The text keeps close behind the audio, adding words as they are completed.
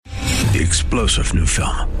The explosive new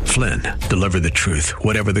film, Flynn, deliver the truth,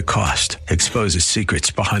 whatever the cost, exposes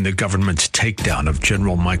secrets behind the government's takedown of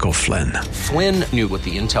General Michael Flynn. Flynn knew what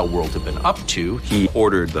the intel world had been up to. He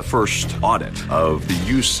ordered the first audit of the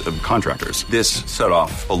use of contractors. This set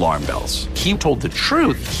off alarm bells. He told the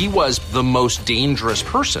truth. He was the most dangerous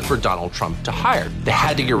person for Donald Trump to hire. They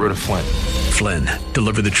had to get rid of Flynn. Flynn,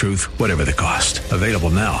 deliver the truth, whatever the cost. Available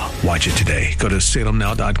now. Watch it today. Go to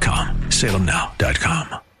salemnow.com.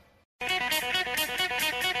 salemnow.com.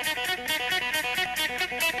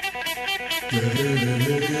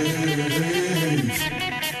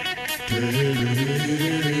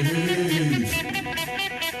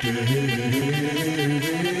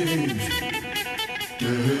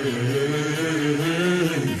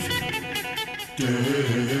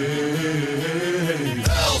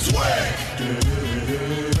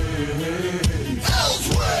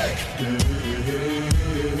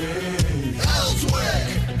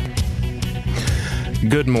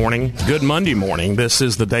 Good morning. Good Monday morning. This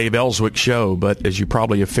is the Dave Elswick Show, but as you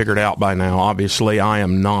probably have figured out by now, obviously I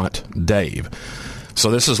am not Dave.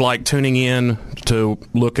 So this is like tuning in to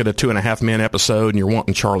look at a 2.5 Men episode and you're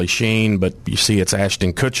wanting Charlie Sheen, but you see it's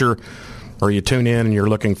Ashton Kutcher, or you tune in and you're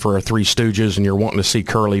looking for a Three Stooges and you're wanting to see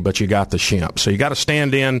Curly, but you got the Shimp. So you got to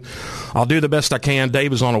stand in. I'll do the best I can.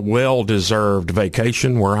 Dave is on a well-deserved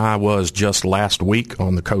vacation where I was just last week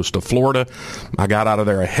on the coast of Florida. I got out of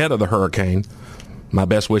there ahead of the hurricane. My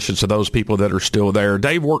best wishes to those people that are still there.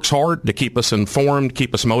 Dave works hard to keep us informed,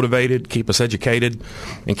 keep us motivated, keep us educated,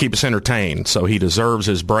 and keep us entertained. So he deserves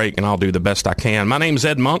his break, and I'll do the best I can. My name's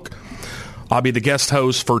Ed Monk. I'll be the guest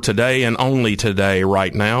host for today and only today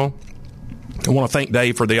right now. I want to thank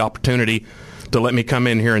Dave for the opportunity to let me come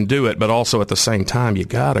in here and do it, but also at the same time, you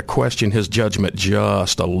got to question his judgment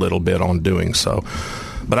just a little bit on doing so.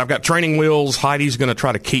 But I've got training wheels. Heidi's going to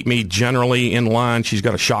try to keep me generally in line. She's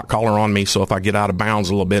got a shock collar on me, so if I get out of bounds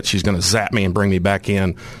a little bit, she's going to zap me and bring me back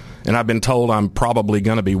in. And I've been told I'm probably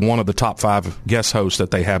going to be one of the top 5 guest hosts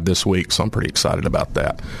that they have this week, so I'm pretty excited about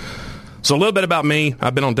that. So a little bit about me.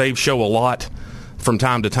 I've been on Dave's show a lot from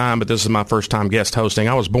time to time, but this is my first time guest hosting.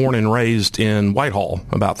 I was born and raised in Whitehall,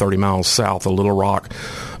 about 30 miles south of Little Rock.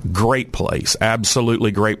 Great place,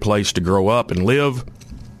 absolutely great place to grow up and live.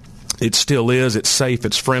 It still is. It's safe.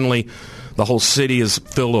 It's friendly. The whole city is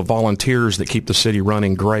filled with volunteers that keep the city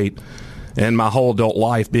running great. And my whole adult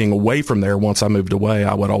life being away from there, once I moved away,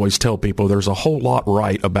 I would always tell people there's a whole lot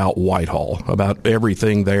right about Whitehall, about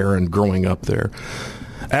everything there and growing up there.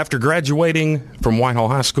 After graduating from Whitehall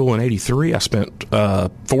High School in 83, I spent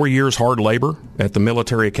 4 years hard labor at the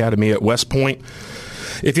military academy at West Point.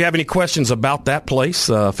 If you have any questions about that place,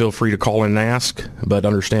 feel free to call in and ask, but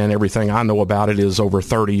understand everything I know about it is over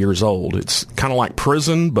 30 years old. It's kind of like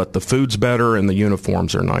prison, but the food's better and the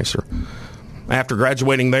uniforms are nicer. After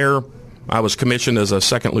graduating there, I was commissioned as a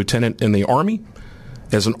second lieutenant in the Army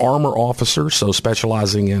as an armor officer, so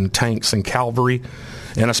specializing in tanks and cavalry.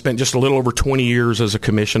 And I spent just a little over 20 years as a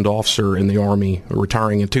commissioned officer in the Army,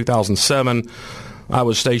 retiring in 2007. I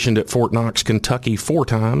was stationed at Fort Knox, Kentucky 4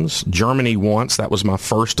 times, Germany once. That was my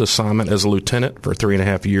first assignment as a lieutenant for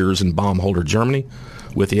 3.5 years in Baumholder, Germany,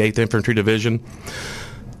 with the 8th Infantry Division.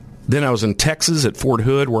 Then I was in Texas at Fort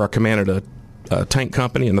Hood, where I commanded a tank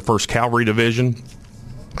company in the 1st Cavalry Division.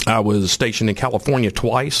 I was stationed in California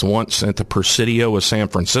twice, once at the Presidio of San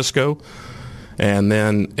Francisco, and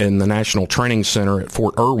then in the National Training Center at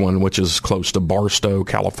Fort Irwin, which is close to Barstow,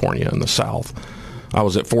 California in the south. I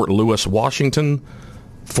was at Fort Lewis, Washington,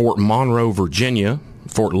 Fort Monroe, Virginia,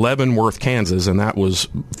 Fort Leavenworth, Kansas, and that was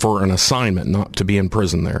for an assignment, not to be in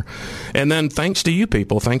prison there. And then thanks to you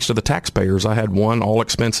people, thanks to the taxpayers, I had one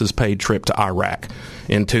all-expenses-paid trip to Iraq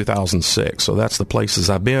in 2006. So that's the places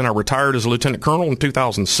I've been. I retired as a lieutenant colonel in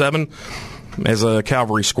 2007 as a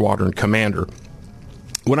cavalry squadron commander.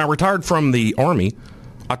 When I retired from the Army,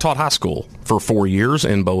 I taught high school for 4 years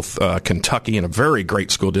in both Kentucky, in a very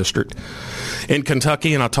great school district in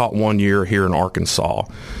Kentucky, and I taught 1 year here in Arkansas.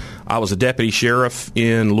 I was a deputy sheriff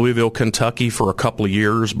in Louisville, Kentucky for a couple of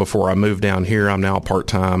years before I moved down here. I'm now a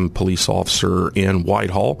part-time police officer in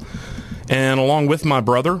Whitehall. And along with my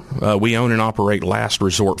brother, we own and operate Last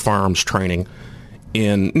Resort Firearms Training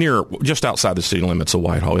just outside the city limits of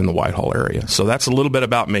Whitehall, in the Whitehall area. So that's a little bit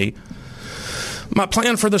about me. My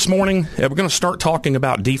plan for this morning, we're going to start talking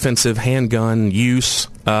about defensive handgun use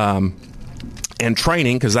and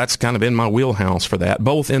training, because that's kind of in my wheelhouse for that,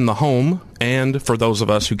 both in the home and for those of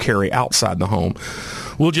us who carry outside the home.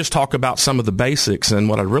 We'll just talk about some of the basics, and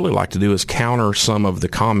what I'd really like to do is counter some of the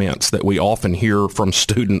comments that we often hear from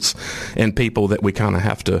students and people that we kind of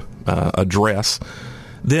have to address.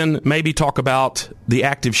 Then maybe talk about the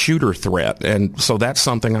active shooter threat, and so that's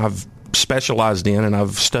something I've specialized in and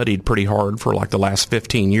I've studied pretty hard for like the last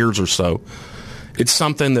 15 years or so. It's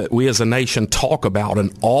something that we as a nation talk about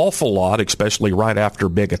an awful lot, especially right after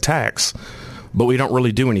big attacks, but we don't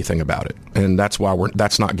really do anything about it. And that's why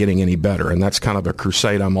that's not getting any better. And that's kind of a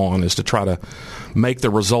crusade I'm on, is to try to make the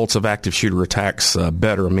results of active shooter attacks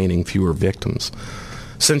better, meaning fewer victims.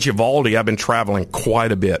 Since Uvalde, I've been traveling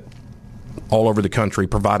quite a bit all over the country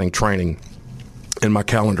providing training, and my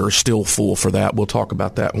calendar is still full for that. We'll talk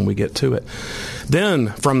about that when we get to it. Then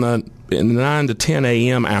from the 9 to 10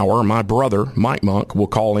 a.m. hour, my brother, Mike Monk, will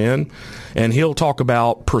call in, and he'll talk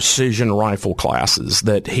about precision rifle classes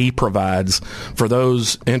that he provides for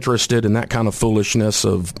those interested in that kind of foolishness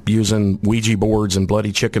of using Ouija boards and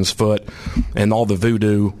bloody chicken's foot and all the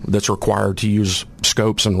voodoo that's required to use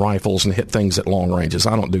scopes and rifles and hit things at long ranges.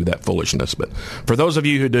 I don't do that foolishness, but for those of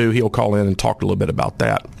you who do, he'll call in and talk a little bit about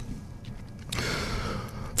that.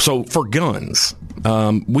 So for guns,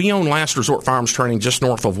 we own Last Resort Firearms Training just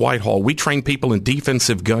north of Whitehall. We train people in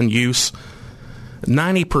defensive gun use.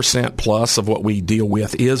 90% plus of what we deal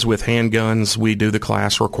with is with handguns. We do the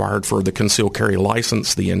class required for the concealed carry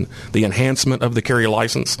license, the enhancement of the carry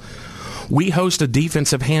license. We host a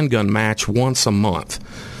defensive handgun match once a month.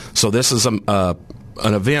 So this is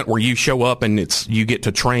an event where you show up and you get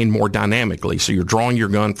to train more dynamically. So you're drawing your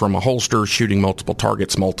gun from a holster, shooting multiple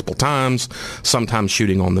targets multiple times, sometimes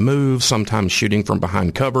shooting on the move, sometimes shooting from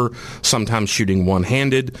behind cover, sometimes shooting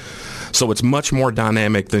one-handed. So it's much more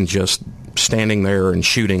dynamic than just standing there and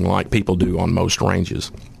shooting like people do on most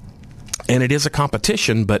ranges. And it is a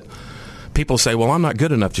competition, but people say, well, I'm not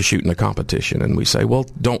good enough to shoot in a competition. And we say, well,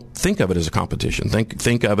 don't think of it as a competition.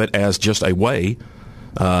 Think of it as just a way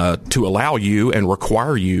to allow you and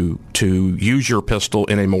require you to use your pistol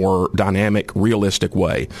in a more dynamic, realistic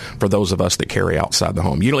way for those of us that carry outside the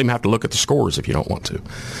home. You don't even have to look at the scores if you don't want to.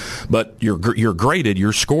 But you're graded,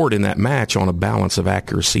 you're scored in that match on a balance of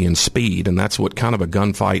accuracy and speed, and that's what kind of a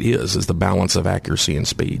gunfight is the balance of accuracy and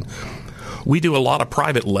speed. We do a lot of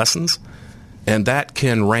private lessons, and that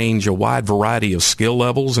can range a wide variety of skill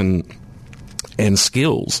levels and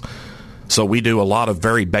skills. So we do a lot of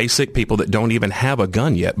very basic people that don't even have a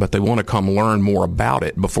gun yet, but they want to come learn more about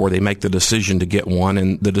it before they make the decision to get one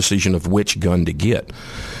and the decision of which gun to get.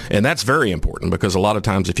 And that's very important, because a lot of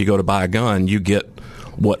times if you go to buy a gun, you get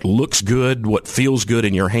what looks good, what feels good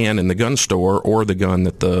in your hand in the gun store, or the gun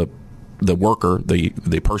that the worker,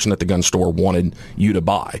 the person at the gun store wanted you to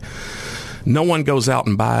buy. No one goes out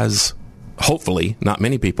and buys. Hopefully, not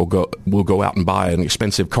many people will go out and buy an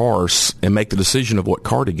expensive car and make the decision of what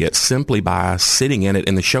car to get simply by sitting in it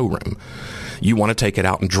in the showroom. You want to take it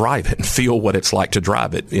out and drive it and feel what it's like to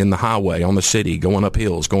drive it in the highway, on the city, going up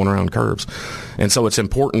hills, going around curves. And so it's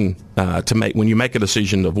important when you make a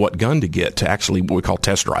decision of what gun to get, to actually what we call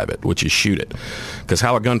test drive it, which is shoot it. Because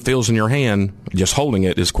how a gun feels in your hand, just holding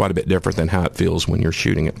it, is quite a bit different than how it feels when you're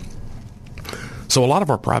shooting it. So a lot of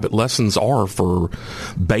our private lessons are for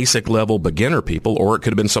basic level beginner people, or it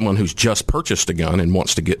could have been someone who's just purchased a gun and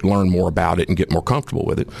wants to learn more about it and get more comfortable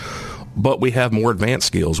with it. But we have more advanced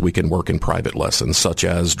skills we can work in private lessons, such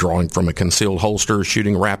as drawing from a concealed holster,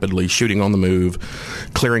 shooting rapidly, shooting on the move,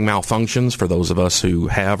 clearing malfunctions for those of us who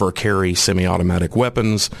have or carry semi-automatic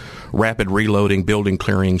weapons, rapid reloading, building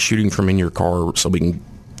clearing, shooting from in your car. So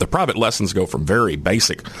the private lessons go from very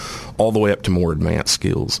basic all the way up to more advanced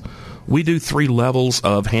skills. We do 3 levels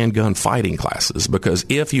of handgun fighting classes, because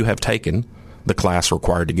if you have taken the class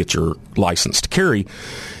required to get your license to carry,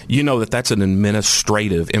 you know that that's an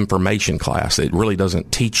administrative information class. It really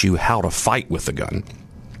doesn't teach you how to fight with the gun.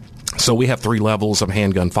 So we have 3 levels of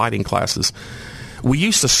handgun fighting classes. We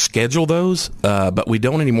used to schedule those, but we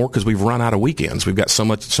don't anymore because we've run out of weekends. We've got so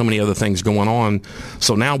many other things going on.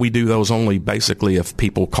 So now we do those only basically if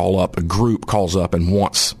people call up, a group calls up and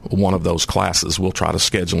wants one of those classes. We'll try to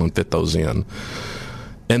schedule and fit those in.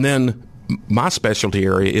 And then my specialty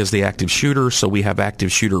area is the active shooter. So we have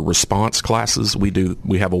active shooter response classes. We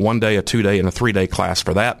have a 1-day, a 2-day, and a 3-day class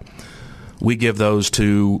for that. We give those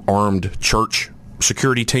to armed church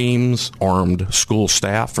security teams, armed school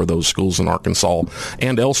staff for those schools in Arkansas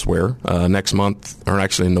and elsewhere. Next month, or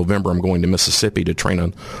actually in November, I'm going to Mississippi to train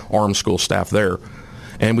an armed school staff there.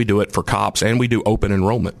 And we do it for cops, and we do open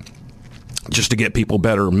enrollment just to get people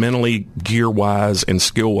better mentally, gear-wise, and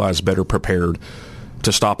skill-wise better prepared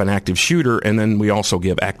to stop an active shooter. And then we also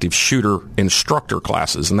give active shooter instructor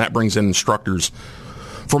classes, and that brings in instructors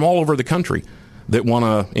from all over the country that want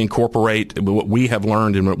to incorporate what we have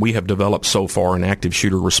learned and what we have developed so far in active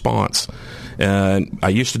shooter response. And I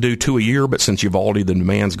used to do 2 a year, but since Uvalde, the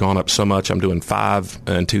demand's gone up so much, I'm doing 5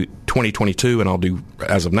 in 2022, and I'll do,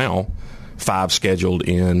 as of now, 5 scheduled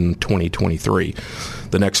in 2023.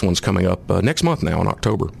 The next one's coming up next month now in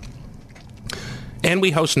October. And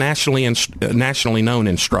we host nationally known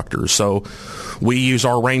instructors. So we use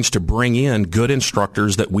our range to bring in good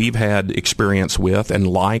instructors that we've had experience with and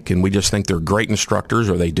we just think they're great instructors,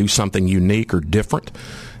 or they do something unique or different.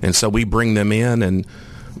 And so we bring them in, and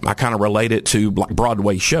I kind of relate it to like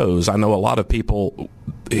Broadway shows. I know a lot of people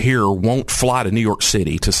here won't fly to New York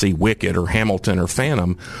City to see Wicked or Hamilton or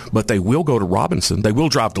Phantom, but they will go to Robinson. They will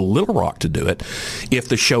drive to Little Rock to do it if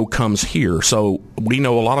the show comes here. So we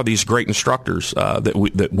know a lot of these great instructors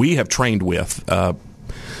that we have trained with,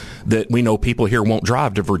 that we know people here won't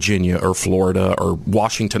drive to Virginia or Florida or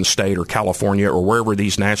Washington State or California or wherever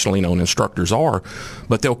these nationally known instructors are,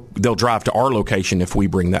 but they'll drive to our location if we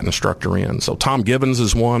bring that instructor in. So Tom Givens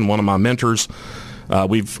is one of my mentors.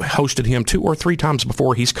 We've hosted him 2 or 3 times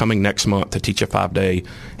before. He's coming next month to teach a 5-day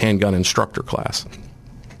handgun instructor class.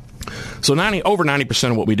 So over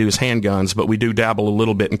 90% of what we do is handguns, but we do dabble a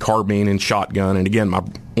little bit in carbine and shotgun. And again, one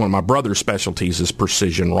of my brother's specialties is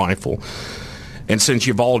precision rifle. And since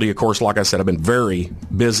Uvalde, of course, like I said, I've been very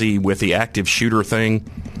busy with the active shooter thing.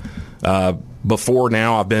 Before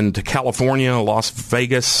now, I've been to California, Las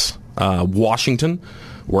Vegas, Washington,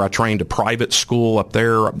 where I trained a private school up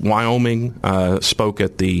there, Wyoming, spoke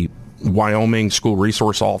at the Wyoming School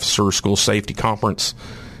Resource Officer School Safety Conference.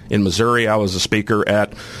 In Missouri, I was a speaker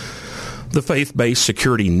at the Faith-Based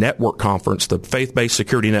Security Network Conference. The Faith-Based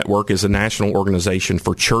Security Network is a national organization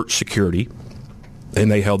for church security, and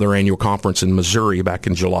they held their annual conference in Missouri back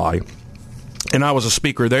in July. And I was a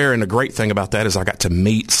speaker there, and the great thing about that is I got to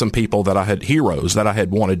meet some people heroes that I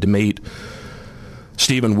had wanted to meet.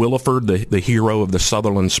 Stephen Williford, the hero of the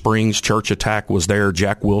Sutherland Springs church attack, was there.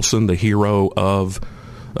 Jack Wilson, the hero of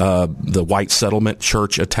the White Settlement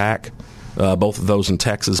church attack, both of those in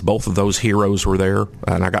Texas. Both of those heroes were there,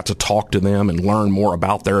 and I got to talk to them and learn more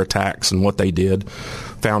about their attacks and what they did.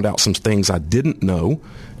 Found out some things I didn't know,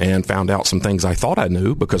 and found out some things I thought I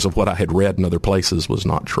knew because of what I had read in other places was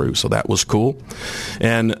not true. So that was cool.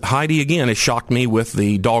 And Heidi, again, has shocked me with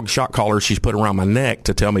the dog shot collar she's put around my neck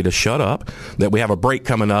to tell me to shut up, that we have a break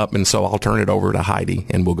coming up, and so I'll turn it over to Heidi,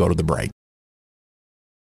 and we'll go to the break.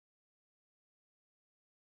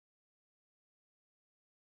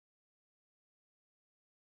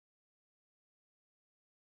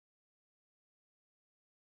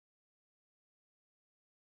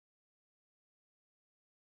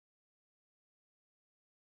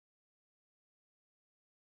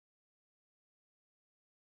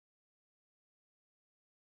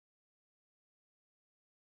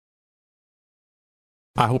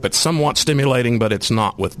 I hope it's somewhat stimulating, but it's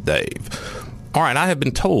not with Dave. All right, I have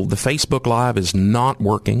been told the Facebook Live is not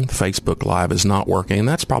working. Facebook Live is not working, and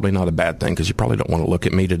that's probably not a bad thing because you probably don't want to look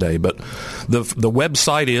at me today. But the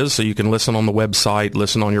website is, so you can listen on the website,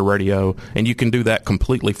 listen on your radio, and you can do that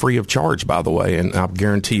completely free of charge, by the way, and I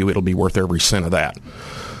guarantee you it'll be worth every cent of that.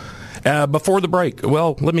 Before the break,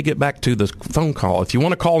 well, let me get back to the phone call. If you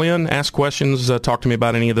want to call in, ask questions, talk to me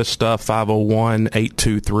about any of this stuff,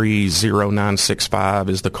 501-823-0965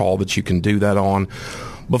 is the call that you can do that on.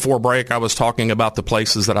 Before break, I was talking about the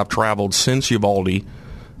places that I've traveled since Uvalde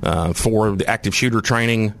for the active shooter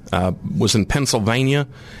training. Was in Pennsylvania,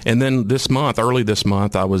 and then early this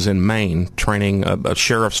month, I was in Maine training a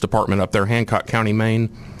sheriff's department up there. Hancock County, Maine,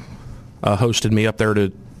 hosted me up there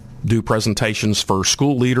to do presentations for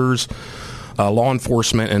school leaders, law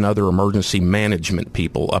enforcement, and other emergency management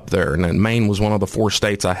people up there. And then Maine was one of the 4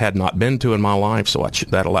 states I had not been to in my life, so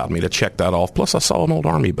that allowed me to check that off. Plus, I saw an old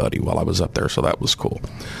Army buddy while I was up there, so that was cool.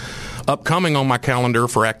 Upcoming on my calendar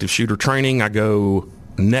for active shooter training, I go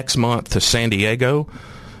next month to San Diego.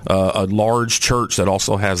 A large church that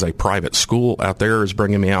also has a private school out there is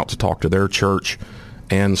bringing me out to talk to their church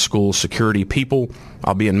and school security people.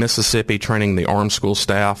 I'll be in Mississippi training the armed school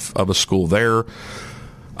staff of a school there.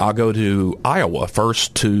 I'll go to Iowa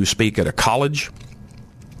first to speak at a college,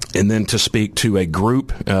 and then to speak to a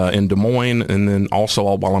group in Des Moines, and then also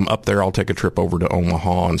while I'm up there, I'll take a trip over to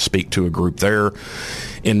Omaha and speak to a group there.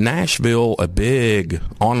 In Nashville, a big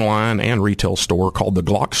online and retail store called the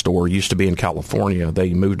Glock Store used to be in California.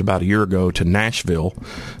 They moved about a year ago to Nashville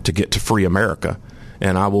to get to Free America.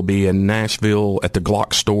 And I will be in Nashville at the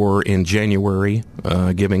Glock Store in January,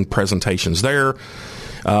 giving presentations there.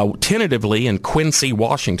 Tentatively in Quincy,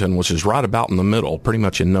 Washington, which is right about in the middle, pretty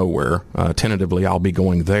much in nowhere. Tentatively, I'll be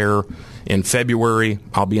going there in February.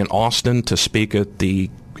 I'll be in Austin to speak at the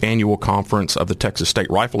annual conference of the Texas State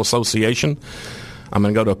Rifle Association. I'm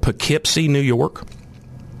going to go to Poughkeepsie, New York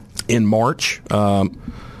in March.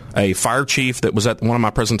 A fire chief that was at one of my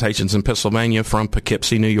presentations in Pennsylvania from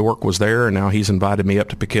Poughkeepsie, New York, was there, and now he's invited me up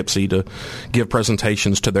to Poughkeepsie to give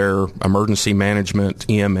presentations to their emergency management,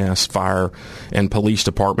 EMS, fire, and police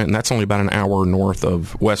department, and that's only about an hour north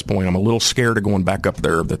of West Point. I'm a little scared of going back up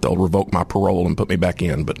there that they'll revoke my parole and put me back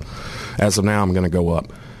in, but as of now, I'm going to go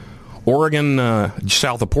up. Oregon,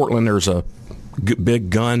 south of Portland, there's a big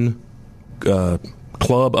gun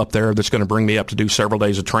club up there that's going to bring me up to do several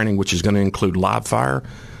days of training, which is going to include live fire.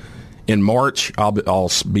 In March, I'll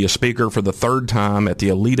be a speaker for the third time at the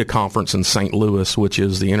Alita Conference in St. Louis, which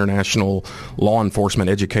is the International Law Enforcement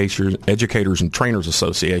Educators and Trainers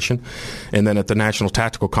Association, and then at the National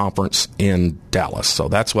Tactical Conference in Dallas. So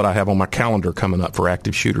that's what I have on my calendar coming up for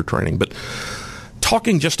active shooter training. But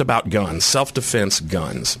talking just about guns, self-defense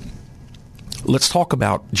guns, let's talk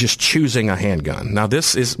about just choosing a handgun. Now,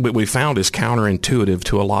 this is what we found is counterintuitive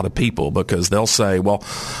to a lot of people because they'll say, well,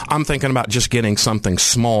 I'm thinking about just getting something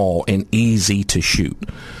small and easy to shoot.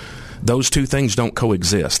 Those two things don't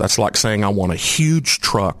coexist. That's like saying I want a huge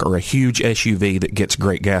truck or a huge SUV that gets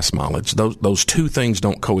great gas mileage. Those two things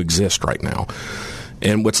don't coexist right now.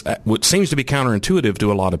 And what seems to be counterintuitive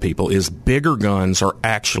to a lot of people is bigger guns are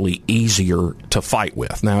actually easier to fight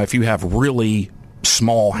with. Now, if you have really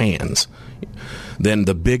small hands, then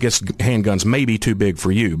the biggest handguns may be too big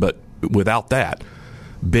for you, but without that,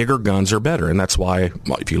 bigger guns are better, and that's why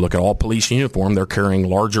if you look at all police uniform, they're carrying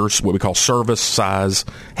larger, what we call service size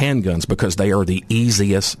handguns, because they are the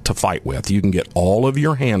easiest to fight with. You can get all of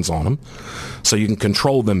your hands on them, so you can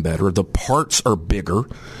control them better. The parts are bigger,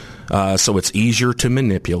 so it's easier to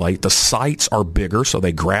manipulate. The sights are bigger, so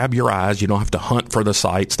they grab your eyes. You don't have to hunt for the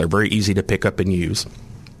sights. They're very easy to pick up and use.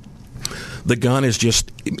 The gun is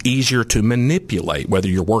just easier to manipulate, whether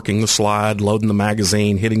you're working the slide, loading the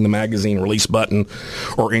magazine, hitting the magazine release button,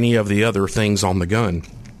 or any of the other things on the gun.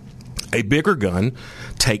 A bigger gun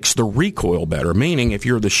takes the recoil better, meaning if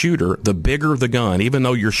you're the shooter, the bigger the gun, even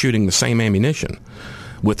though you're shooting the same ammunition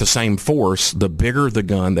with the same force, the bigger the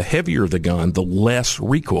gun, the heavier the gun, the less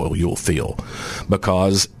recoil you'll feel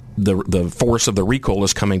because the force of the recoil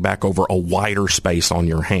is coming back over a wider space on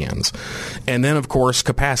your hands. And then, of course,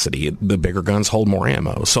 capacity. The bigger guns hold more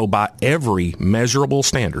ammo. So by every measurable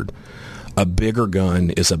standard, a bigger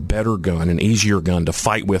gun is a better gun, an easier gun to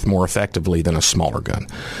fight with more effectively than a smaller gun.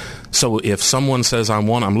 So if someone says, I'm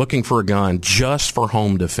looking for a gun just for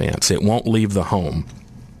home defense, it won't leave the home,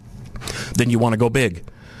 then you want to go big.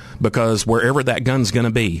 Because wherever that gun's going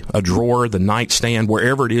to be, a drawer, the nightstand,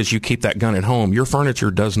 wherever it is you keep that gun at home, your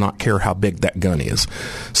furniture does not care how big that gun is.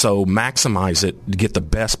 So maximize it to get the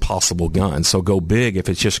best possible gun. So go big if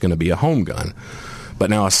it's just going to be a home gun.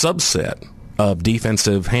 But now a subset of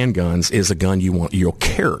defensive handguns is a gun you'll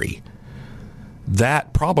carry.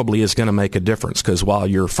 That probably is going to make a difference because while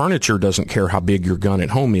your furniture doesn't care how big your gun at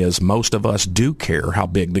home is, most of us do care how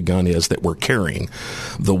big the gun is that we're carrying.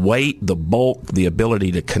 The weight, the bulk, the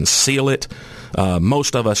ability to conceal it,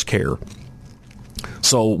 most of us care.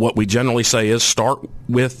 So what we generally say is start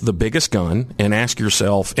with the biggest gun and ask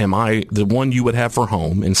yourself, am I the one you would have for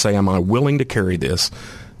home? And say, am I willing to carry this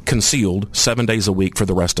concealed 7 days a week for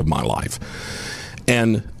the rest of my life?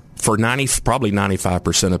 And for probably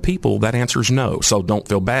 95% of people, that answer is no. So don't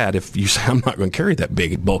feel bad if you say, I'm not going to carry that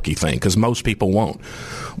big, bulky thing, because most people won't.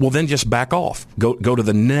 Well, then just back off. Go to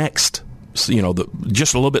the next,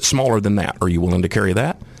 just a little bit smaller than that. Are you willing to carry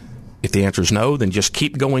that? If the answer is no, then just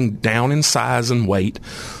keep going down in size and weight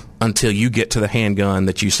until you get to the handgun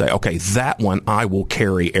that you say, okay, that one I will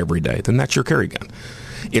carry every day. Then that's your carry gun.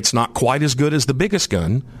 It's not quite as good as the biggest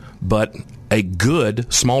gun, but a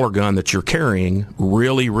good smaller gun that you're carrying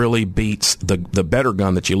really, really beats the better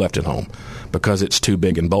gun that you left at home because it's too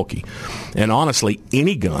big and bulky. And honestly,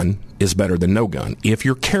 any gun is better than no gun if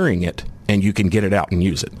you're carrying it and you can get it out and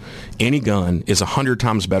use it. Any gun is 100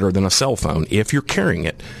 times better than a cell phone if you're carrying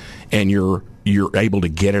it and you're able to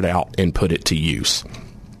get it out and put it to use.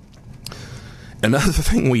 Another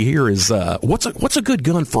thing we hear is, what's a good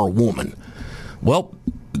gun for a woman? Well,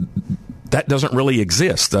 that doesn't really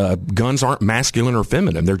exist. Guns aren't masculine or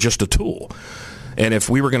feminine. They're just a tool. And if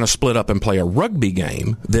we were going to split up and play a rugby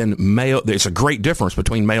game, then there's a great difference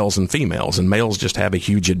between males and females, and males just have a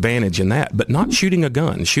huge advantage in that. But not shooting a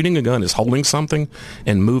gun. Shooting a gun is holding something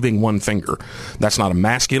and moving one finger. That's not a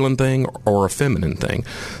masculine thing or a feminine thing.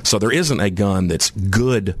 So there isn't a gun that's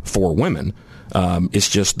good for women. It's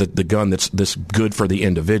just the gun that's good for the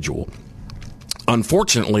individual.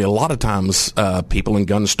 Unfortunately, a lot of times people in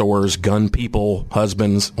gun stores, gun people,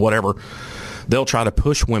 husbands, whatever, they'll try to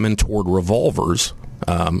push women toward revolvers.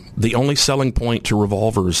 The only selling point to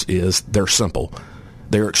revolvers is they're simple.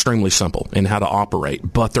 They're extremely simple in how to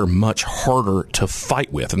operate, but they're much harder to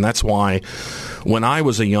fight with. And that's why when I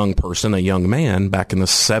was a young person, a young man, back in the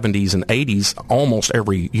 70s and 80s, almost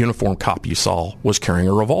every uniformed cop you saw was carrying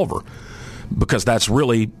a revolver, because that's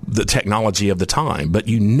really the technology of the time. But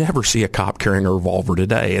you never see a cop carrying a revolver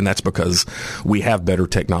today, and that's because we have better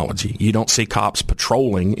technology. You don't see cops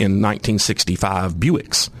patrolling in 1965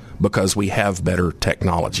 Buicks because we have better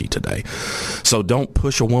technology today. So don't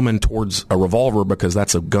push a woman towards a revolver because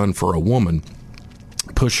that's a gun for a woman.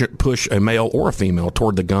 Push a male or a female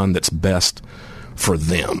toward the gun that's best for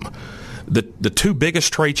them. The two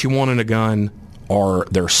biggest traits you want in a gun are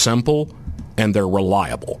they're simple and they're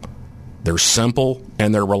reliable. They're simple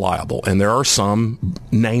and they're reliable. And there are some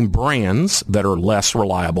name brands that are less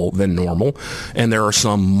reliable than normal. And there are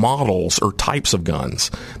some models or types of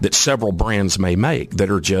guns that several brands may make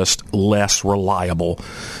that are just less reliable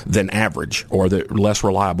than average, or they're less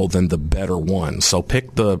reliable than the better ones. So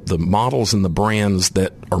pick the models and the brands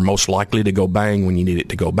that are most likely to go bang when you need it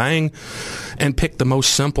to go bang, and pick the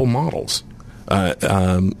most simple models.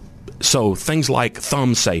 So things like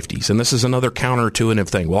thumb safeties, and this is another counterintuitive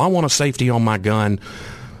thing. Well, I want a safety on my gun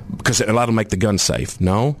because it'll make the gun safe.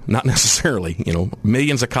 No, not necessarily.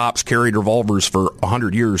 Millions of cops carried revolvers for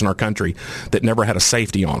 100 years in our country that never had a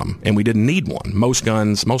safety on them, and we didn't need one. Most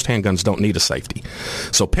handguns don't need a safety.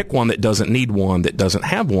 So pick one that doesn't need one, that doesn't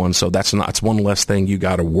have one, so that's one less thing you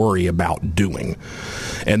got to worry about doing.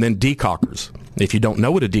 And then decockers. If you don't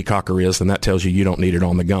know what a decocker is, then that tells you don't need it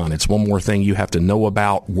on the gun. It's one more thing you have to know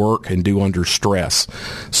about, work, and do under stress.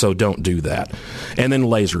 So don't do that. And then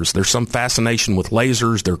lasers. There's some fascination with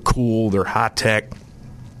lasers. They're cool. They're high-tech.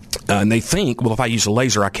 And they think, well, if I use a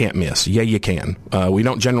laser, I can't miss. Yeah, you can. We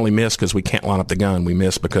don't generally miss because we can't line up the gun. We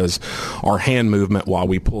miss because our hand movement while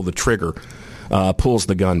we pull the trigger pulls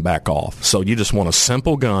the gun back off. So you just want a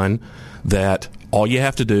simple gun that all you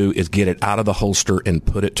have to do is get it out of the holster and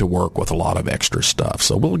put it to work with a lot of extra stuff.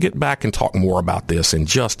 So we'll get back and talk more about this in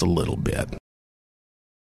just a little bit.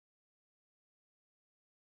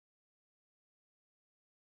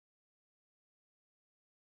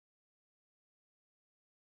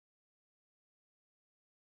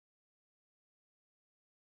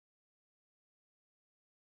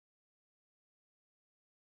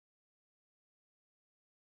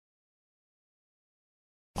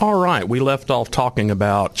 All right, we left off talking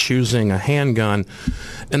about choosing a handgun,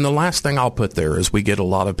 and the last thing I'll put there is we get a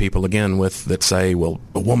lot of people, again, that say, well,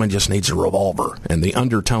 a woman just needs a revolver, and the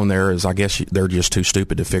undertone there is, I guess, they're just too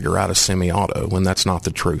stupid to figure out a semi-auto, when that's not the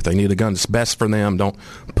truth. They need a gun that's best for them. Don't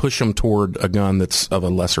push them toward a gun that's of a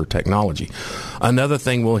lesser technology. Another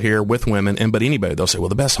thing we'll hear with women, but anybody, they'll say, well,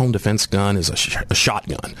 the best home defense gun is a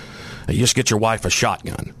shotgun. You just get your wife a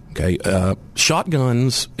shotgun. Okay,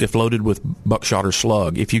 shotguns, if loaded with buckshot or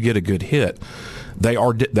slug, if you get a good hit,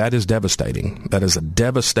 that is devastating. That is a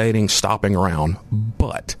devastating stopping round.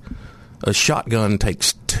 But a shotgun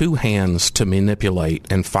takes two hands to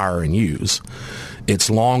manipulate and fire and use. It's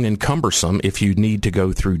long and cumbersome if you need to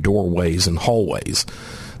go through doorways and hallways.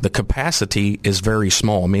 The capacity is very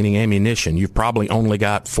small, meaning ammunition. You've probably only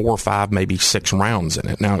got 4 or 5, maybe 6 rounds in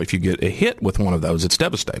it. Now, if you get a hit with one of those, it's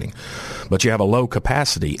devastating. But you have a low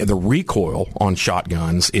capacity. The recoil on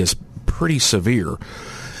shotguns is pretty severe.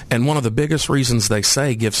 And one of the biggest reasons they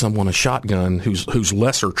say give someone a shotgun who's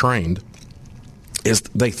lesser trained is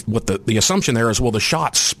the assumption there is, well, the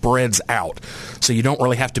shot spreads out, so you don't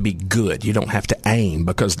really have to be good. You don't have to aim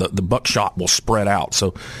because the buckshot will spread out.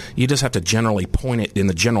 So you just have to generally point it in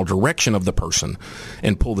the general direction of the person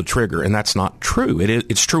and pull the trigger, and that's not true.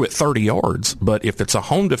 It's true at 30 yards, but if it's a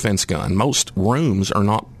home defense gun, most rooms are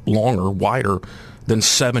not wider than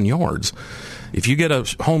 7 yards. If you get a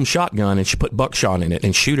home shotgun and you put buckshot in it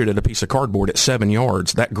and shoot it at a piece of cardboard at 7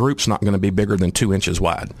 yards, that group's not going to be bigger than 2 inches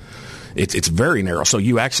wide. It's very narrow, so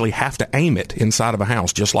you actually have to aim it inside of a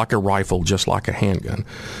house, just like a rifle, just like a handgun.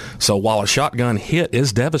 So while a shotgun hit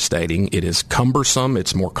is devastating, it is cumbersome,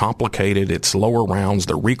 it's more complicated, it's lower rounds,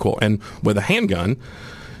 the recoil. And with a handgun,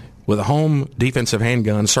 with a home defensive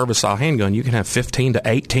handgun, service-style handgun, you can have 15 to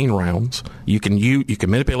 18 rounds. You can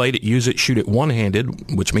manipulate it, use it, shoot it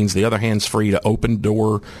one-handed, which means the other hand's free to open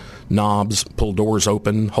door knobs, pull doors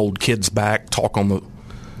open, hold kids back, talk on the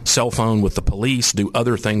cell phone with the police, do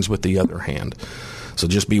other things with the other hand. So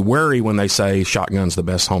just be wary when they say shotgun's the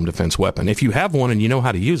best home defense weapon. If you have one and you know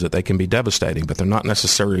how to use it, they can be devastating, but they're not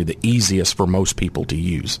necessarily the easiest for most people to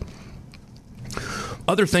use.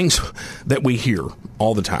 Other things that we hear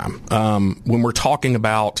all the time when we're talking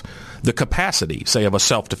about the capacity, say, of a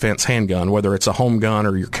self-defense handgun, whether it's a home gun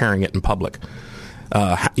or you're carrying it in public,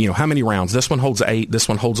 how many rounds? This one holds 8, this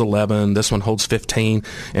one holds 11, this one holds 15.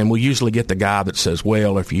 And we'll usually get the guy that says,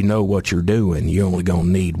 well, if you know what you're doing, you're only going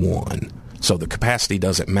to need one. So the capacity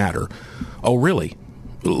doesn't matter. Oh, really?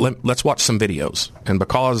 Let's watch some videos. And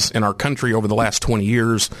because in our country over the last 20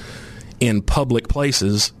 years, in public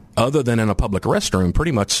places, other than in a public restroom,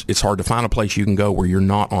 pretty much it's hard to find a place you can go where you're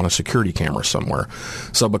not on a security camera somewhere.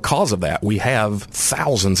 So because of that, we have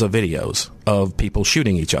thousands of videos of people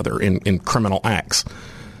shooting each other in criminal acts.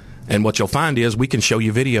 And what you'll find is we can show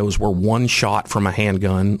you videos where one shot from a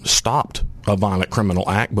handgun stopped a violent criminal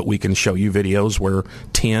act, but we can show you videos where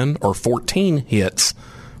 10 or 14 hits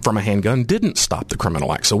from a handgun didn't stop the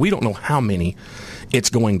criminal act. So we don't know how many it's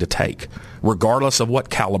going to take, regardless of what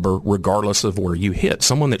caliber, regardless of where you hit.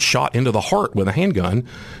 Someone that's shot into the heart with a handgun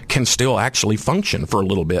can still actually function for a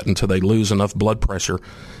little bit until they lose enough blood pressure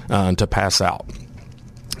to pass out.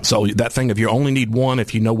 So that thing, if you only need one,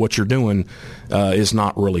 if you know what you're doing, is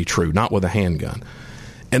not really true, not with a handgun.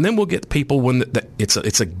 And then we'll get people when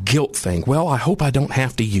it's a guilt thing. Well, I hope I don't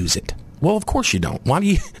have to use it. Well, of course you don't. Why do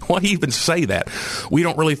you even say that? We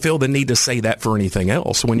don't really feel the need to say that for anything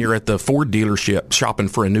else. When you're at the Ford dealership shopping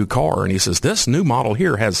for a new car and he says, this new model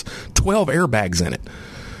here has 12 airbags in it.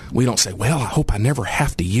 We don't say, well, I hope I never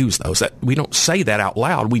have to use those. We don't say that out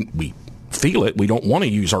loud. We feel it. We don't want to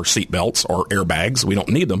use our seatbelts or airbags. We don't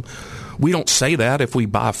need them. We don't say that if we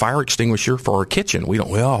buy a fire extinguisher for our kitchen. We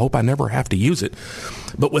don't, well, I hope I never have to use it.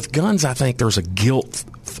 But with guns, I think there's a guilt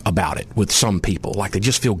about it with some people. Like they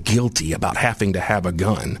just feel guilty about having to have a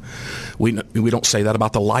gun. We don't say that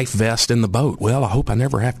about the life vest in the boat. Well, I hope I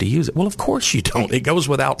never have to use it. Well, of course you don't. It goes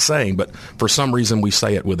without saying, but for some reason we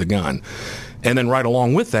say it with a gun. And then right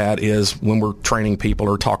along with that is when we're training people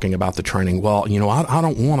or talking about the training, well, I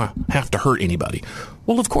don't want to have to hurt anybody.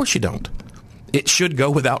 Well, of course you don't. It should go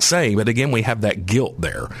without saying, but again, we have that guilt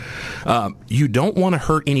there. You don't want to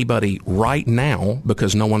hurt anybody right now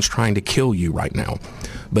because no one's trying to kill you right now.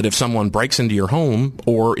 But if someone breaks into your home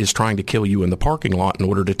or is trying to kill you in the parking lot in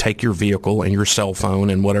order to take your vehicle and your cell phone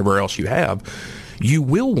and whatever else you have, you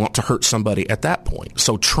will want to hurt somebody at that point.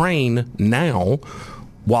 So train now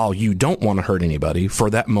while you don't want to hurt anybody for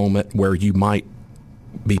that moment where you might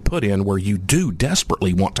be put in where you do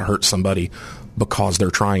desperately want to hurt somebody because they're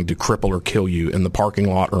trying to cripple or kill you in the parking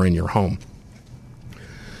lot or in your home.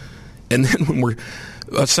 And then when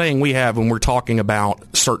we're saying when we're talking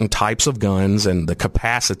about certain types of guns and the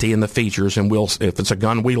capacity and the features, and if it's a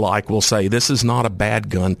gun we like, we'll say this is not a bad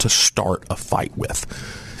gun to start a fight with.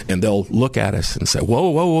 And they'll look at us and say,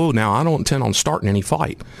 whoa, now I don't intend on starting any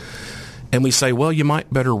fight. And we say, well, you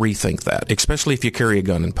might better rethink that, especially if you carry a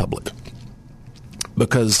gun in public.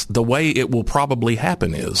 Because the way it will probably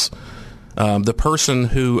happen is the person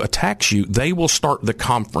who attacks you, they will start the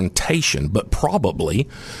confrontation, but probably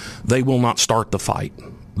they will not start the fight.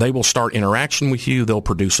 They will start interaction with you. They'll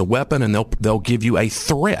produce a weapon, and they'll give you a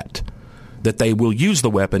threat that they will use the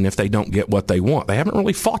weapon if they don't get what they want. They haven't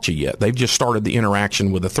really fought you yet. They've just started the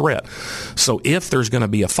interaction with a threat. So if there's going to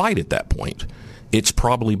be a fight at that point, it's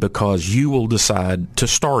probably because you will decide to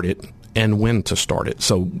start it and when to start it.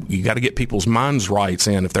 So you got to get people's minds right.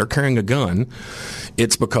 And if they're carrying a gun,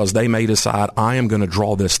 it's because they may decide, I am going to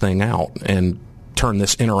draw this thing out and turn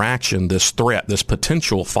this interaction, this threat, this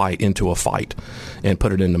potential fight into a fight and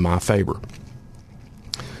put it into my favor.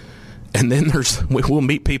 And then we'll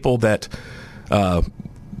meet people that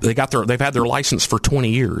they've had their license for 20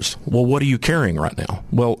 years. Well, what are you carrying right now?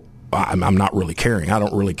 Well, I'm not really carrying. I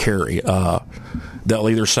don't really carry. They'll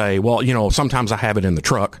either say, well, sometimes I have it in the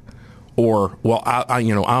truck. Or, well, I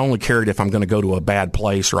only carry it if I'm going to go to a bad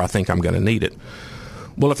place or I think I'm going to need it.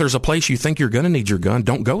 Well, if there's a place you think you're going to need your gun,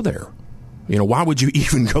 don't go there. Why would you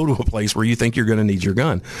even go to a place where you think you're going to need your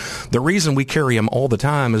gun? The reason we carry them all the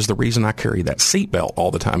time is the reason I carry that seatbelt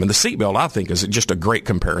all the time. And the seatbelt, I think, is just a great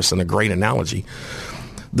comparison, a great analogy.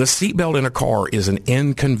 The seatbelt in a car is an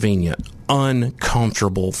inconvenient,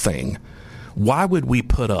 uncomfortable thing. Why would we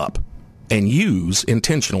put up and use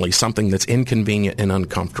intentionally something that's inconvenient and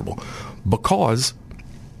uncomfortable? Because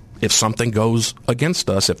if something goes against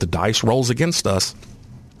us, if the dice rolls against us,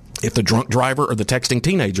 if the drunk driver or the texting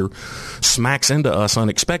teenager smacks into us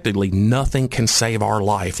unexpectedly, nothing can save our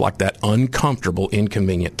life like that uncomfortable,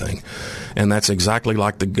 inconvenient thing. And that's exactly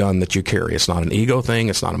like the gun that you carry. It's not an ego thing.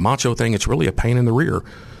 It's not a macho thing. It's really a pain in the rear.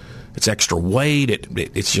 It's extra weight.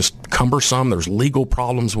 It's just cumbersome. There's legal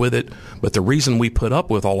problems with it. But the reason we put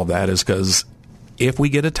up with all of that is because if we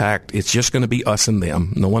get attacked, it's just going to be us and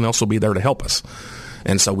them. No one else will be there to help us.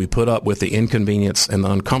 And so we put up with the inconvenience and the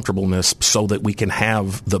uncomfortableness so that we can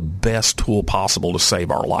have the best tool possible to save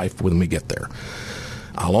our life when we get there.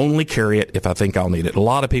 I'll only carry it if I think I'll need it. A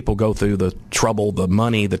lot of people go through the trouble, the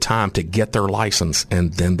money, the time to get their license,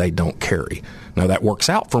 and then they don't carry. Now, that works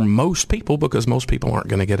out for most people because most people aren't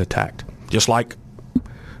going to get attacked. Just like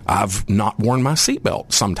I've not worn my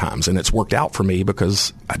seatbelt sometimes, and it's worked out for me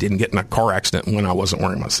because I didn't get in a car accident when I wasn't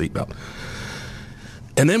wearing my seatbelt.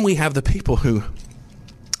 And then we have the people who,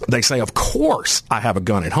 they say, of course I have a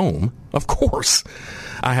gun at home. Of course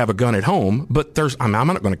I have a gun at home, but I'm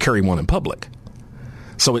not going to carry one in public.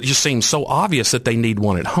 So it just seems so obvious that they need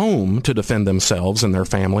one at home to defend themselves and their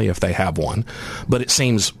family if they have one. But it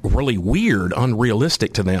seems really weird,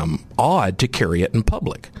 unrealistic to them, odd to carry it in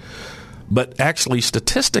public. But actually,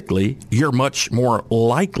 statistically, you're much more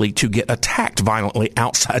likely to get attacked violently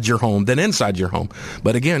outside your home than inside your home.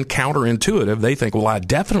 But again, counterintuitive, they think, well, I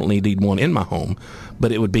definitely need one in my home,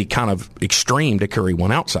 but it would be kind of extreme to carry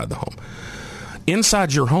one outside the home.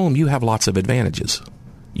 Inside your home, you have lots of advantages.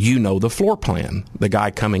 You know the floor plan. The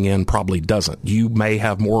guy coming in probably doesn't. You may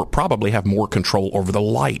probably have more control over the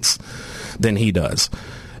lights than he does.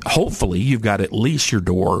 Hopefully, you've got at least your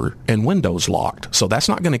door and windows locked. So that's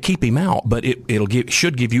not going to keep him out, but it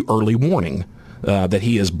should give you early warning that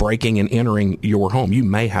he is breaking and entering your home. You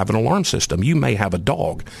may have an alarm system. You may have a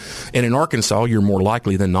dog. And in Arkansas, you're more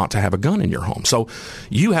likely than not to have a gun in your home. So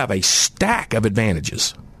you have a stack of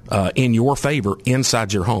advantages in your favor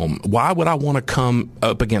inside your home. Why would I want to come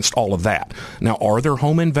up against all of that? Now, are there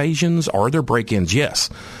home invasions? Are there break-ins? Yes.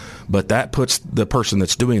 But that puts the person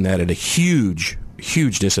that's doing that at a huge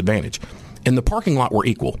disadvantage. In the parking lot, we're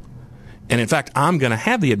equal. And in fact, I'm going to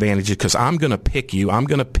have the advantages because I'm going to pick you. I'm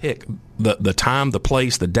going to pick the time, the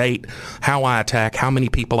place, the date, how I attack, how many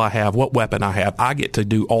people I have, what weapon I have. I get to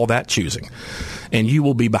do all that choosing. And you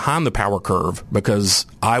will be behind the power curve because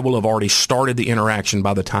I will have already started the interaction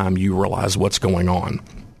by the time you realize what's going on.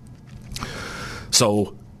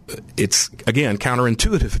 So it's, again,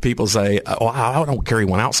 counterintuitive if people say, oh, I don't carry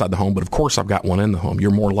one outside the home, but of course I've got one in the home.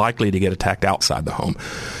 You're more likely to get attacked outside the home.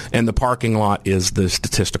 And the parking lot is the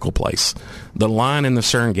statistical place. The lion in the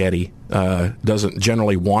Serengeti doesn't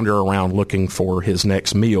generally wander around looking for his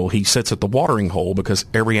next meal. He sits at the watering hole because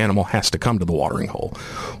every animal has to come to the watering hole.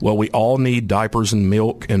 Well, we all need diapers and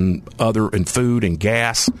milk and food and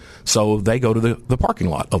gas, so they go to the parking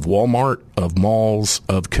lot of Walmart, of malls,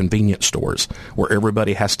 of convenience stores, where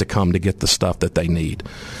everybody has to come to get the stuff that they need.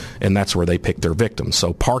 And that's where they pick their victims.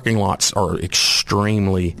 So parking lots are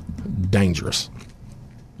extremely dangerous.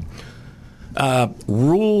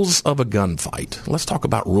 Rules of a gunfight. Let's talk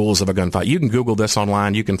about rules of a gunfight. You can Google this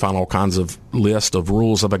online. You can find all kinds of lists of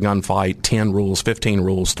rules of a gunfight, 10 rules, 15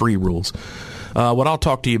 rules, 3 rules. What I'll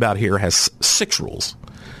talk to you about here has 6 rules.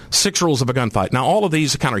 6 rules of a gunfight. Now, all of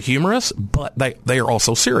these are kind of humorous, but they are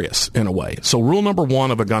also serious in a way. So rule number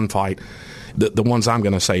 1 of a gunfight, the ones I'm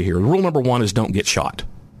going to say here, rule number 1 is don't get shot.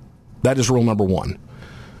 That is rule number 1.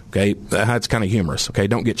 Okay, that's kind of humorous. Okay,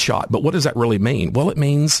 don't get shot. But what does that really mean? Well, it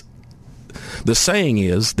means the saying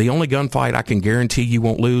is, the only gunfight I can guarantee you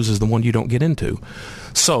won't lose is the one you don't get into.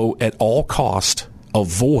 So at all cost,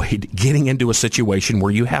 avoid getting into a situation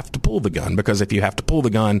where you have to pull the gun, because if you have to pull the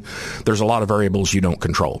gun, there's a lot of variables you don't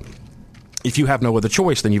control. If you have no other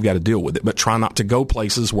choice, then you've got to deal with it. But try not to go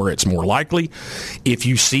places where it's more likely. If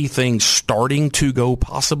you see things starting to go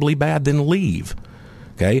possibly bad, then leave.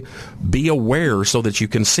 Okay? Be aware so that you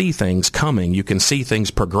can see things coming. You can see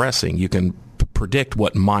things progressing. You can predict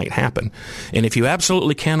what might happen. And if you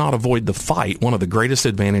absolutely cannot avoid the fight, one of the greatest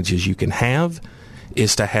advantages you can have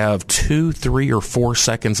is to have 2, 3, or 4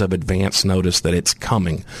 seconds of advance notice that it's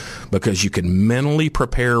coming, because you can mentally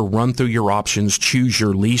prepare, run through your options, choose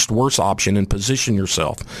your least worst option, and position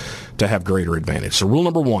yourself to have greater advantage. So rule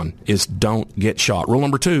number 1 is don't get shot. Rule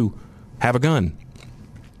number 2, have a gun.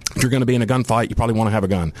 If you're going to be in a gunfight, you probably want to have a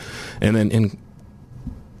gun. And then in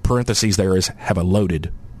parentheses there is have a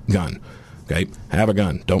loaded gun. Okay, have a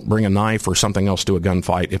gun. Don't bring a knife or something else to a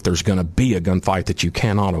gunfight if there's going to be a gunfight that you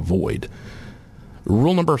cannot avoid.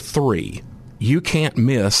 Rule number 3, you can't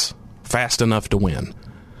miss fast enough to win.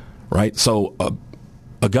 Right? So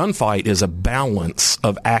a gunfight is a balance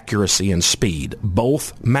of accuracy and speed.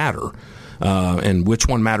 Both matter. And which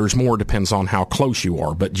one matters more depends on how close you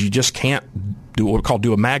are. But you just can't do what we call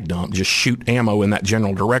do a mag dump, just shoot ammo in that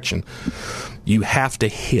general direction. You have to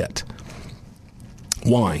hit.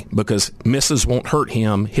 Why? Because misses won't hurt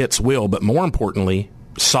him, hits will, but more importantly,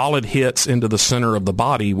 solid hits into the center of the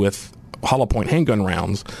body with hollow point handgun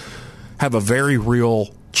rounds have a very real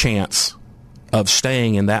chance of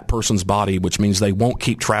staying in that person's body, which means they won't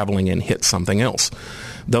keep traveling and hit something else.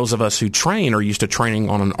 Those of us who train are used to training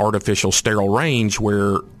on an artificial sterile range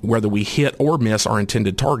where whether we hit or miss our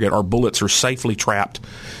intended target, our bullets are safely trapped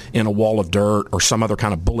in a wall of dirt or some other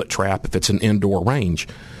kind of bullet trap if it's an indoor range.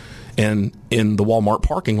 And in the Walmart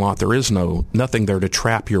parking lot, there is nothing there to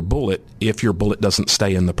trap your bullet if your bullet doesn't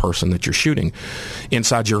stay in the person that you're shooting.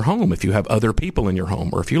 Inside your home, if you have other people in your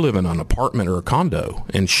home, or if you live in an apartment or a condo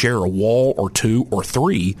and share a wall or two or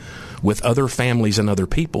three with other families and other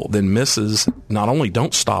people, then misses not only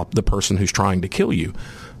don't stop the person who's trying to kill you,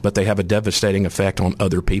 but they have a devastating effect on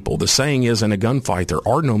other people. The saying is, in a gunfight, there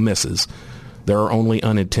are no misses. There are only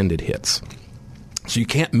unintended hits. So you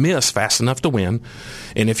can't miss fast enough to win.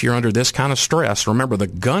 And if you're under this kind of stress, remember, the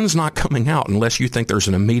gun's not coming out unless you think there's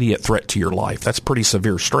an immediate threat to your life. That's pretty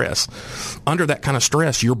severe stress. Under that kind of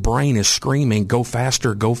stress, your brain is screaming, go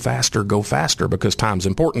faster, go faster, go faster, because time's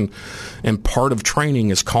important. And part of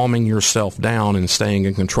training is calming yourself down and staying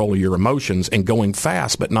in control of your emotions and going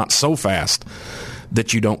fast, but not so fast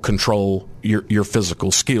that you don't control your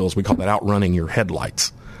physical skills. We call that outrunning your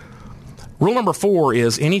headlights. Rule number 4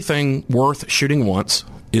 is anything worth shooting once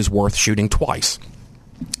is worth shooting twice.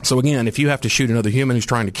 So again, if you have to shoot another human who's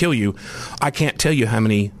trying to kill you, I can't tell you how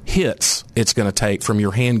many hits it's going to take from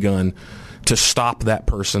your handgun to stop that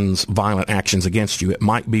person's violent actions against you. It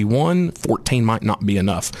might be 1, 14 might not be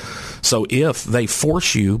enough. So if they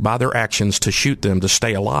force you by their actions to shoot them to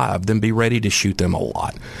stay alive, then be ready to shoot them a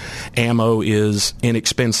lot. Ammo is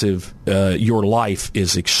inexpensive. Your life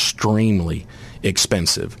is extremely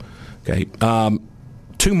expensive. Okay.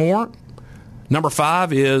 2 more. Number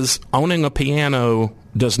 5 is owning a piano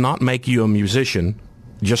does not make you a musician,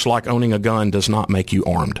 just like owning a gun does not make you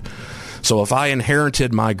armed. So if I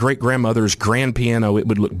inherited my great-grandmother's grand piano, it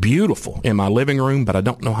would look beautiful in my living room, but I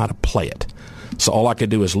don't know how to play it. So all I could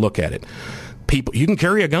do is look at it. People, you can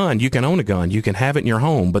carry a gun, you can own a gun, you can have it in your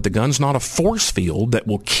home, but the gun's not a force field that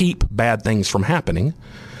will keep bad things from happening,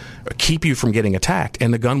 keep you from getting attacked,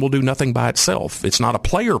 and the gun will do nothing by itself. It's not a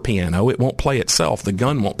player piano. It won't play itself. The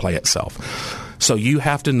gun won't play itself. So you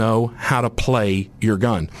have to know how to play your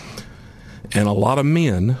gun. And a lot of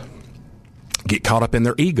men get caught up in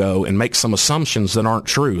their ego and make some assumptions that aren't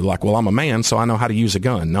true. Like, well, I'm a man, so I know how to use a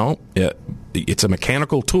gun. No, it's a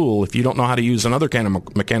mechanical tool if you don't know how to use another kind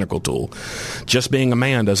of mechanical tool. Just being a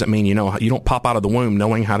man doesn't mean you don't pop out of the womb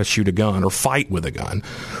knowing how to shoot a gun or fight with a gun.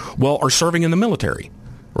 Well, or serving in the military.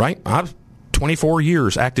 Right? I've 24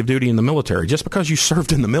 years active duty in the military. Just because you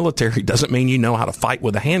served in the military doesn't mean you know how to fight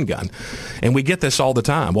with a handgun. And we get this all the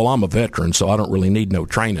time. Well, I'm a veteran, so I don't really need no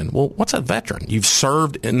training. Well, what's a veteran? You've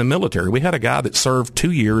served in the military. We had a guy that served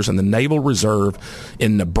 2 years in the Naval Reserve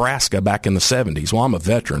in Nebraska back in the 70s. Well, I'm a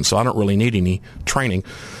veteran, so I don't really need any training.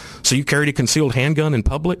 So you carried a concealed handgun in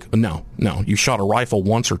public? No. You shot a rifle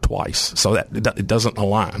once or twice. So that it doesn't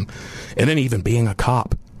align. And then even being a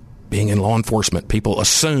cop, being in law enforcement, people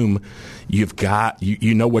assume you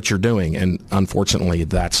know what you're doing, and unfortunately,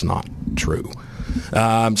 that's not true.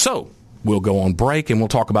 So we'll go on break, and we'll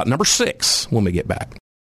talk about number 6 when we get back.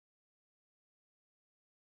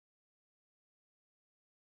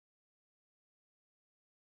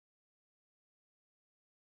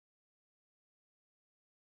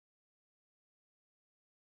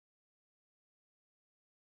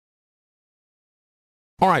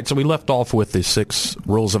 All right, so we left off with the 6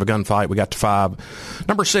 rules of a gunfight. We got to 5.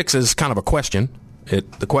 Number 6 is kind of a question.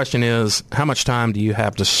 The question is, how much time do you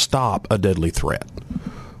have to stop a deadly threat?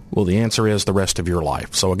 Well, the answer is the rest of your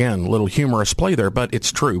life. So again, a little humorous play there, but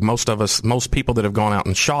it's true. Most people that have gone out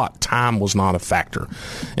and shot, time was not a factor.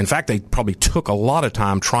 In fact, they probably took a lot of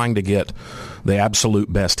time trying to get the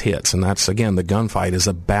absolute best hits. And that's, again, the gunfight is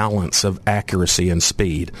a balance of accuracy and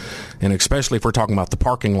speed. And especially if we're talking about the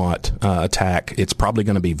parking lot attack, it's probably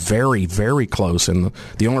going to be very, very close. And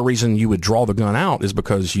the only reason you would draw the gun out is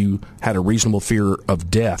because you had a reasonable fear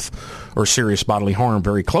of death or serious bodily harm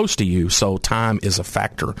very close to you. So time is a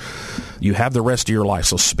factor. You have the rest of your life.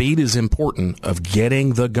 So speed is important of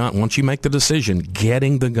getting the gun. Once you make the decision,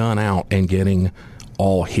 getting the gun out and getting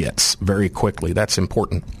all hits very quickly. That's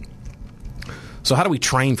important. So how do we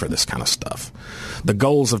train for this kind of stuff? The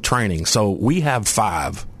goals of training. So we have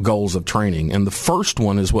 5 goals of training, and the first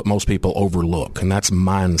one is what most people overlook, and that's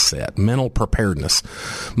mindset, mental preparedness.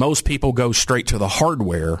 Most people go straight to the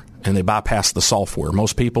hardware, and they bypass the software.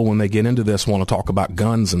 Most people, when they get into this, want to talk about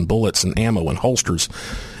guns and bullets and ammo and holsters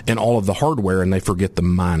and all of the hardware, and they forget the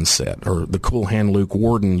mindset. Or the cool hand Luke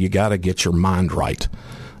Warden, you got to get your mind right.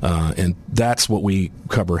 And that's what we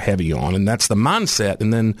cover heavy on, and that's the mindset.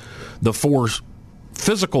 And then the 4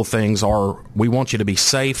 physical things are, we want you to be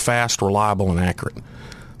safe, fast, reliable, and accurate.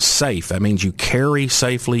 safe. That means you carry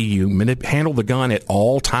safely, you handle the gun at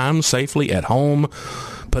all times safely at home,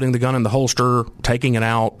 putting the gun in the holster, taking it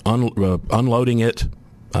out, unloading it,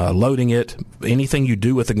 loading it. Anything you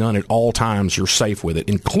do with the gun at all times, you're safe with it.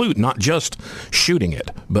 Include not just shooting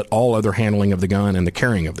it, but all other handling of the gun and the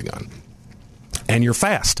carrying of the gun. And you're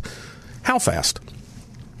fast. How fast?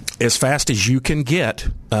 As fast as you can get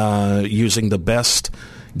using the best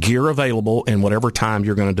gear available in whatever time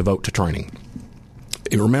you're going to devote to training.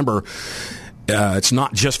 Remember, it's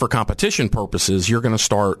not just for competition purposes. You're going to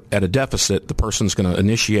start at a deficit. The person's going to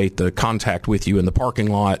initiate the contact with you in the parking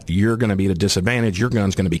lot. You're going to be at a disadvantage. Your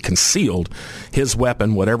gun's going to be concealed. His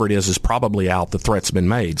weapon, whatever it is probably out. The threat's been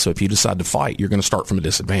made. So if you decide to fight, you're going to start from a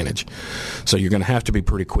disadvantage. So you're going to have to be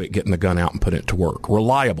pretty quick getting the gun out and putting it to work.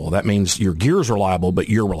 Reliable. That means your gear's reliable, but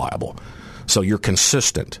you're reliable. So you're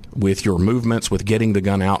consistent with your movements, with getting the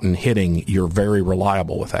gun out and hitting. You're very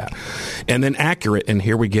reliable with that. And then accurate, and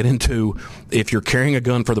here we get into, if you're carrying a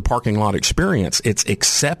gun for the parking lot experience, it's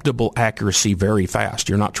acceptable accuracy very fast.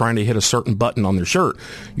 You're not trying to hit a certain button on their shirt.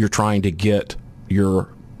 You're trying to get your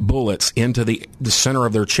bullets into the center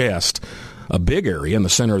of their chest, a big area in the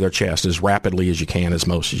center of their chest, as rapidly as you can, as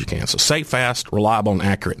most as you can. So safe, fast, reliable, and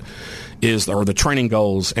accurate are the training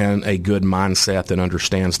goals, and a good mindset that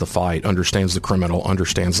understands the fight, understands the criminal,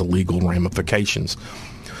 understands the legal ramifications.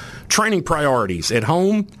 Training priorities. At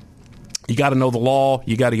home, you got to know the law.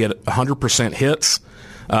 You got to get 100% hits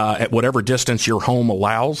at whatever distance your home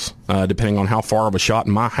allows, depending on how far of a shot.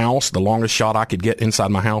 In my house, the longest shot I could get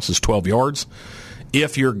inside my house is 12 yards.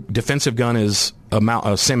 If your defensive gun is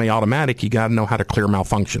a semi-automatic, you got to know how to clear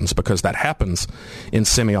malfunctions, because that happens in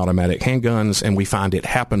semi-automatic handguns, and we find it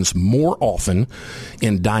happens more often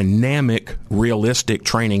in dynamic, realistic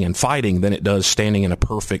training and fighting than it does standing in a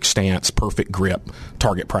perfect stance, perfect grip,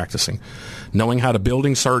 target practicing. Knowing how to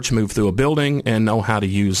building search, move through a building, and know how to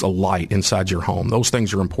use a light inside your home. Those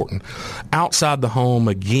things are important. Outside the home,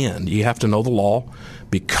 again, you have to know the law,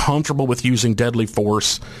 be comfortable with using deadly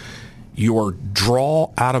force. Your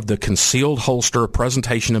draw out of the concealed holster,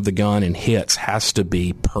 presentation of the gun, and hits has to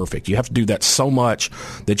be perfect. You have to do that so much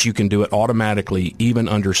that you can do it automatically, even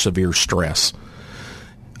under severe stress.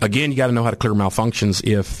 Again, you got to know how to clear malfunctions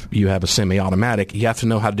if you have a semi-automatic. You have to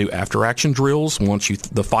know how to do after-action drills once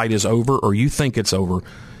the fight is over or you think it's over.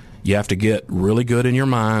 You have to get really good in your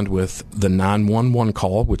mind with the 911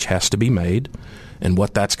 call, which has to be made, and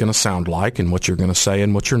what that's going to sound like, and what you're going to say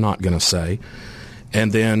and what you're not going to say.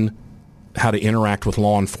 And then how to interact with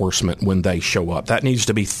law enforcement when they show up. That needs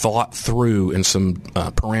to be thought through, and some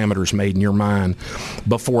parameters made in your mind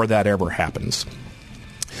before that ever happens.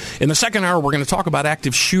 In the second hour, we're going to talk about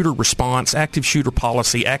active shooter response, active shooter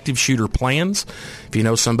policy, active shooter plans. If you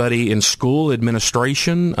know somebody in school,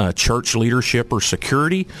 administration, church leadership, or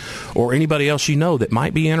security, or anybody else you know that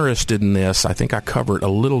might be interested in this, I think I cover it a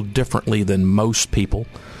little differently than most people.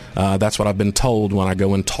 That's what I've been told when I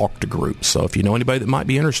go and talk to groups. So if you know anybody that might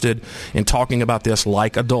be interested in talking about this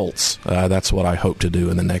like adults, that's what I hope to do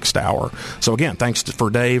in the next hour. So again, thanks for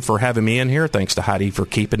Dave for having me in here. Thanks to Heidi for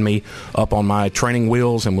keeping me up on my training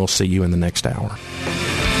wheels, and we'll see you in the next hour.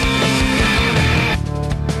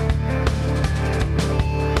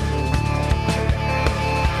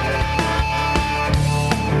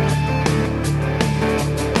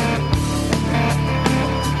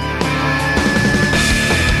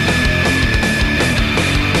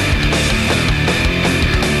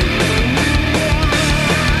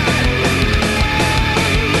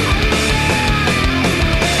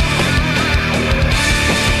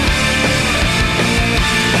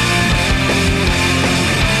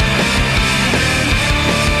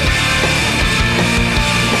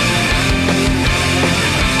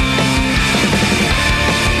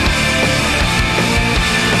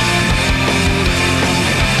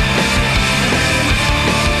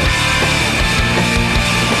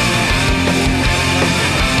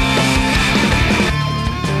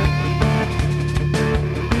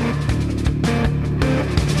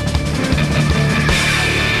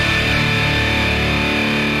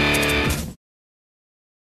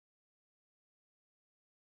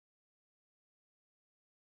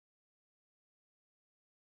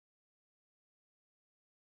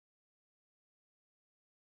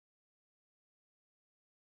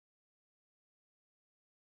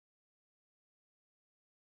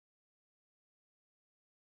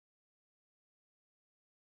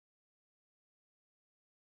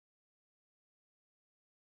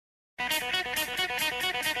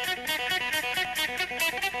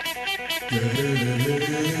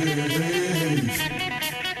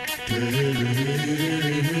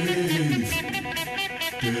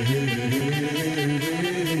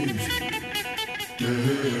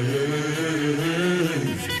 Dave.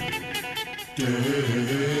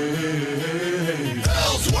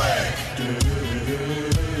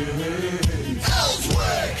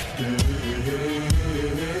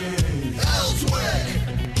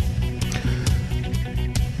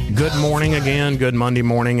 morning again. Good Monday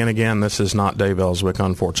morning. And again, this is not Dave Elswick,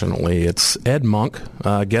 unfortunately. It's Ed Monk,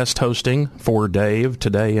 guest hosting for Dave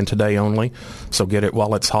today and today only. So get it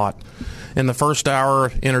while it's hot. In the first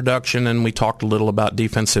hour, introduction, and we talked a little about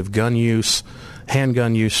defensive gun use,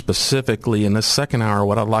 handgun use specifically. In this second hour,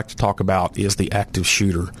 what I'd like to talk about is the active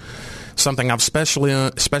shooter. Something I've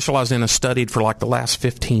specialized in and studied for like the last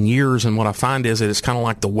 15 years, and what I find is that it's kind of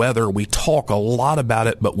like the weather. We talk a lot about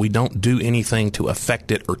it, but we don't do anything to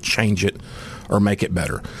affect it or change it or make it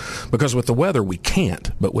better. Because with the weather, we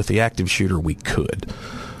can't, but with the active shooter, we could.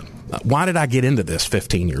 Why did I get into this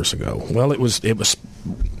 15 years ago? Well, it was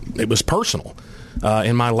personal.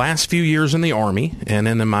 In my last few years in the Army, and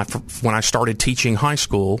then when I started teaching high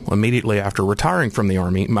school immediately after retiring from the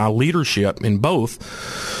Army, my leadership in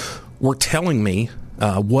both were telling me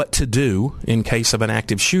what to do in case of an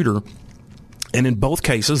active shooter. And in both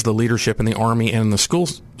cases, the leadership in the Army and in the school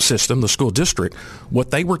system, the school district, what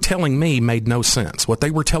they were telling me made no sense. What they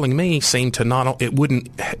were telling me seemed to not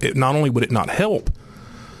only would it not help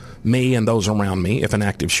me and those around me if an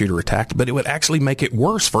active shooter attacked, but it would actually make it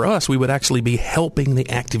worse for us. We would actually be helping the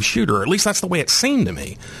active shooter. At least that's the way it seemed to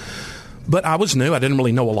me. But I was new. I didn't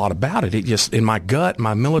really know a lot about it. It just, in my gut,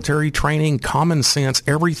 my military training, common sense,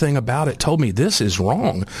 everything about it told me this is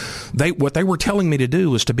wrong. What they were telling me to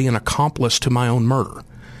do was to be an accomplice to my own murder.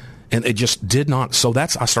 And it just did not. So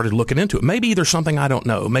I started looking into it. Maybe there's something I don't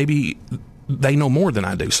know. Maybe they know more than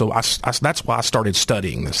I do. So that's why I started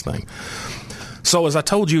studying this thing. So as I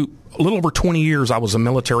told you, a little over 20 years, I was a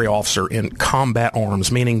military officer in combat arms,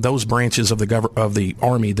 meaning those branches of the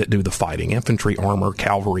Army that do the fighting, infantry, armor,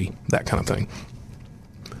 cavalry, that kind of thing.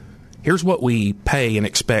 Here's what we pay and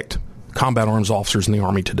expect combat arms officers in the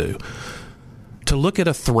Army to do. To look at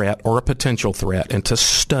a threat or a potential threat and to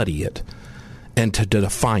study it and to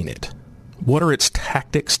define it. What are its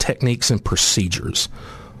tactics, techniques, and procedures?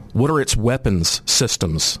 What are its weapons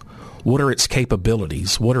systems? What are its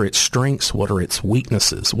capabilities? What are its strengths? What are its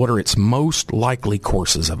weaknesses? What are its most likely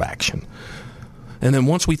courses of action? And then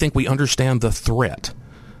once we think we understand the threat,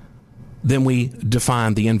 then we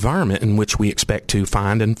define the environment in which we expect to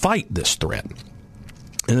find and fight this threat.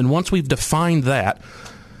 And then once we've defined that,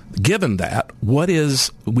 given that,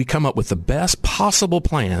 we come up with the best possible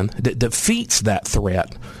plan that defeats that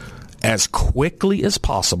threat as quickly as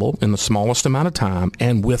possible in the smallest amount of time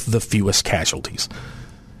and with the fewest casualties.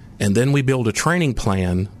 And then we build a training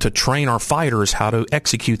plan to train our fighters how to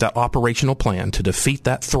execute that operational plan to defeat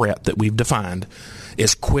that threat that we've defined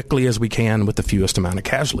as quickly as we can with the fewest amount of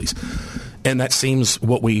casualties. And that seems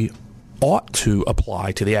what we ought to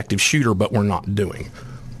apply to the active shooter, but we're not doing.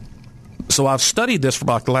 So I've studied this for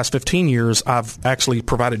about the last 15 years. I've actually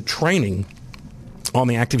provided training on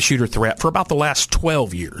the active shooter threat for about the last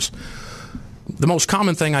 12 years. The most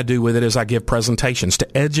common thing I do with it is I give presentations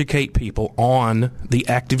to educate people on the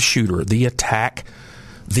active shooter, the attack,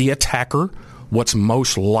 the attacker, what's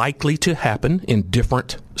most likely to happen in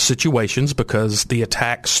different situations, because the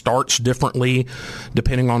attack starts differently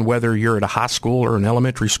depending on whether you're at a high school or an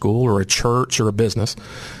elementary school or a church or a business.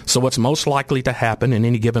 So what's most likely to happen in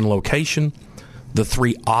any given location, the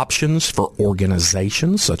three options for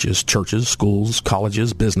organizations such as churches, schools,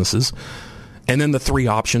 colleges, businesses, and then the three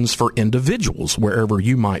options for individuals, wherever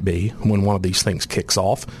you might be when one of these things kicks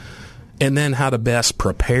off. And then how to best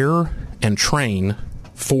prepare and train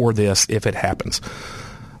for this if it happens.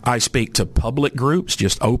 I speak to public groups,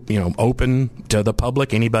 just open to the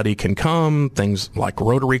public. Anybody can come, things like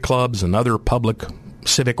Rotary clubs and other public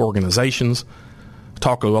civic organizations.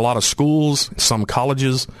 Talk to a lot of schools, some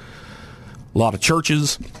colleges, a lot of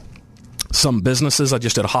churches, some businesses. I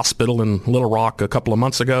just did a hospital in Little Rock a couple of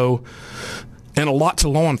months ago. And a lot to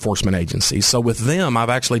law enforcement agencies. So with them, I've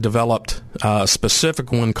actually developed a specific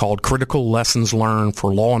one called Critical Lessons Learned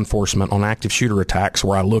for Law Enforcement on Active Shooter Attacks,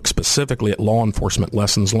 where I look specifically at law enforcement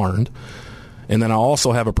lessons learned. And then I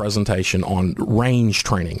also have a presentation on range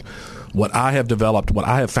training. What I have developed, what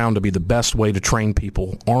I have found to be the best way to train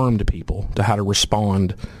people, armed people, to how to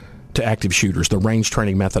respond to active shooters, the range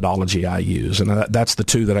training methodology I use. And that's the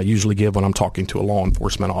two that I usually give when I'm talking to a law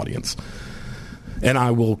enforcement audience. And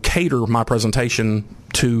I will cater my presentation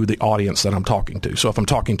to the audience that I'm talking to. So if I'm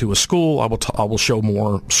talking to a school, I will show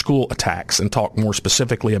more school attacks and talk more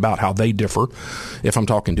specifically about how they differ. If I'm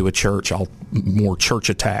talking to a church, I'll more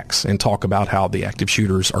church attacks and talk about how the active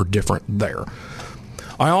shooters are different there.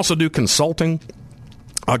 I also do consulting.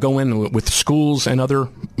 I go in with schools and other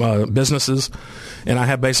businesses, and I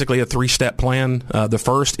have basically a 3-step plan. The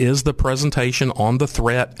first is the presentation on the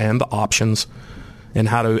threat and the options and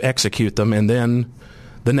how to execute them. And then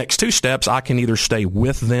the next 2 steps, I can either stay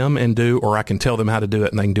with them and do, or I can tell them how to do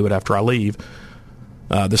it and they can do it after I leave.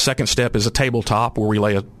 The second step is a tabletop where we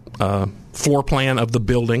lay a floor plan of the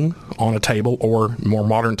building on a table, or more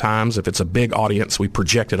modern times, if it's a big audience, we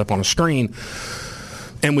project it up on a screen.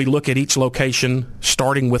 And we look at each location,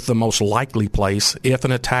 starting with the most likely place. If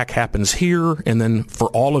an attack happens here, and then for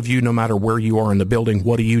all of you, no matter where you are in the building,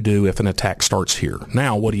 what do you do if an attack starts here?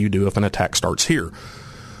 Now, what do you do if an attack starts here?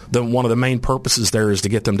 One of the main purposes there is to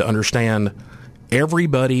get them to understand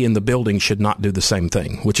everybody in the building should not do the same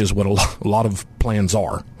thing, which is what a lot of plans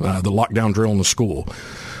are. The lockdown drill in the school.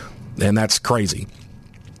 And that's crazy.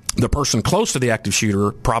 The person close to the active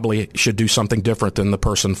shooter probably should do something different than the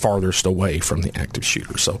person farthest away from the active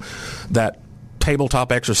shooter. So that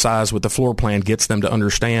tabletop exercise with the floor plan gets them to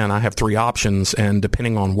understand I have 3 options, and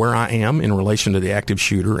depending on where I am in relation to the active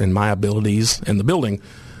shooter and my abilities in the building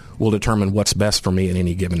will determine what's best for me at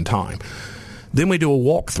any given time. Then we do a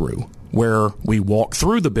walkthrough where we walk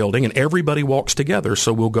through the building and everybody walks together.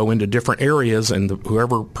 So we'll go into different areas, and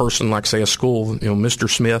whoever person, like say a school, Mr.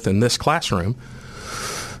 Smith in this classroom,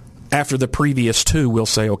 after the previous 2, we'll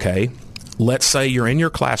say, okay, let's say you're in your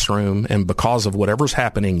classroom, and because of whatever's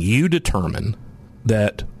happening, you determine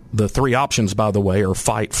that the 3 options, by the way, are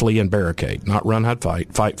fight, flee, and barricade. Not run, hide,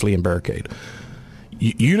 fight, flee, and barricade.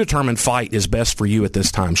 You determine fight is best for you at this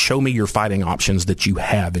time. Show me your fighting options that you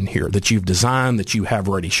have in here, that you've designed, that you have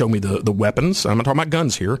ready. Show me the weapons. I'm not talking about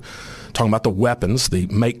guns here. I'm talking about the weapons, the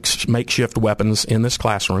makeshift weapons in this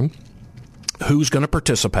classroom. Who's going to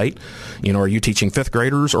participate? Are you teaching 5th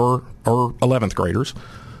graders or 11th graders?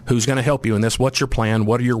 Who's going to help you in this? What's your plan?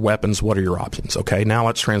 What are your weapons? What are your options? Okay, now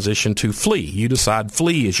let's transition to flee. You decide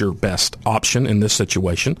flee is your best option in this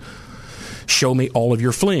situation. Show me all of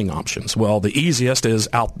your fleeing options. Well, the easiest is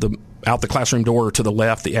out the classroom door to the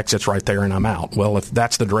left. The exit's right there, and I'm out. Well, if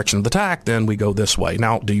that's the direction of the attack, then we go this way.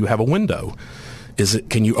 Now, do you have a window?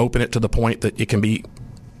 Can you open it to the point that it can be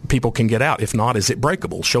people can get out? If not, is it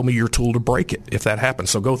breakable? Show me your tool to break it if that happens.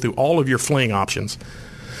 So go through all of your fleeing options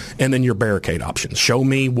and then your barricade options. Show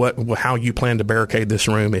me how you plan to barricade this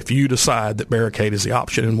room if you decide that barricade is the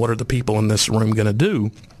option, and what are the people in this room going to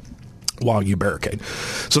do while you barricade.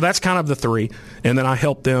 So that's kind of the 3. And then I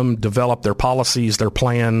help them develop their policies, their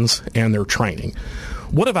plans, and their training.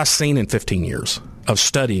 What have I seen in 15 years of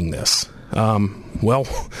studying this? Well,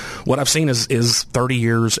 what I've seen is 30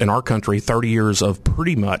 years in our country, 30 years of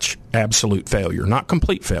pretty much absolute failure. Not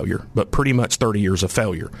complete failure, but pretty much 30 years of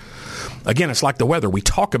failure. Again, it's like the weather. We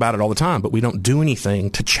talk about it all the time, but we don't do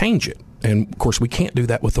anything to change it. And, of course, we can't do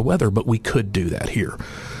that with the weather, but we could do that here.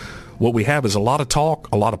 What we have is a lot of talk,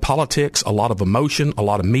 a lot of politics, a lot of emotion, a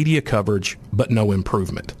lot of media coverage, but no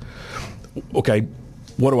improvement. Okay,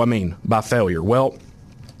 what do I mean by failure? Well,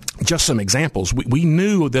 just some examples. We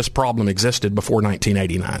knew this problem existed before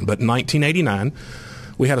 1989, but in 1989,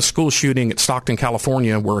 we had a school shooting at Stockton,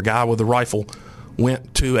 California, where a guy with a rifle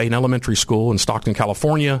went to an elementary school in Stockton,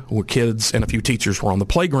 California, where kids and a few teachers were on the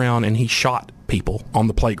playground, and he shot people on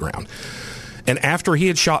the playground. And after he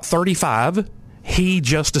had shot 35, he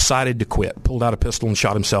just decided to quit, pulled out a pistol and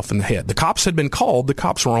shot himself in the head. The cops had been called. The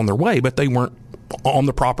cops were on their way, but they weren't on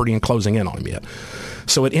the property and closing in on him yet.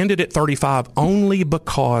 So it ended at 35 only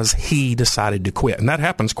because he decided to quit. And that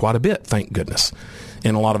happens quite a bit, thank goodness.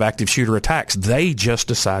 In a lot of active shooter attacks, they just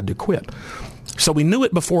decide to quit. So we knew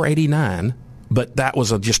it before 89, but that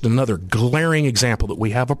was just another glaring example that we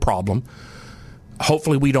have a problem.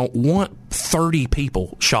 Hopefully we don't want 30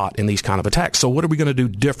 people shot in these kind of attacks. So what are we going to do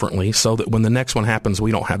differently so that when the next one happens,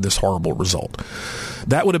 we don't have this horrible result?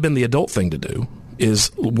 That would have been the adult thing to do,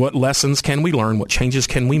 is what lessons can we learn, what changes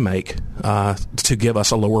can we make to give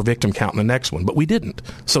us a lower victim count in the next one? But we didn't.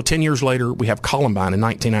 So 10 years later, we have Columbine in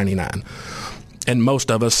 1999. And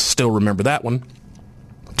most of us still remember that one.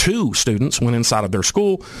 2 students went inside of their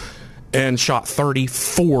school and shot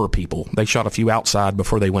 34 people. They shot a few outside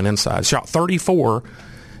before they went inside. Shot 34,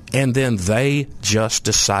 and then they just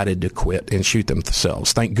decided to quit and shoot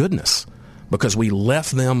themselves. Thank goodness, because we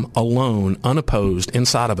left them alone, unopposed,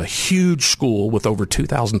 inside of a huge school with over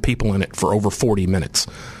 2,000 people in it for over 40 minutes.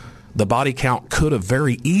 The body count could have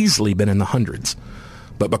very easily been in the hundreds.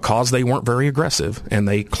 But because they weren't very aggressive and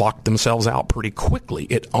they clocked themselves out pretty quickly,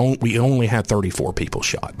 we only had 34 people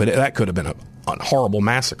shot. But that could have been a horrible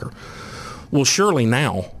massacre. Well, surely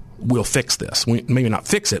now we'll fix this. We maybe not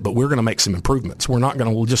fix it, but we're going to make some improvements. We're not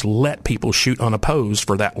going to just let people shoot unopposed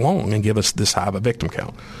for that long and give us this high of a victim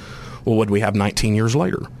count. Well, what do we have 19 years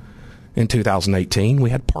later? In 2018,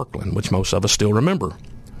 we had Parkland, which most of us still remember,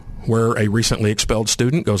 where a recently expelled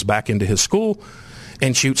student goes back into his school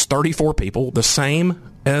and shoots 34 people, the same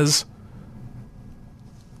as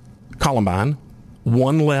Columbine,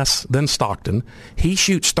 one less than Stockton. He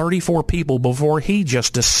shoots 34 people before he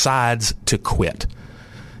just decides to quit.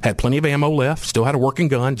 had plenty of ammo left, still had a working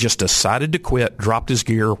gun, just decided to quit, dropped his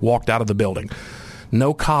gear, walked out of the building.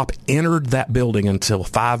 No cop entered that building until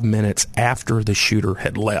 5 minutes after the shooter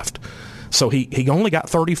had left. So he only got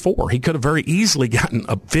 34. He could have very easily gotten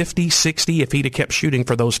a 50, 60 if he'd have kept shooting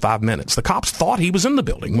for those 5 minutes. The cops thought he was in the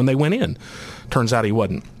building when they went in. Turns out he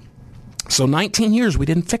wasn't. So 19 years, we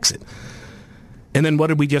didn't fix it. And then what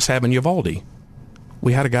did we just have in Uvalde?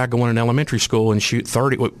 We had a guy go in an elementary school and shoot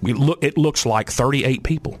 30. It looks like 38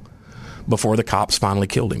 people before the cops finally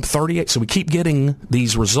killed him. 38. So we keep getting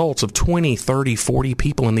these results of 20, 30, 40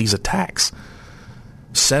 people in these attacks.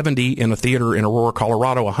 70 in a theater in Aurora,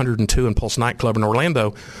 Colorado, 102 in Pulse nightclub in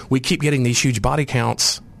Orlando. We keep getting these huge body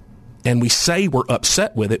counts, and we say we're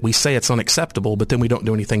upset with it. We say it's unacceptable, but then we don't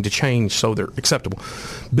do anything to change so they're acceptable.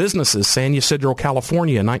 Businesses, San Ysidro,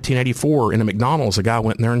 California, in 1984, in a McDonald's, a guy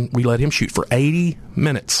went in there and we let him shoot for 80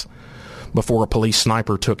 minutes before a police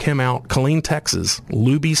sniper took him out. Killeen, Texas,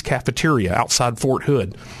 Luby's Cafeteria outside Fort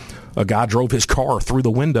Hood. A guy drove his car through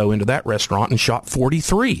the window into that restaurant and shot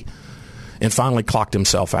 43 and finally clocked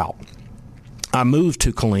himself out. I moved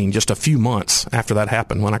to Killeen just a few months after that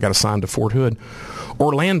happened when I got assigned to Fort Hood.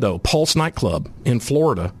 Orlando, Pulse nightclub in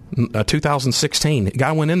Florida, 2016. A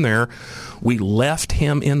guy went in there. We left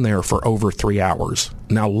him in there for over 3 hours.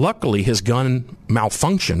 Now, luckily, his gun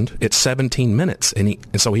malfunctioned at 17 minutes, and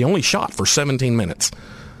so he only shot for 17 minutes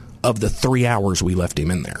of the 3 hours we left him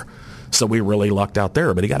in there. So we really lucked out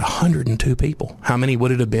there, but he got 102 people. How many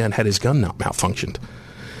would it have been had his gun not malfunctioned?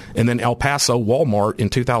 And then El Paso, Walmart in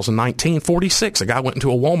 2019, 46. A guy went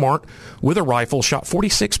into a Walmart with a rifle, shot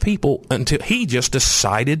 46 people until he just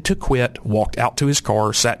decided to quit, walked out to his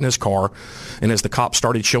car, sat in his car, and as the cops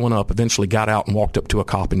started showing up, eventually got out and walked up to a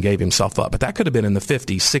cop and gave himself up. But that could have been in the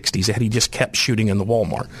 50s, 60s had he just kept shooting in the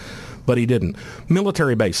Walmart. But he didn't.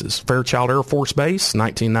 Military bases. Fairchild Air Force Base,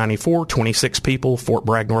 1994, 26 people. Fort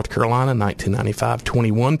Bragg, North Carolina, 1995,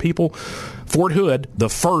 21 people. Fort Hood, the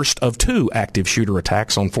first of 2 active shooter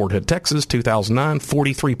attacks on Fort Hood, Texas, 2009,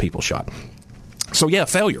 43 people shot. So, yeah,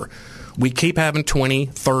 failure. We keep having 20,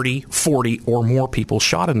 30, 40 or more people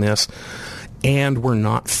shot in this, and we're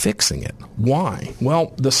not fixing it. Why?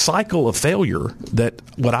 Well, the cycle of failure that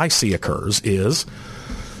what I see occurs is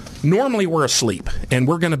normally we're asleep, and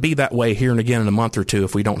we're going to be that way here and again in a month or two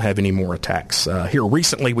if we don't have any more attacks. Here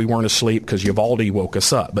recently we weren't asleep because Uvalde woke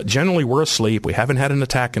us up, but generally we're asleep. We haven't had an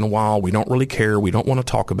attack in a while. We don't really care. We don't want to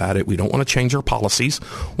talk about it. We don't want to change our policies.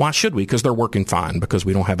 Why should we? Because they're working fine because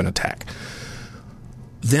we don't have an attack.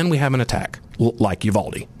 Then we have an attack like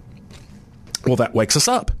Uvalde. Well, that wakes us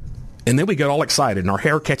up. And then we get all excited and our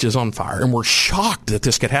hair catches on fire and we're shocked that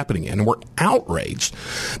this could happen again. And we're outraged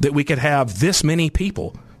that we could have this many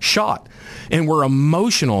people shot, and we're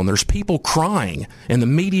emotional, and there's people crying, and the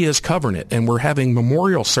media is covering it, and we're having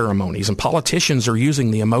memorial ceremonies, and politicians are using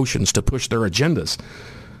the emotions to push their agendas.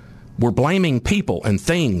 We're blaming people and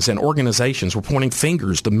things and organizations. We're pointing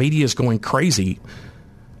fingers. The media is going crazy.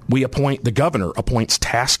 The governor appoints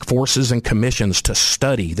task forces and commissions to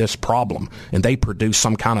study this problem, and they produce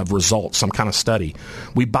some kind of result, some kind of study.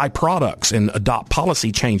 We buy products and adopt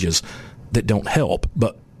policy changes that don't help,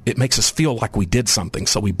 but it makes us feel like we did something.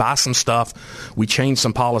 So we buy some stuff, we change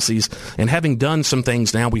some policies, and having done some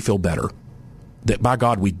things, now we feel better. That, by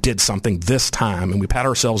God, we did something this time, and we pat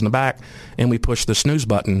ourselves in the back, and we push the snooze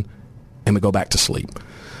button, and we go back to sleep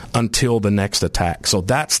until the next attack. So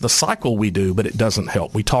that's the cycle we do, but it doesn't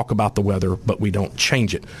help. We talk about the weather, but we don't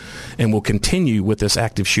change it. And we'll continue with this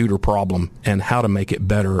active shooter problem and how to make it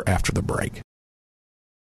better after the break.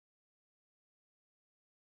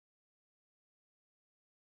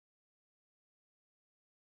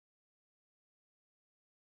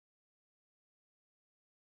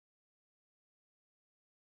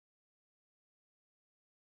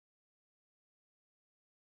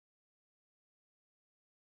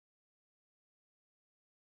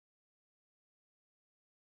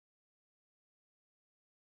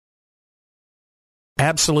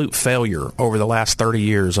 Absolute failure over the last 30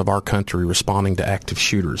 years of our country responding to active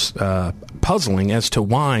shooters. Puzzling as to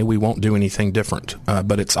why we won't do anything different,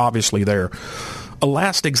 but it's obviously there. A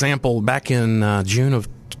last example, back in June of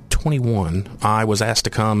 21, I was asked to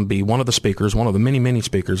come be one of the speakers, one of the many, many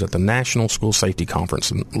speakers at the National School Safety Conference.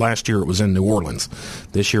 And last year it was in New Orleans.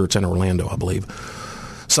 This year it's in Orlando, I believe.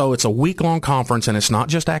 So it's a week-long conference, and it's not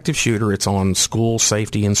just active shooter. It's on school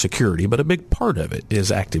safety and security, but a big part of it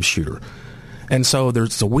is active shooter. And so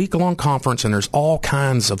there's a week-long conference, and there's all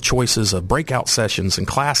kinds of choices of breakout sessions and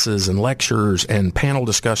classes and lectures and panel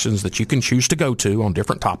discussions that you can choose to go to on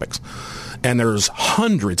different topics. And there's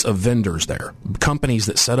hundreds of vendors there, companies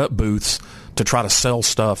that set up booths to try to sell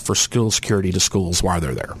stuff for school security to schools while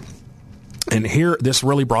they're there. And here, this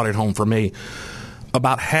really brought it home for me.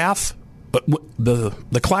 About half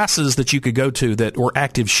the classes that you could go to that were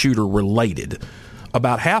active shooter related,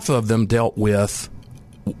 about half of them dealt with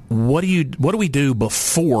what do we do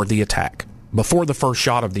before the attack, before the first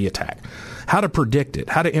shot of the attack, how to predict it,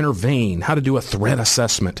 how to intervene, how to do a threat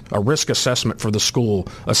assessment, a risk assessment for the school,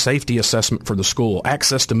 a safety assessment for the school,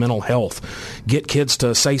 access to mental health, get kids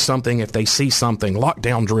to say something if they see something,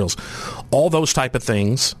 lockdown drills. All those type of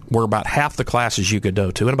things were about half the classes you could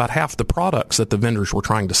go to, and about half the products that the vendors were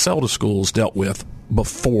trying to sell to schools dealt with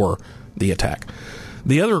before the attack.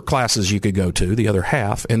 The other classes you could go to, the other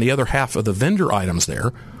half, and the other half of the vendor items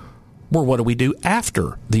there were what do we do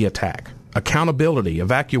after the attack? Accountability,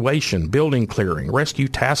 evacuation, building clearing, rescue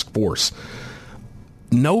task force.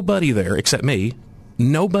 Nobody there, except me,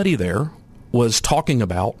 nobody there was talking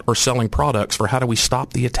about or selling products for how do we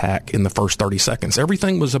stop the attack in the first 30 seconds.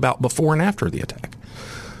 Everything was about before and after the attack.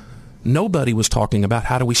 Nobody was talking about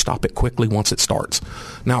how do we stop it quickly once it starts.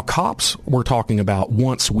 Now, cops were talking about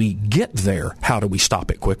once we get there, how do we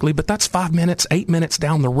stop it quickly? But that's 5 minutes, 8 minutes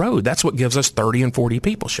down the road. That's what gives us 30 and 40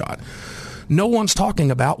 people shot. No one's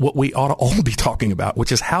talking about what we ought to all be talking about,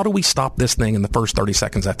 which is how do we stop this thing in the first 30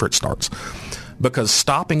 seconds after it starts? Because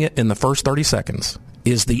stopping it in the first 30 seconds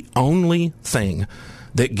is the only thing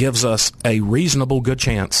that gives us a reasonable good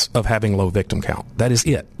chance of having low victim count. That is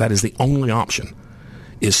it. That is the only option,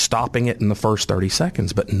 is stopping it in the first 30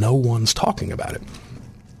 seconds, but no one's talking about it.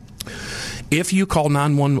 If you call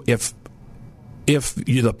 911, if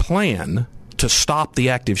the plan to stop the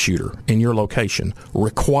active shooter in your location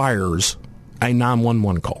requires a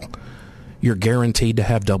 911 call, you're guaranteed to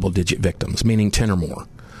have double-digit victims, meaning 10 or more.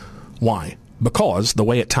 Why? Because the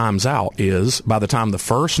way it times out is by the time the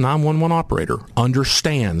first 911 operator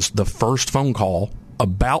understands the first phone call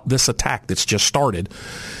about this attack that's just started,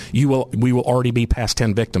 we will already be past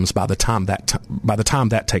 10 victims by the time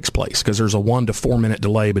that takes place, because there's a 1 to 4 minute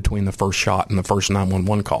delay between the first shot and the first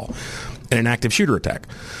 911 call in an active shooter attack.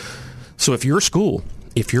 So if your school,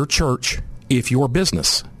 if your church, if your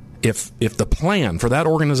business, if the plan for that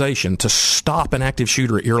organization to stop an active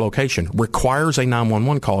shooter at your location requires a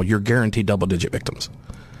 911 call, you're guaranteed double-digit victims.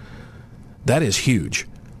 That is huge.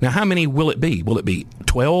 Now, how many will it be? Will it be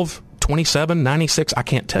 12, 27, 96? I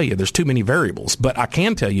can't tell you. There's too many variables. But I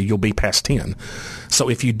can tell you you'll be past 10. So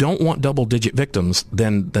if you don't want double-digit victims,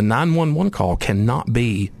 then the 911 call cannot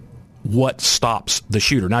be what stops the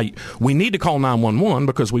shooter. Now, we need to call 911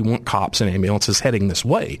 because we want cops and ambulances heading this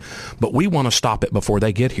way, but we want to stop it before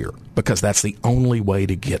they get here because that's the only way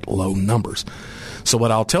to get low numbers. So what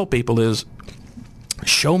I'll tell people is,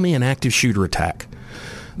 show me an active shooter attack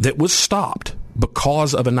that was stopped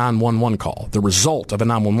because of a 911 call, the result of a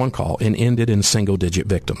 911 call, and ended in single-digit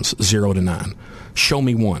victims, 0 to 9. Show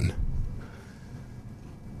me one.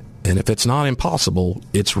 And if it's not impossible,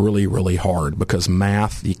 it's really, really hard because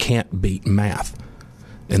math, you can't beat math.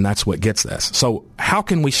 And that's what gets this. So how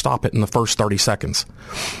can we stop it in the first 30 seconds?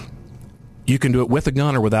 You can do it with a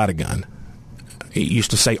gun or without a gun. It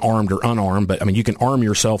used to say armed or unarmed, but I mean, you can arm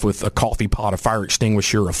yourself with a coffee pot, a fire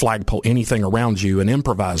extinguisher, a flagpole, anything around you, an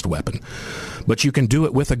improvised weapon. But you can do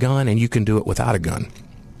it with a gun and you can do it without a gun.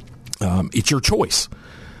 It's your choice.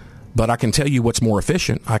 But I can tell you what's more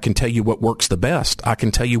efficient. I can tell you what works the best. I can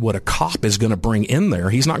tell you what a cop is going to bring in there.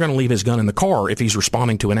 He's not going to leave his gun in the car if he's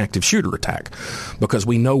responding to an active shooter attack, because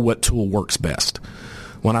we know what tool works best.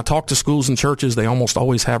 When I talk to schools and churches, they almost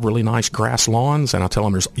always have really nice grass lawns, and I tell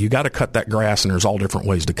them you got to cut that grass, and there's all different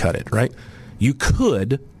ways to cut it, right? You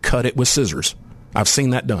could cut it with scissors. I've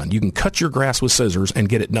seen that done. You can cut your grass with scissors and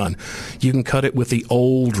get it done. You can cut it with the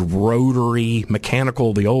old rotary,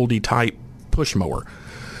 mechanical, the oldie type push mower.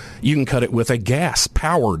 You can cut it with a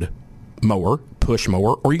gas-powered mower, push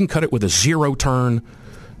mower, or you can cut it with a zero-turn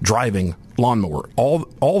driving lawnmower. All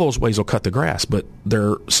those ways will cut the grass, but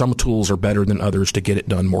some tools are better than others to get it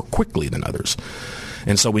done more quickly than others.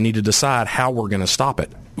 And so we need to decide how we're going to stop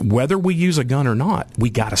it. Whether we use a gun or not,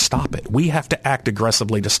 we got to stop it. We have to act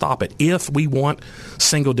aggressively to stop it if we want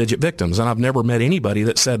single-digit victims. And I've never met anybody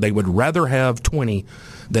that said they would rather have 20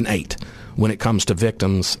 than 8 when it comes to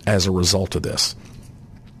victims as a result of this.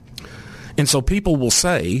 And so people will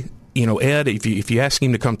say, Ed, if you ask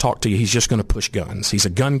him to come talk to you, he's just going to push guns. He's a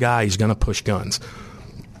gun guy. He's going to push guns.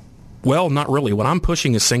 Well, not really. What I'm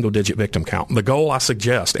pushing is single-digit victim count. The goal I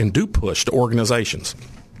suggest and do push to organizations,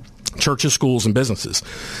 churches, schools, and businesses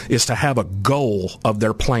is to have a goal of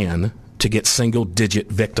their plan to get single-digit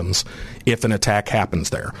victims if an attack happens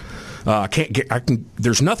there.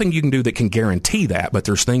 There's nothing you can do that can guarantee that, but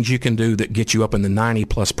there's things you can do that get you up in the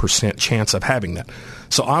 90+% chance of having that.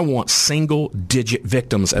 So I want single-digit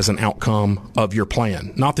victims as an outcome of your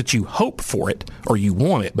plan. Not that you hope for it or you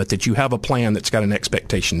want it, but that you have a plan that's got an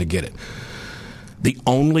expectation to get it. The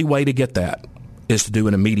only way to get that is to do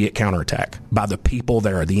an immediate counterattack by the people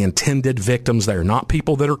there, the intended victims there, not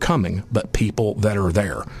people that are coming, but people that are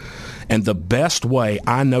there. And the best way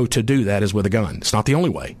I know to do that is with a gun. It's not the only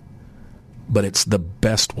way, but it's the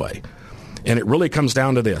best way. And it really comes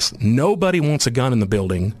down to this. Nobody wants a gun in the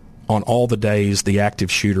building on all the days the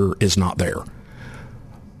active shooter is not there.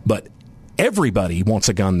 But everybody wants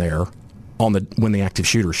a gun there when the active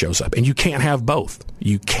shooter shows up. And you can't have both.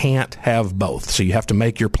 You can't have both. So you have to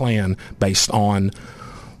make your plan based on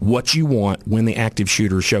what you want when the active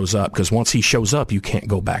shooter shows up, because once he shows up, you can't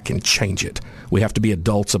go back and change it. We have to be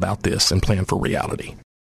adults about this and plan for reality.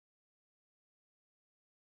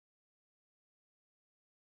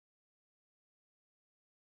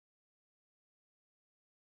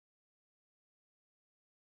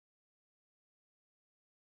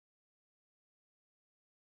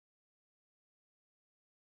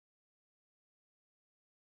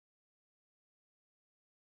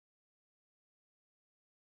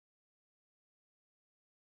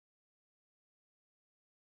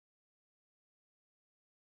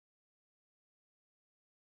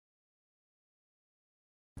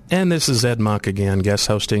 And this is Ed Monk again, guest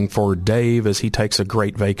hosting for Dave as he takes a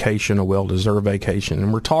great vacation, a well-deserved vacation.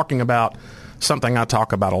 And we're talking about something I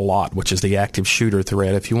talk about a lot, which is the active shooter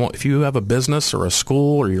threat. If you have a business or a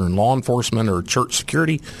school or you're in law enforcement or church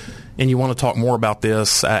security and you want to talk more about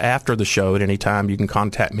this after the show at any time, you can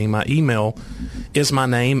contact me. My email is my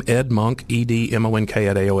name, Ed Monk, EDMONK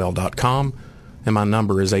at AOL.com. And my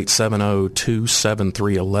number is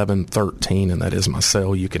 870-273-1113, and that is my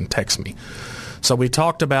cell. You can text me. So we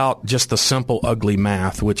talked about just the simple, ugly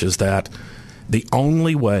math, which is that the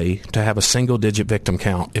only way to have a single-digit victim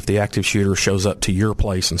count if the active shooter shows up to your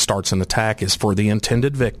place and starts an attack is for the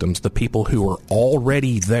intended victims, the people who are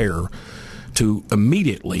already there, to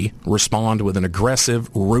immediately respond with an aggressive,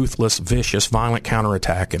 ruthless, vicious, violent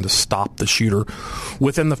counterattack and to stop the shooter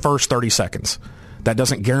within the first 30 seconds. That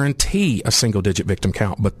doesn't guarantee a single-digit victim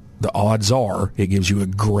count, but the odds are it gives you a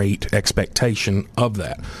great expectation of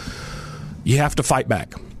that. You have to fight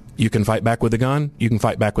back. You can fight back with a gun. You can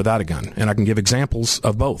fight back without a gun. And I can give examples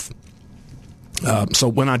of both. So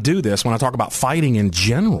when I do this, when I talk about fighting in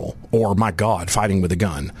general, or, my God, fighting with a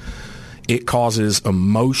gun, it causes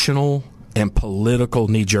emotional and political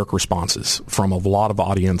knee-jerk responses from a lot of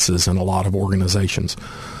audiences and a lot of organizations.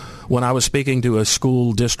 When I was speaking to a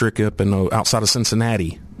school district outside of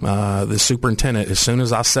Cincinnati, the superintendent, as soon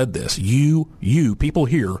as I said this, you people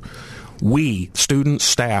here, we, students,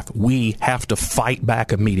 staff, we have to fight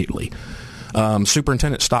back immediately.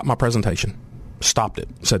 Superintendent stopped my presentation. Stopped it.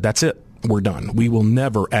 Said, that's it. We're done. We will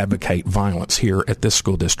never advocate violence here at this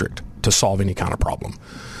school district to solve any kind of problem.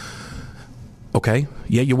 Okay,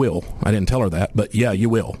 yeah, you will. I didn't tell her that, but yeah, you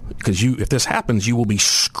will. Because if this happens, you will be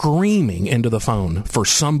screaming into the phone for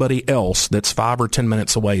somebody else that's 5 or 10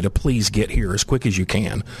 minutes away to please get here as quick as you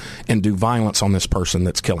can and do violence on this person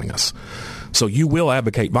that's killing us. So you will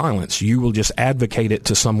advocate violence. You will just advocate it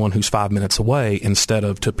to someone who's 5 minutes away instead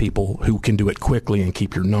of to people who can do it quickly and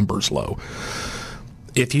keep your numbers low.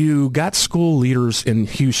 If you got school leaders in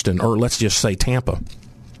Houston, or let's just say Tampa,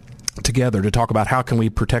 together to talk about how can we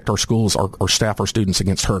protect our schools, our staff, our students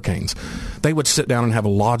against hurricanes, they would sit down and have a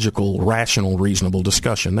logical, rational, reasonable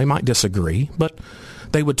discussion. They might disagree, but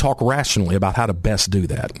they would talk rationally about how to best do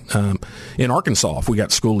that. In Arkansas, if we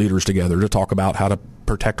got school leaders together to talk about how to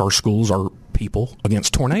protect our schools, our people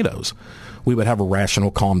against tornadoes, we would have a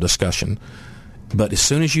rational, calm discussion. But as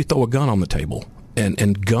soon as you throw a gun on the table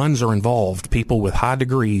and guns are involved, people with high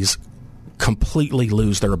degrees completely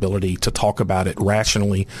lose their ability to talk about it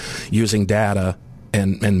rationally using data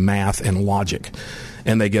and math and logic,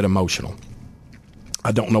 and they get emotional.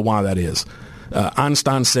 I don't know why that is.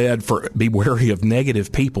 Einstein said, be wary of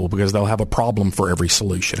negative people because they'll have a problem for every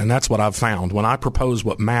solution. And that's what I've found. When I propose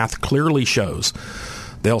what math clearly shows,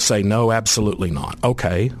 they'll say, no, absolutely not.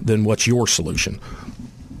 Okay, then what's your solution?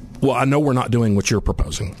 Well, I know we're not doing what you're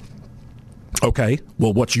proposing. Okay,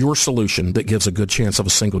 well, what's your solution that gives a good chance of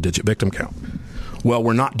a single-digit victim count? Well,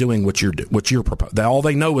 we're not doing what you're proposing. All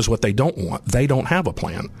they know is what they don't want. They don't have a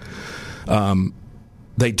plan.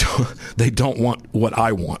 They don't want what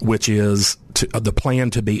I want, which is the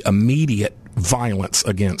plan to be immediate violence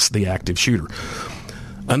against the active shooter.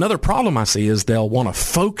 Another problem I see is they'll want to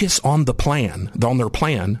focus on their plan,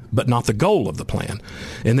 but not the goal of the plan.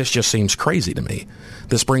 And this just seems crazy to me.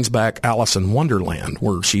 This brings back Alice in Wonderland,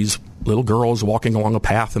 where little girl is walking along a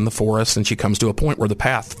path in the forest, and she comes to a point where the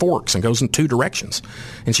path forks and goes in two directions.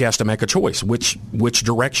 And she has to make a choice. Which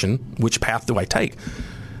path do I take?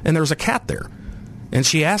 And there's a cat there. And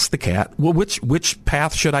she asks the cat, well, which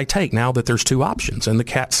path should I take now that there's two options? And the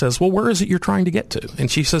cat says, well, where is it you're trying to get to? And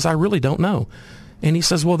she says, I really don't know. And he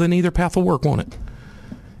says, well, then either path will work, won't it?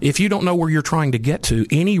 If you don't know where you're trying to get to,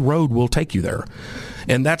 any road will take you there.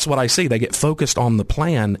 And that's what I see. They get focused on the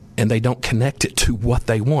plan, and they don't connect it to what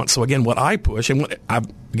they want. So, again, what I push, and I've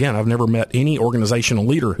never met any organizational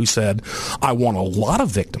leader who said, I want a lot of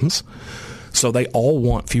victims. So they all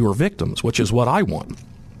want fewer victims, which is what I want.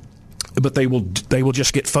 But they will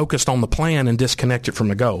just get focused on the plan and disconnect it from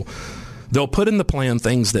the goal. They'll put in the plan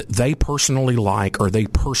things that they personally like or they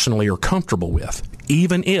personally are comfortable with,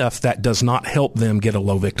 even if that does not help them get a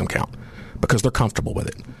low victim count, because they're comfortable with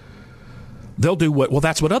it. They'll do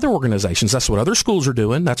that's what other organizations, that's what other schools are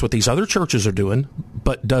doing, that's what these other churches are doing,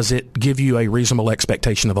 but does it give you a reasonable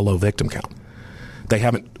expectation of a low victim count?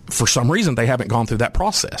 For some reason, they haven't gone through that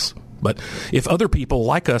process. But if other people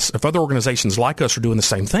like us, if other organizations like us are doing the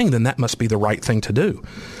same thing, then that must be the right thing to do.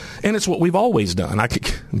 And it's what we've always done. I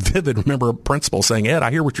could remember a principal saying, Ed, I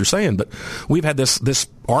hear what you're saying, but we've had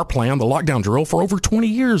our plan, the lockdown drill, for over 20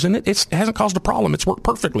 years, and it hasn't caused a problem. It's worked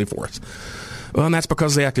perfectly for us. Well, and that's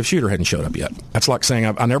because the active shooter hadn't showed up yet. That's like saying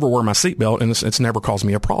I never wear my seatbelt, and it's never caused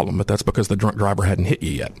me a problem, but that's because the drunk driver hadn't hit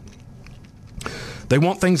you yet. They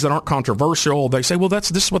want things that aren't controversial. They say, well,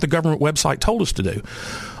 this is what the government website told us to do.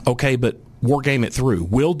 Okay, but war game it through.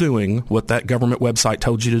 Will doing what that government website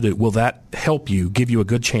told you to do, will that help you, give you a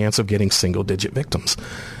good chance of getting single-digit victims?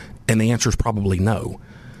 And the answer is probably no.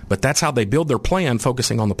 But that's how they build their plan,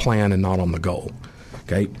 focusing on the plan and not on the goal.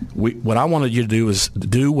 Okay, what I wanted you to do is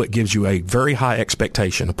do what gives you a very high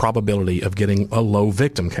expectation, a probability of getting a low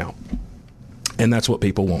victim count. And that's what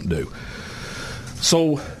people won't do.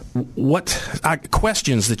 So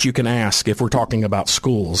questions that you can ask if we're talking about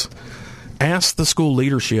schools. Ask the school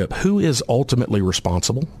leadership, who is ultimately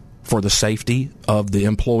responsible for the safety of the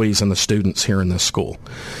employees and the students here in this school?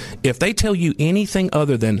 If they tell you anything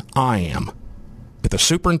other than I am, if the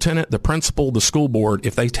superintendent, the principal, the school board,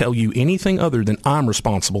 if they tell you anything other than I'm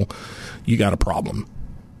responsible, you got a problem.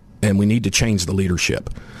 And we need to change the leadership.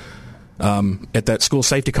 At that school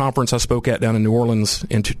safety conference I spoke at down in New Orleans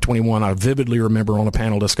in 2021, I vividly remember on a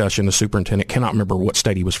panel discussion, the superintendent, cannot remember what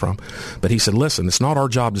state he was from, but he said, listen, it's not our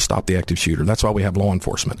job to stop the active shooter. That's why we have law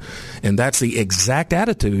enforcement. And that's the exact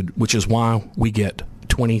attitude, which is why we get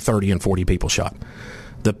 20, 30, and 40 people shot.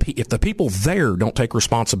 If the people there don't take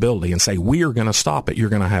responsibility and say, we are going to stop it, you're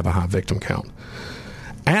going to have a high victim count.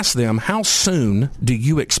 Ask them, how soon do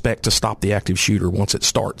you expect to stop the active shooter once it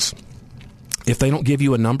starts? If they don't give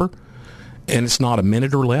you a number, and it's not a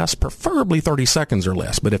minute or less, preferably 30 seconds or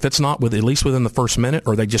less. But if it's not at least within the first minute,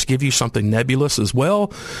 or they just give you something nebulous as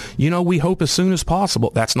well, we hope as soon as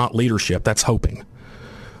possible. That's not leadership. That's hoping.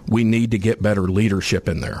 We need to get better leadership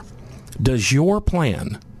in there. Does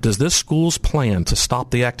this school's plan to stop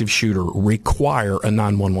the active shooter require a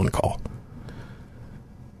 911 call?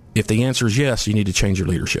 If the answer is yes, you need to change your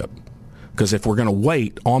leadership. Because if we're going to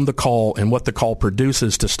wait on the call and what the call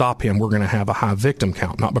produces to stop him, we're going to have a high victim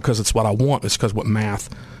count. Not because it's what I want, it's because what math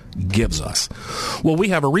gives us. Well, we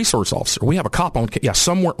have a resource officer. We have a cop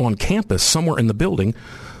somewhere on campus, somewhere in the building.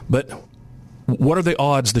 But what are the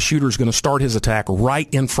odds the shooter is going to start his attack right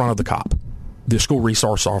in front of the cop, the school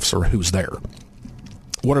resource officer who's there?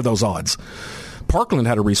 What are those odds? Parkland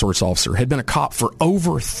had a resource officer, had been a cop for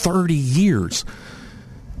over 30 years.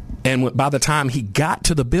 And by the time he got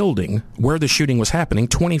to the building where the shooting was happening,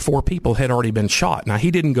 24 people had already been shot. Now,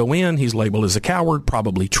 he didn't go in. He's labeled as a coward,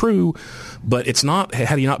 probably true. But it's not,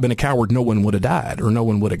 had he not been a coward, no one would have died or no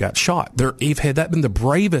one would have got shot. Had that been the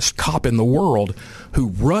bravest cop in the world who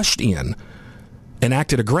rushed in and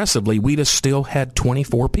acted aggressively, we'd have still had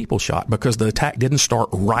 24 people shot because the attack didn't start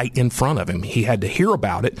right in front of him. He had to hear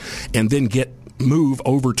about it and then move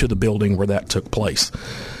over to the building where that took place.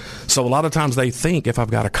 So a lot of times they think if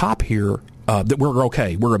I've got a cop here that we're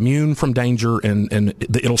okay, we're immune from danger and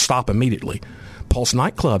it'll stop immediately. Pulse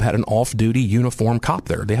nightclub had an off-duty uniformed cop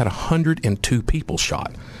there. They had 102 people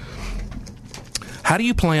shot. How do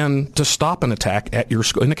you plan to stop an attack at your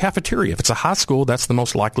school? In the cafeteria. If it's a high school, that's the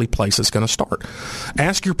most likely place it's going to start.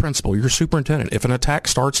 Ask your principal, your superintendent, if an attack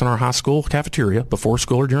starts in our high school cafeteria before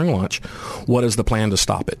school or during lunch, what is the plan to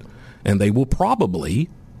stop it? And they will probably,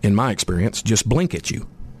 in my experience, just blink at you.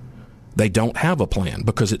 They don't have a plan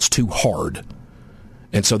because it's too hard.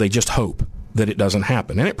 And so they just hope. that it doesn't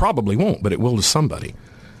happen. And it probably won't, but it will to somebody.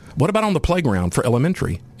 What about on the playground for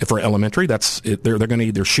elementary? If for elementary, that's it, they're going to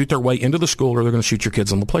either shoot their way into the school or they're going to shoot your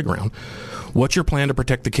kids on the playground. What's your plan to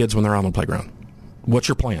protect the kids when they're out on the playground? What's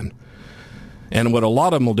your plan? And what a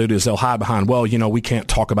lot of them will do is they'll hide behind, well, we can't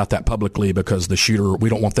talk about that publicly because the shooter, we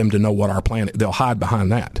don't want them to know what our plan is. They'll hide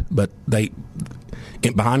behind that. But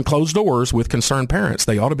behind closed doors with concerned parents,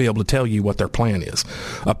 they ought to be able to tell you what their plan is.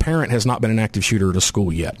 A parent has not been an active shooter at a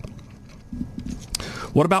school yet.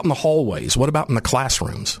 What about in the hallways? What about in the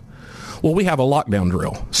classrooms? Well, we have a lockdown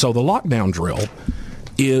drill. So the lockdown drill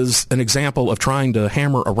is an example of trying to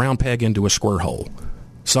hammer a round peg into a square hole.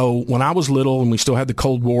 So when I was little and we still had the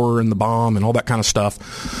Cold War and the bomb and all that kind of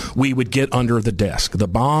stuff, we would get under the desk. The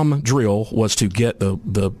bomb drill was to get,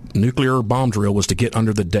 the nuclear bomb drill was to get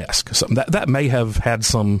under the desk. So that may have had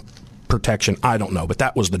some protection. I don't know. But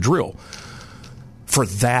that was the drill for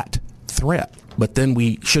that threat. But then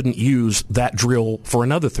we shouldn't use that drill for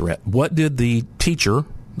another threat. What did the teacher,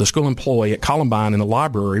 the school employee at Columbine in the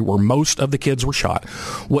library where most of the kids were shot,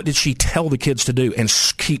 what did she tell the kids to do and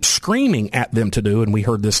keep screaming at them to do? And we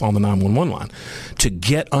heard this on the 911 line, to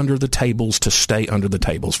get under the tables, to stay under the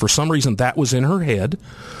tables. For some reason, that was in her head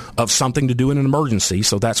of something to do in an emergency,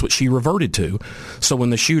 so that's what she reverted to. So when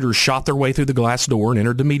the shooters shot their way through the glass door and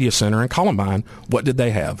entered the media center in Columbine, what did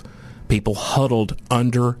they have? People huddled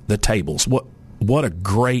under the tables. What a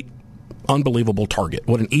great, unbelievable target.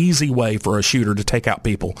 What an easy way for a shooter to take out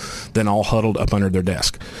people than all huddled up under their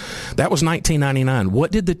desk. That was 1999.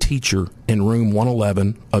 What did the teacher in room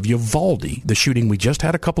 111 of Uvalde, the shooting we just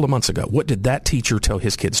had a couple of months ago, what did that teacher tell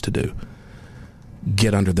his kids to do?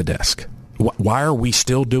 Get under the desk. Why are we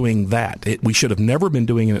still doing that? We should have never been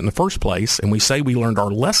doing it in the first place, and we say we learned our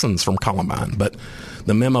lessons from Columbine, but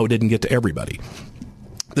the memo didn't get to everybody.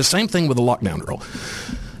 The same thing with the lockdown drill.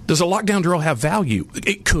 Does a lockdown drill have value?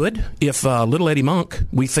 It could. If little Eddie Monk,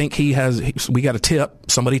 we think we got a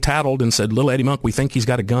tip. Somebody tattled and said, little Eddie Monk, we think he's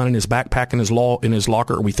got a gun in his backpack in his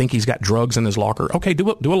locker. Or we think he's got drugs in his locker. Okay, do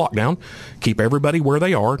a lockdown. Keep everybody where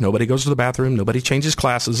they are. Nobody goes to the bathroom. Nobody changes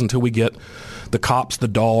classes until we get the cops, the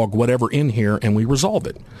dog, whatever in here, and we resolve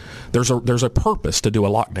it. There's a purpose to do a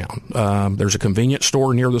lockdown. There's a convenience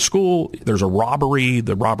store near the school. There's a robbery.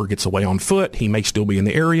 The robber gets away on foot. He may still be in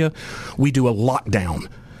the area. We do a lockdown.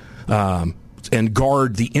 And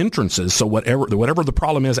guard the entrances so whatever the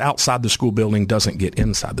problem is outside the school building doesn't get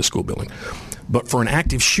inside the school building. But for an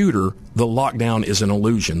active shooter, the lockdown is an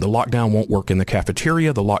illusion. The lockdown won't work in the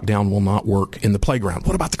cafeteria. The lockdown will not work in the playground.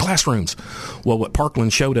 What about the classrooms? Well, what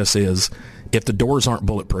Parkland showed us is if the doors aren't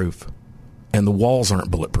bulletproof and the walls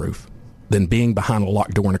aren't bulletproof, then being behind a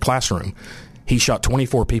locked door in a classroom, he shot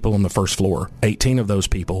 24 people on the first floor. 18 of those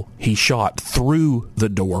people he shot through the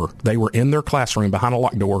door. They were in their classroom behind a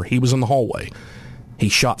locked door. He was in the hallway. He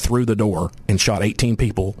shot through the door and shot 18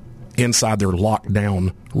 people inside their locked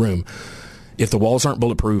down room. If the walls aren't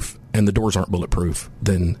bulletproof and the doors aren't bulletproof,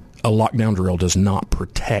 then a lockdown drill does not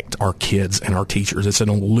protect our kids and our teachers. It's an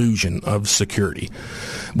illusion of security.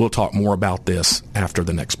 We'll talk more about this after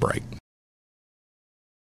the next break.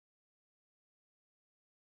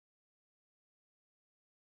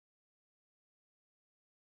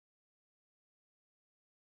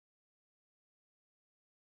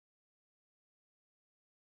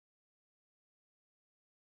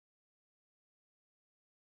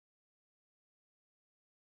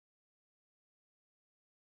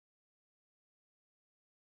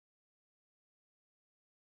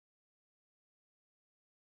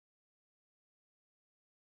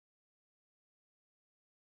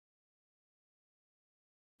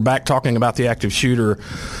 Back talking about the active shooter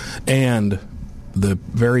and the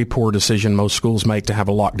very poor decision most schools make to have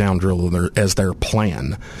a lockdown drill as their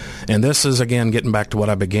plan. And this is, again, getting back to what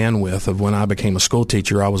I began with of when I became a school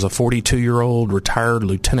teacher. I was a 42-year-old retired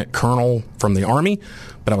lieutenant colonel from the Army,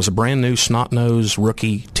 but I was a brand new snot-nosed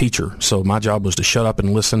rookie teacher. So my job was to shut up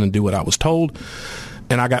and listen and do what I was told.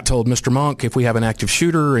 And I got told, Mr. Monk, if we have an active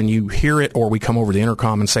shooter and you hear it or we come over the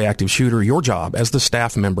intercom and say active shooter, your job as the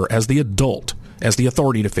staff member, as the adult, as the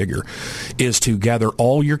authority figure, is to gather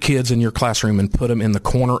all your kids in your classroom and put them in the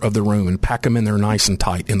corner of the room and pack them in there nice and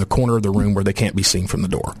tight in the corner of the room where they can't be seen from the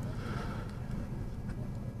door.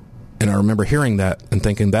 And I remember hearing that and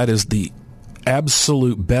thinking that is the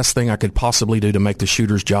absolute best thing I could possibly do to make the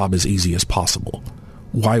shooter's job as easy as possible.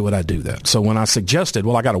 Why would I do that? So when I suggested,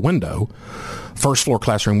 well, I got a window, first floor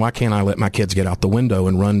classroom, why can't I let my kids get out the window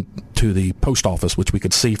and run to the post office, which we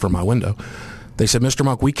could see from my window? They said, Mr.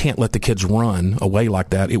 Monk, we can't let the kids run away like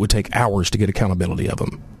that. It would take hours to get accountability of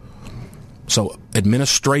them. So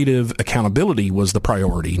administrative accountability was the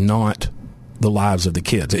priority, not the lives of the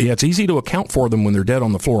kids. Yeah, it's easy to account for them when they're dead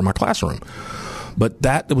on the floor in my classroom. But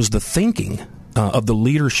that was the thinking of the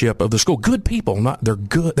leadership of the school. Good people, they're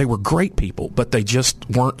good. They were great people, but they just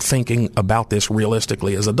weren't thinking about this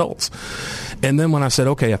realistically as adults. And then when I said,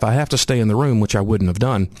 okay, if I have to stay in the room, which I wouldn't have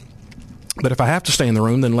done, but if I have to stay in the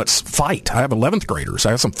room, then let's fight. I have 11th graders.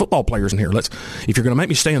 I have some football players in here. If you're going to make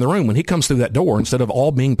me stay in the room, when he comes through that door, instead of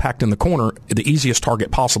all being packed in the corner, the easiest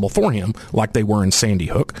target possible for him, like they were in Sandy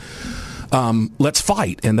Hook, let's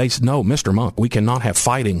fight. And they said, no, Mr. Monk, we cannot have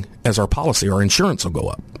fighting as our policy. Our insurance will go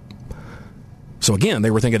up. So again, they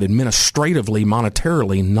were thinking administratively,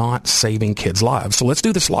 monetarily, not saving kids' lives. So let's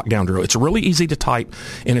do this lockdown drill. It's really easy to type,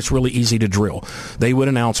 and it's really easy to drill. They would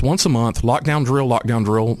announce once a month, lockdown drill.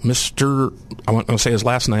 Mr., I won't say his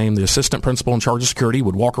last name, the assistant principal in charge of security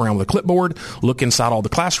would walk around with a clipboard, look inside all the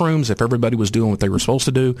classrooms. If everybody was doing what they were supposed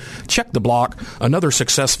to do, check the block. Another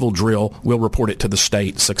successful drill, we'll report it to the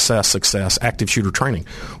state. Success, active shooter training.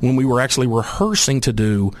 When we were actually rehearsing to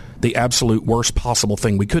do the absolute worst possible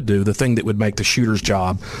thing we could do, the thing that would make the shooter's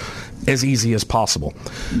job as easy as possible.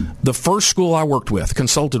 The first school I worked with,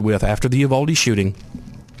 consulted with after the Uvalde shooting,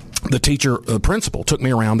 the principal took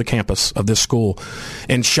me around the campus of this school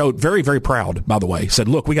and showed, very, very proud, by the way, said,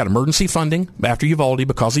 look, we got emergency funding after Uvalde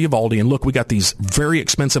because of Uvalde, and look, we got these very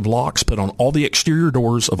expensive locks put on all the exterior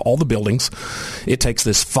doors of all the buildings. It takes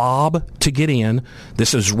this fob to get in.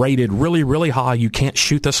 This is rated really, really high. You can't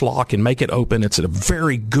shoot this lock and make it open. It's a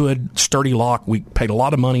very good, sturdy lock. We paid a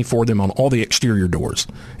lot of money for them on all the exterior doors,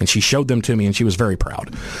 and she showed them to me, and she was very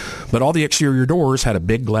proud. But all the exterior doors had a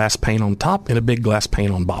big glass pane on top and a big glass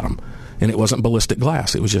pane on bottom. And it wasn't ballistic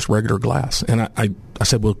glass. It was just regular glass. And I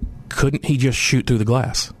said, well, couldn't he just shoot through the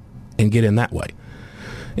glass and get in that way?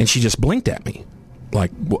 And she just blinked at me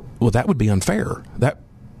like, well, that would be unfair. That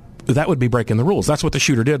would be breaking the rules. That's what the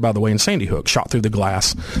shooter did, by the way, in Sandy Hook, shot through the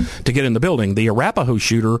glass to get in the building. The Arapahoe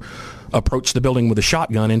shooter approached the building with a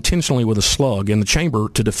shotgun, intentionally with a slug in the chamber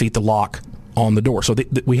to defeat the lock on the door. So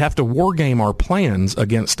we have to war game our plans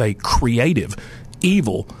against a creative,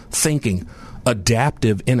 evil thinking,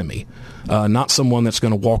 adaptive enemy, not someone that's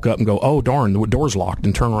going to walk up and go, oh, darn, the door's locked,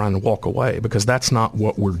 and turn around and walk away, because that's not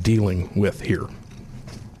what we're dealing with here.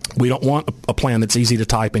 We don't want a plan that's easy to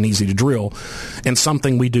type and easy to drill and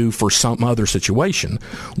something we do for some other situation.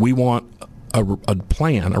 We want a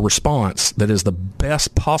plan, a response that is the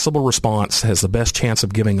best possible response, has the best chance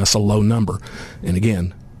of giving us a low number. And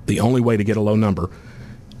again, the only way to get a low number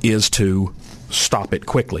is to stop it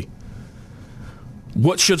quickly.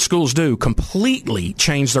 What should schools do? Completely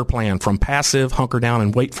change their plan from passive, hunker down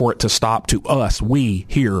and wait for it to stop, to us, we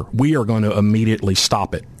are going to immediately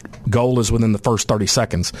stop it. Goal is within the first 30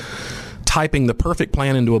 seconds. Typing the perfect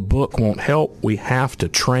plan into a book won't help. We have to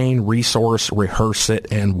train, resource, rehearse it,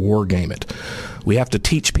 and war game it. We have to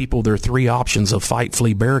teach people their three options of fight,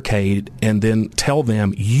 flee, barricade, and then tell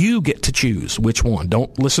them, you get to choose which one.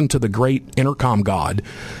 Don't listen to the great intercom god.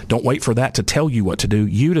 Don't wait for that to tell you what to do.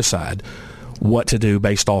 You decide what to do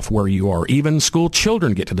based off where you are. Even school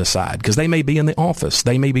children get to decide, because they may be in the office.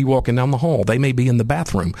 They may be walking down the hall. They may be in the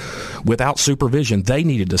bathroom. Without supervision, they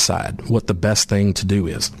need to decide what the best thing to do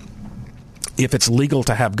is. If it's legal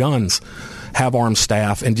to have guns, have armed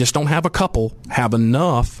staff, and just don't have a couple, have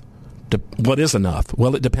enough. What is enough?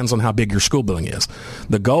 Well, it depends on how big your school building is.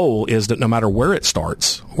 The goal is that no matter where it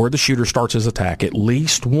starts, where the shooter starts his attack, at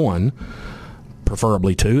least one,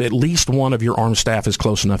 preferably two, at least one of your armed staff is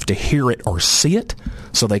close enough to hear it or see it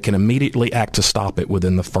so they can immediately act to stop it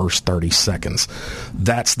within the first 30 seconds.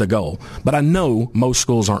 That's the goal. But I know most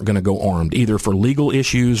schools aren't going to go armed, either for legal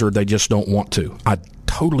issues or they just don't want to. I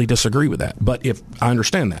totally disagree with that, but if I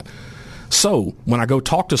understand that. So when I go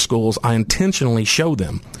talk to schools, I intentionally show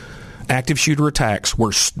them active shooter attacks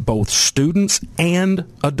where both students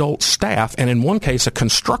and adult staff, and in one case a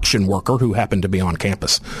construction worker who happened to be on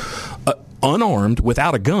campus, unarmed,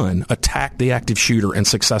 without a gun, attacked the active shooter and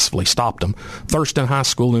successfully stopped him. Thurston High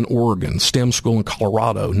School in Oregon, STEM School in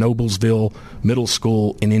Colorado, Noblesville Middle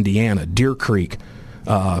School in Indiana, Deer Creek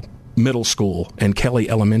Middle School, and Kelly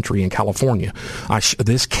Elementary in California.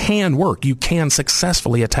 This can work. You can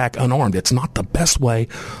successfully attack unarmed. It's not the best way.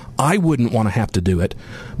 I wouldn't want to have to do it,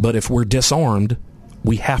 but if we're disarmed,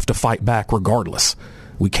 we have to fight back regardless.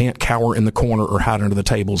 We can't cower in the corner or hide under the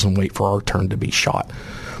tables and wait for our turn to be shot.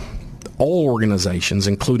 All organizations,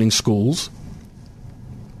 including schools,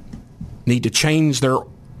 need to change their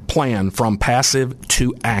plan from passive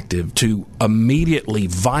to active, to immediately,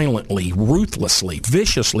 violently, ruthlessly,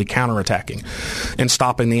 viciously counterattacking and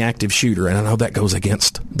stopping the active shooter. And I know that goes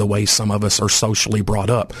against the way some of us are socially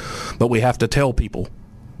brought up, but we have to tell people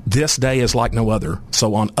this day is like no other.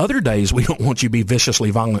 So on other days, we don't want you to be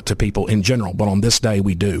viciously violent to people in general, but on this day,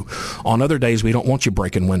 we do. On other days, we don't want you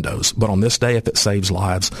breaking windows, but on this day, if it saves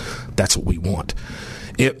lives, that's what we want.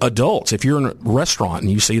 Adults, if you're in a restaurant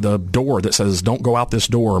and you see the door that says, don't go out this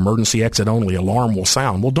door, emergency exit only, alarm will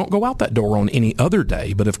sound, well, don't go out that door on any other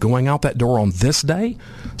day. But if going out that door on this day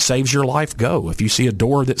saves your life, go. If you see a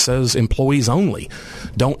door that says employees only,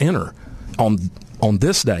 don't enter. On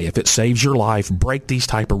this day, if it saves your life, break these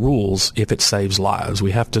type of rules if it saves lives.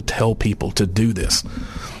 We have to tell people to do this.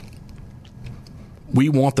 We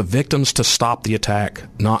want the victims to stop the attack,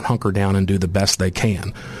 not hunker down and do the best they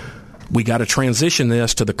can. We got to transition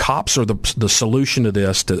this to the cops are the solution to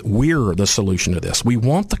this, we're the solution to this. We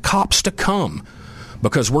want the cops to come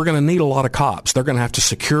because we're going to need a lot of cops. They're going to have to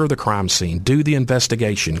secure the crime scene, do the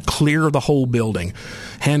investigation, clear the whole building,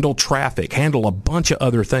 handle traffic, handle a bunch of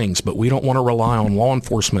other things. But we don't want to rely on law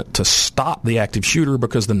enforcement to stop the active shooter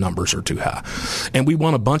because the numbers are too high. And we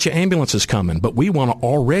want a bunch of ambulances coming, but we want to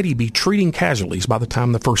already be treating casualties before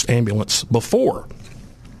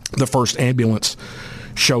the first ambulance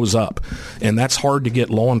shows up. And that's hard to get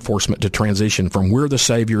law enforcement to transition from we're the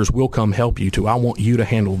saviors, we'll come help you, to I want you to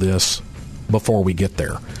handle this before we get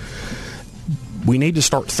there. We need to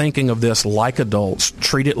start thinking of this like adults,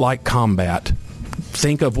 treat it like combat.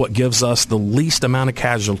 Think of what gives us the least amount of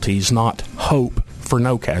casualties, not hope for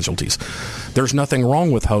no casualties. There's nothing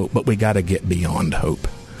wrong with hope, but we got to get beyond hope.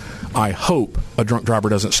 I hope a drunk driver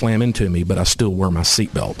doesn't slam into me, but I still wear my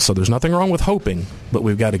seatbelt. So there's nothing wrong with hoping, but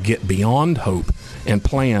we've got to get beyond hope and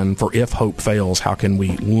plan for if hope fails, how can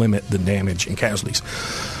we limit the damage and casualties.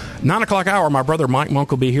 9 o'clock hour, my brother Mike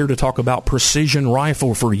Monk will be here to talk about precision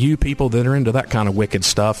rifle for you people that are into that kind of wicked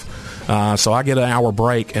stuff. So I get an hour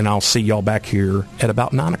break, and I'll see y'all back here at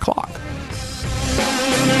about 9 o'clock.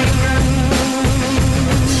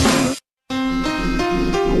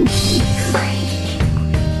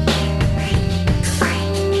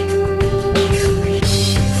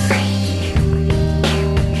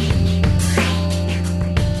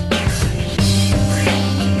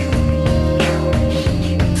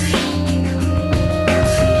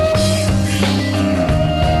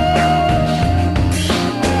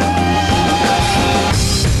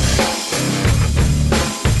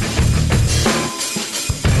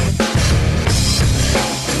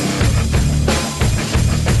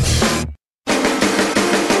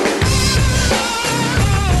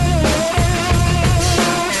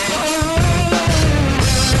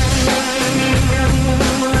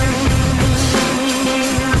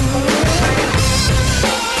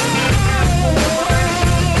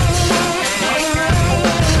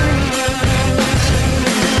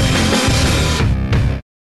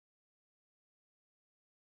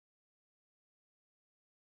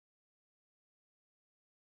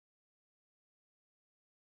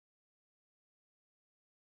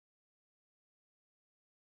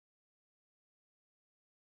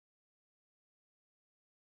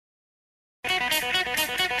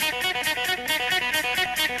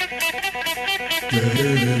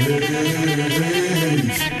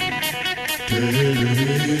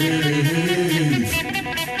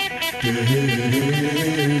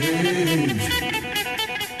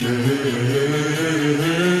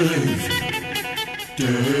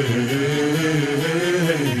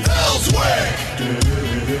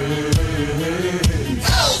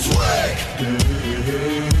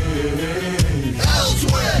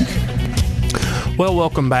 Well,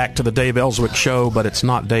 welcome back to the Dave Elswick Show, but it's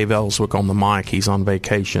not Dave Elswick on the mic. He's on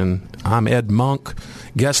vacation. I'm Ed Monk,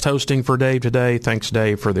 guest hosting for Dave today. Thanks,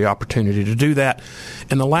 Dave, for the opportunity to do that.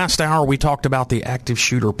 In the last hour, we talked about the active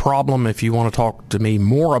shooter problem. If you want to talk to me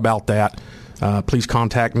more about that, please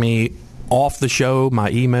contact me off the show,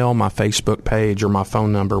 my email, my Facebook page, or my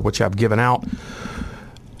phone number, which I've given out.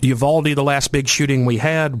 Uvalde, the last big shooting we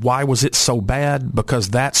had, why was it so bad? Because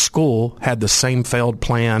that school had the same failed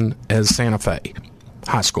plan as Santa Fe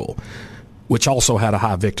High School, which also had a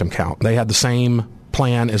high victim count. They had the same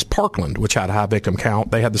plan as Parkland, which had a high victim count.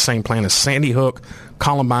 They had the same plan as Sandy Hook,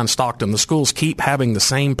 Columbine, Stockton. The schools keep having the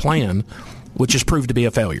same plan, which has proved to be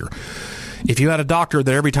a failure. If you had a doctor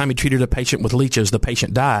that every time he treated a patient with leeches, the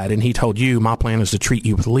patient died, and he told you, my plan is to treat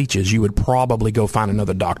you with leeches, you would probably go find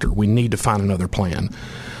another doctor. We need to find another plan.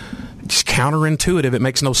 It's counterintuitive. It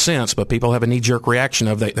makes no sense, but people have a knee-jerk reaction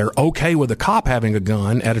of they're okay with a cop having a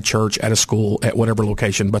gun at a church, at a school, at whatever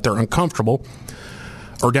location, but they're uncomfortable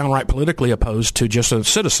or downright politically opposed to just a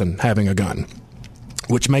citizen having a gun,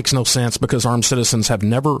 which makes no sense because armed citizens have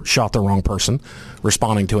never shot the wrong person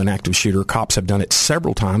responding to an active shooter. Cops have done it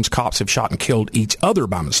several times. Cops have shot and killed each other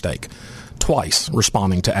by mistake. twice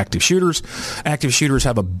responding to active shooters. Active shooters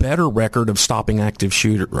have a better record of stopping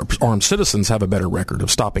armed citizens have a better record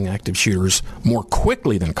of stopping active shooters more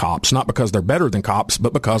quickly than cops, not because they're better than cops,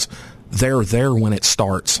 but because they're there when it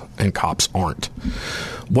starts and cops aren't.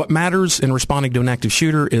 What matters in responding to an active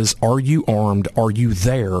shooter is, are you armed, are you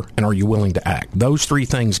there, and are you willing to act? Those three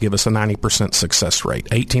things give us a 90% success rate.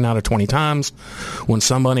 18 out of 20 times when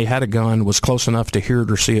somebody had a gun, was close enough to hear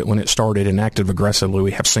it or see it when it started, and acted aggressively,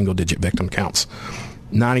 we have single-digit victim counts.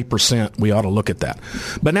 90%, we ought to look at that.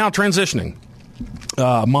 But now transitioning.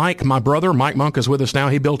 Mike, my brother, Mike Monk, is with us now.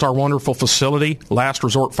 He built our wonderful facility, Last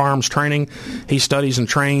Resort Firearms Training. He studies and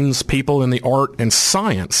trains people in the art and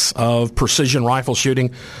science of precision rifle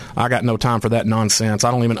shooting. I got no time for that nonsense. I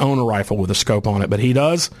don't even own a rifle with a scope on it, but he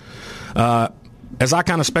does. As I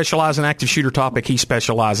kind of specialize in active shooter topic, he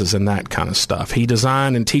specializes in that kind of stuff. He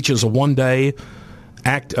designed and teaches a one-day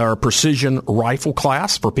precision rifle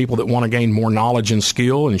class for people that want to gain more knowledge and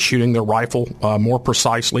skill in shooting their rifle more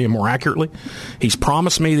precisely and more accurately. He's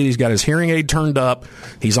promised me that he's got his hearing aid turned up,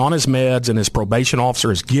 he's on his meds, and his probation officer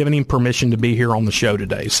has given him permission to be here on the show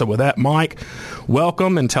today. So with that, Mike,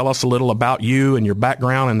 welcome, and tell us a little about you and your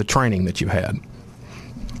background and the training that you had.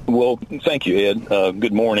 Well, thank you, Ed.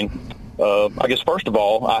 Good morning. I guess, first of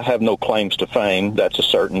all, I have no claims to fame. That's a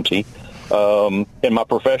certainty. In my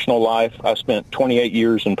professional life, I spent 28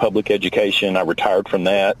 years in public education. I retired from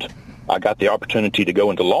that. I got the opportunity to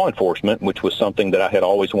go into law enforcement, which was something that I had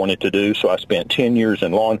always wanted to do. So I spent 10 years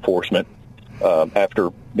in law enforcement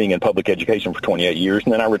after being in public education for 28 years,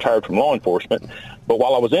 and then I retired from law enforcement. But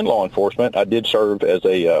while I was in law enforcement, I did serve as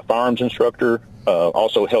a firearms instructor,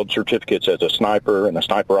 also held certificates as a sniper and a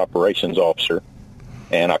sniper operations officer.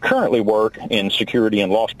 And I currently work in security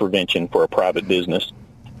and loss prevention for a private business.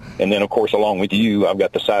 And then, of course, along with you, I've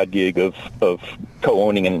got the side gig of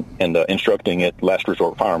co-owning and instructing at Last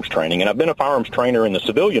Resort Firearms Training. And I've been a firearms trainer in the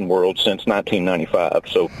civilian world since 1995,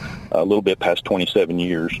 so a little bit past 27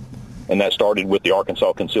 years. And that started with the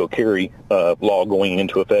Arkansas concealed carry law going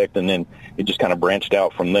into effect, and then it just kind of branched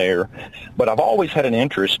out from there. But I've always had an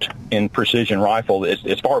interest in precision rifle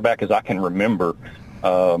as far back as I can remember.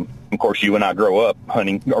 Of course, you and I grew up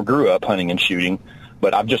hunting and shooting,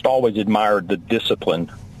 but I've just always admired the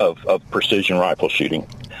discipline of precision rifle shooting.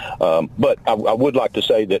 But I would like to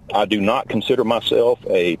say that I do not consider myself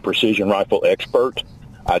a precision rifle expert.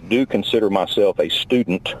 I do consider myself a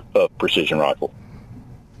student of precision rifle.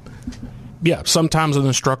 Yeah, sometimes an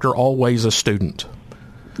instructor, always a student.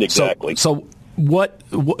 Exactly. So what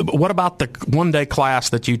about the one-day class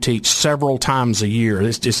that you teach several times a year?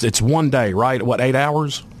 It's one day, right? What, 8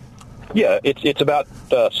 hours? Yeah, it's about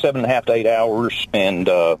 7.5 to 8 hours, and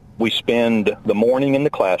we spend the morning in the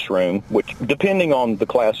classroom, which, depending on the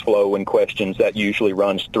class flow and questions, that usually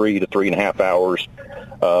runs 3 to 3.5 hours.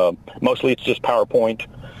 Mostly it's just PowerPoint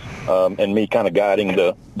and me kind of guiding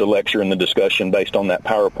the lecture and the discussion based on that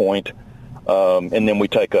PowerPoint. And then we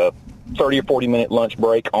take a 30 or 40-minute lunch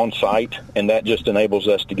break on site, and that just enables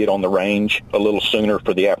us to get on the range a little sooner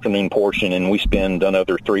for the afternoon portion, and we spend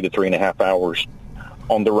another 3 to 3.5 hours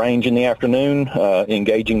on the range in the afternoon,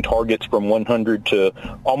 engaging targets from 100 to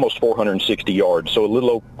almost 460 yards, so a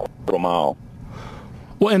little over a mile.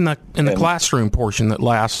 Well, in the classroom portion that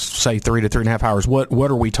lasts, say, 3 to 3.5 hours,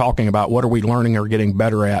 what are we talking about? What are we learning or getting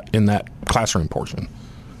better at in that classroom portion?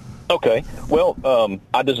 Okay. Well,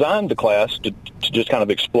 I designed the class to just kind of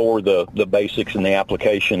explore the basics and the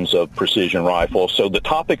applications of precision rifles. So the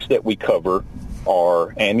topics that we cover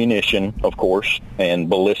are ammunition, of course, and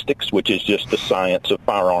ballistics, which is just the science of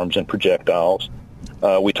firearms and projectiles.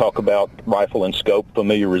 We talk about rifle and scope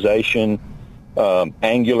familiarization,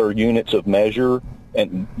 angular units of measure,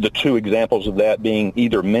 and the two examples of that being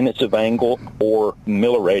either minutes of angle or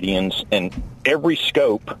milliradians, and every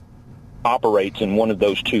scope operates in one of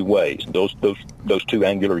those two ways, those two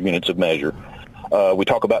angular units of measure. We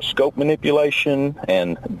talk about scope manipulation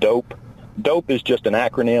and DOPE. DOPE is just an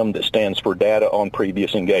acronym that stands for data on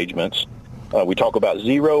previous engagements. We talk about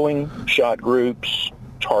zeroing, shot groups,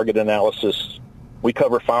 target analysis. We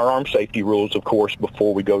cover firearm safety rules, of course,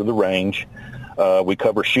 before we go to the range. We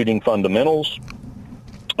cover shooting fundamentals.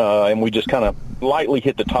 And we just kind of lightly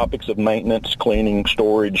hit the topics of maintenance, cleaning,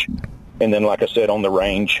 storage. And then, like I said, on the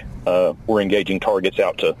range, we're engaging targets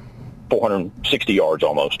out to 460 yards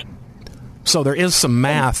almost. So there is some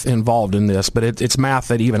math involved in this, but it's math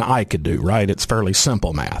that even I could do, right? It's fairly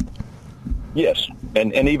simple math. Yes,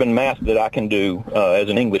 and even math that I can do as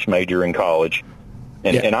an English major in college.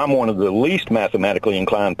 And I'm one of the least mathematically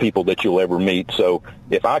inclined people that you'll ever meet. So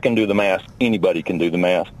if I can do the math, anybody can do the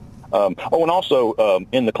math. And also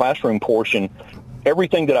in the classroom portion,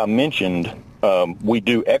 everything that I mentioned we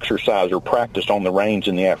do exercise or practice on the range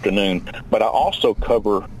in the afternoon, but I also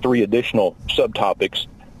cover 3 additional subtopics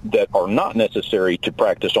that are not necessary to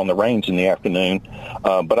practice on the range in the afternoon,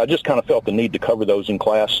 but I just kind of felt the need to cover those in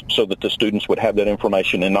class so that the students would have that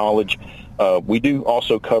information and knowledge. We do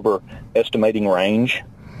also cover estimating range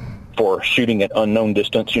for shooting at unknown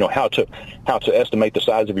distance, how to estimate the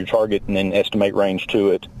size of your target and then estimate range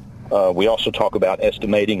to it. We also talk about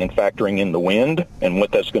estimating and factoring in the wind and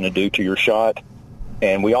what that's going to do to your shot.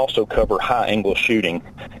 And we also cover high-angle shooting.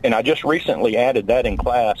 And I just recently added that in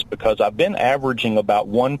class because I've been averaging about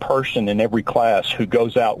one person in every class who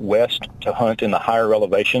goes out west to hunt in the higher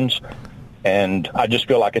elevations. And I just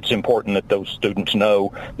feel like it's important that those students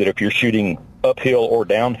know that if you're shooting uphill or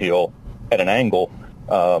downhill at an angle,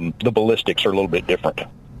 the ballistics are a little bit different.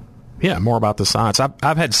 Yeah, more about the science.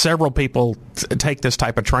 I've had several people take this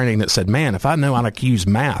type of training that said, man, if I knew how to use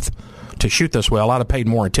math to shoot this well, I'd have paid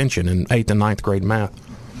more attention in 8th and 9th grade math.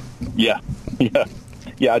 Yeah.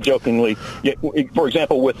 I jokingly, for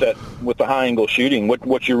example, with the high angle shooting,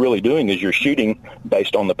 what you're really doing is you're shooting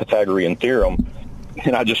based on the Pythagorean theorem.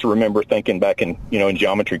 And I just remember thinking back in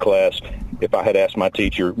geometry class, if I had asked my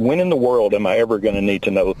teacher, when in the world am I ever going to need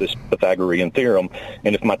to know this Pythagorean theorem?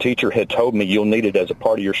 And if my teacher had told me you'll need it as a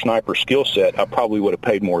part of your sniper skill set, I probably would have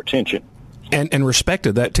paid more attention. And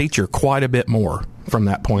respected that teacher quite a bit more from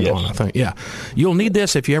that point on, I think. Yeah. You'll need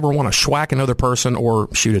this if you ever want to schwack another person or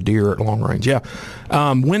shoot a deer at long range. Yeah.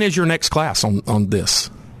 When is your next class on this?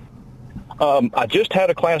 I just had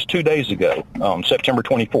a class 2 days ago, September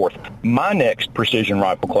 24th. My next precision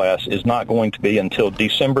rifle class is not going to be until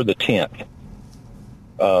December the 10th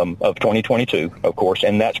of 2022, of course,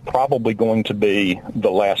 and that's probably going to be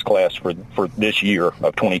the last class for this year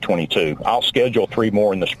of 2022. I'll schedule 3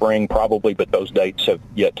 more in the spring probably, but those dates have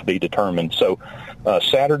yet to be determined. So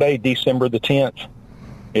Saturday, December the 10th,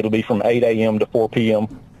 it'll be from 8 a.m. to 4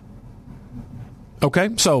 p.m.,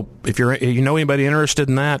 Okay, so if you know anybody interested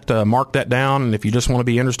in that, mark that down. And if you just want to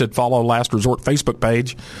be interested, follow Last Resort Facebook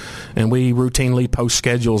page. And we routinely post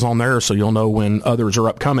schedules on there so you'll know when others are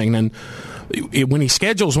upcoming. And when he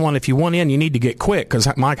schedules one, if you want in, you need to get quick. Because,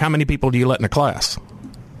 Mike, how many people do you let in a class?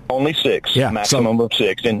 Only 6, maximum of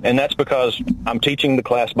 6. And that's because I'm teaching the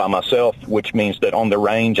class by myself, which means that on the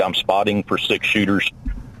range I'm spotting for 6 shooters.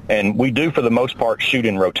 And we do, for the most part, shoot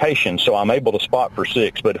in rotation, so I'm able to spot for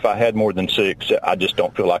 6. But if I had more than 6, I just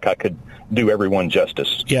don't feel like I could do everyone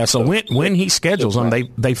justice. Yeah, so when he schedules them,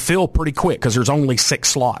 they fill pretty quick because there's only 6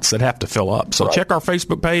 slots that have to fill up. So check our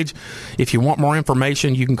Facebook page. If you want more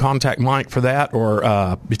information, you can contact Mike for that,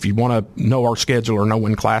 or if you want to know our schedule or know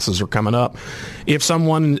when classes are coming up. If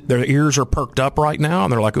someone, their ears are perked up right now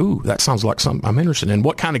and they're like, ooh, that sounds like something I'm interested in,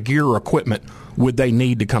 what kind of gear or equipment would they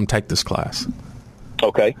need to come take this class?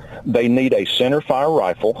 Okay. They need a center fire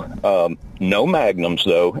rifle, no magnums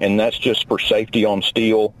though, and that's just for safety on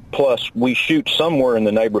steel. Plus, we shoot somewhere in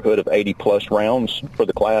the neighborhood of 80-plus rounds for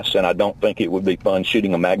the class, and I don't think it would be fun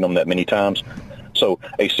shooting a magnum that many times. So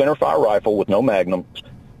a center fire rifle with no magnums.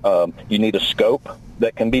 You need a scope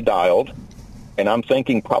that can be dialed, and I'm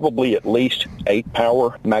thinking probably at least 8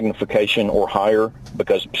 power magnification or higher,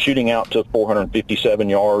 because shooting out to 457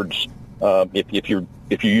 yards, if you're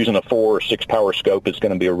using a 4 or 6 power scope, it's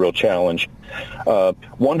going to be a real challenge.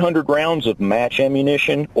 100 rounds of match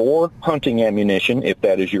ammunition or hunting ammunition, if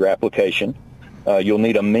that is your application. You'll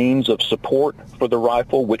need a means of support for the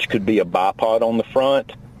rifle, which could be a bipod on the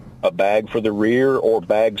front, a bag for the rear, or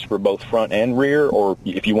bags for both front and rear, or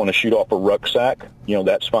if you want to shoot off a rucksack,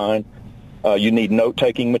 that's fine. You need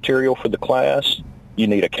note-taking material for the class. You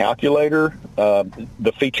need a calculator.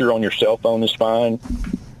 The feature on your cell phone is fine.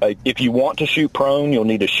 If you want to shoot prone, you'll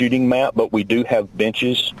need a shooting map, but we do have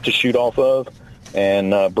benches to shoot off of,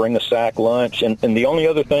 and bring a sack lunch. And the only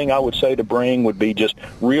other thing I would say to bring would be just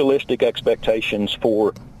realistic expectations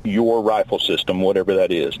for your rifle system, whatever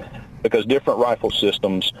that is, because different rifle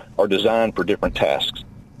systems are designed for different tasks.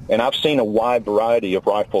 And I've seen a wide variety of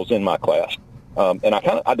rifles in my class. And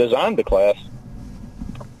I designed the class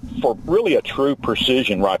for really a true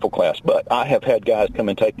precision rifle class, but I have had guys come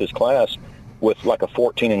and take this class with like a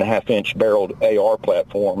 14.5-inch barreled AR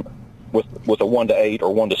platform with a 1-to-8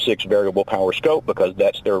 or 1-to-6 variable power scope, because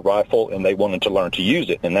that's their rifle and they wanted to learn to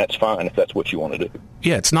use it, and that's fine if that's what you want to do.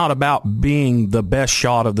 Yeah, it's not about being the best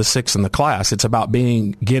shot of the 6 in the class. It's about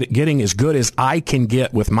getting as good as I can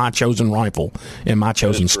get with my chosen rifle and my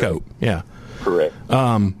chosen scope. Yeah. Correct.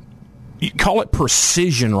 You call it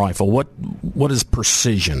precision rifle. What is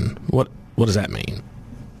precision? What does that mean?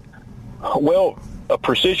 Well, a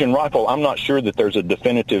precision rifle, I'm not sure that there's a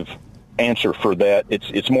definitive answer for that.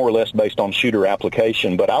 It's more or less based on shooter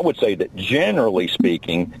application, but I would say that generally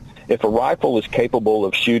speaking, If a rifle is capable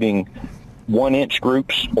of shooting 1-inch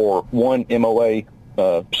groups or 1 MOA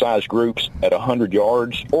size groups at 100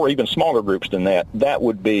 yards, or even smaller groups than that, that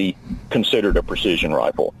would be considered a precision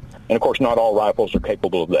rifle. And, of course, not all rifles are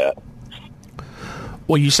capable of that.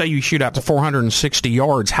 Well, you say you shoot out to 460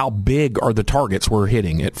 yards. How big are the targets we're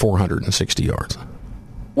hitting at 460 yards?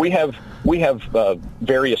 We have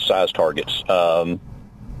various size targets. I've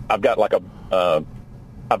got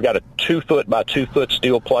a 2 foot by 2 foot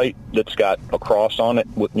steel plate that's got a cross on it,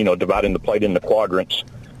 with, dividing the plate into quadrants.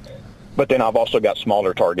 But then I've also got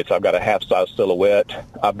smaller targets. I've got a half-size silhouette.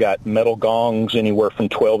 I've got metal gongs anywhere from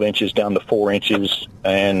 12 inches down to 4 inches.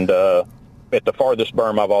 And at the farthest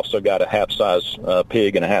berm, I've also got a half-size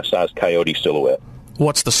pig and a half-size coyote silhouette.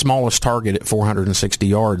 What's the smallest target at 460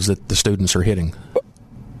 yards that the students are hitting?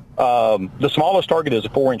 The smallest target is a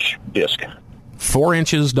 4-inch disc. 4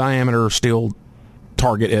 inches diameter steel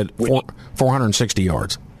target at 460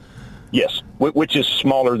 yards. Yes, which is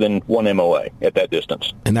smaller than 1 MOA at that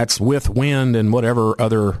distance. And that's with wind and whatever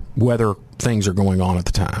other weather things are going on at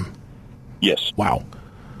the time? Yes. Wow.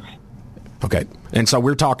 Okay. And so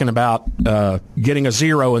we're talking about getting a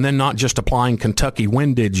 0 and then not just applying Kentucky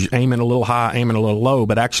windage, aiming a little high, aiming a little low,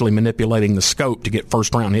 but actually manipulating the scope to get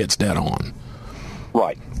first-round hits dead on.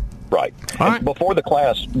 Right. And before the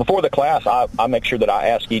class, I make sure that I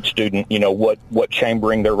ask each student, what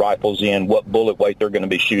chambering their rifle's in, what bullet weight they're going to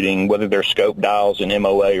be shooting, whether they're scope dials in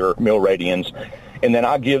MOA or mil radians, and then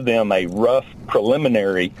I give them a rough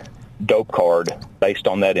preliminary dope card based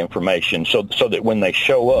on that information, so that when they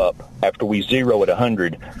show up after we 0 at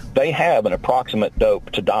 100, they have an approximate dope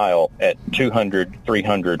to dial at 200,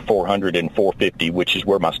 300, 400, and 450, which is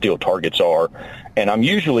where my steel targets are. And I'm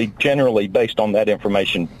generally, based on that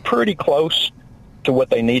information, pretty close to what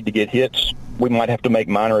they need to get hits. We might have to make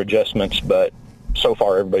minor adjustments, but so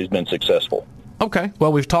far everybody's been successful. Okay.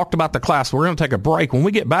 Well, we've talked about the class. We're going to take a break. When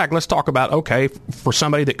we get back, let's talk about, for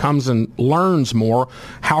somebody that comes and learns more,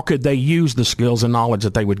 how could they use the skills and knowledge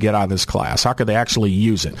that they would get out of this class? How could they actually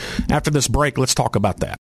use it? After this break, let's talk about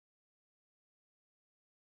that.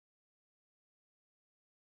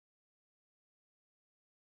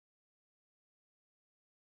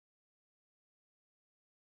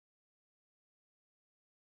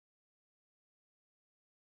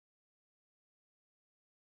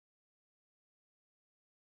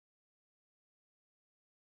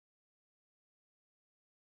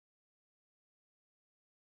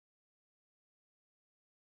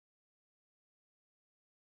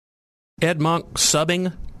 Ed Monk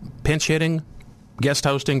subbing, pinch hitting, guest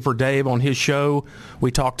hosting for Dave on his show.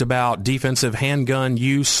 We talked about defensive handgun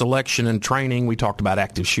use, selection, and training. We talked about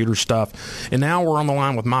active shooter stuff. And now we're on the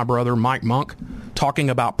line with my brother, Mike Monk,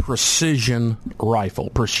 talking about precision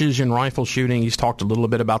rifle shooting. He's talked a little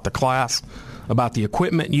bit about the class, about the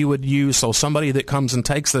equipment you would use. So somebody that comes and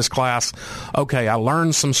takes this class, I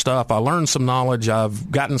learned some stuff. I learned some knowledge.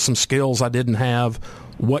 I've gotten some skills I didn't have.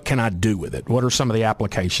 What can I do with it? What are some of the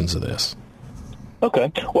applications of this?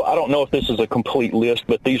 Okay. Well, I don't know if this is a complete list,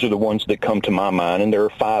 but these are the ones that come to my mind, and there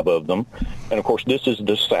are 5 of them. And, of course, this is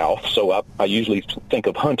the South, so I usually think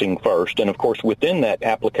of hunting first. And, of course, within that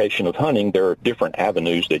application of hunting, there are different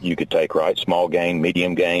avenues that you could take, right? Small game,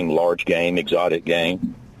 medium game, large game, exotic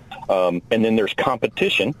game. And then there's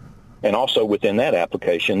competition. And also within that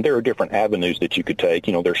application, there are different avenues that you could take.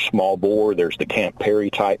 There's small bore, there's the Camp Perry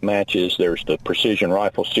type matches, there's the precision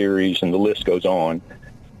rifle series, and the list goes on.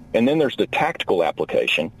 And then there's the tactical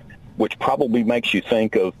application, which probably makes you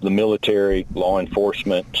think of the military, law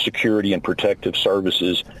enforcement, security, and protective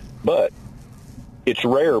services. But it's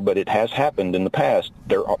rare, but it has happened in the past.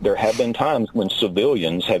 There have been times when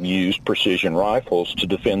civilians have used precision rifles to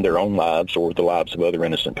defend their own lives or the lives of other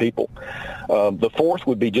innocent people. The fourth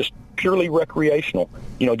would be just purely recreational,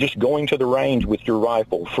 just going to the range with your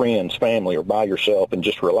rifle, friends, family, or by yourself, and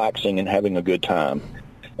just relaxing and having a good time.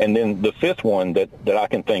 And then the fifth one that I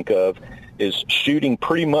can think of is shooting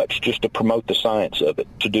pretty much just to promote the science of it,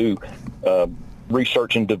 to do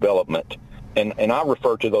research and development. And I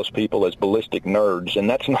refer to those people as ballistic nerds, and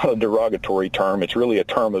that's not a derogatory term. It's really a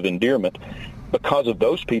term of endearment. Because of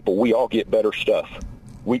those people, we all get better stuff.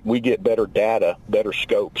 We get better data, better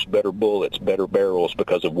scopes, better bullets, better barrels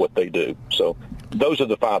because of what they do. So those are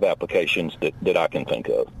the 5 applications that I can think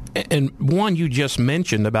of. And one you just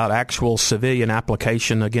mentioned about actual civilian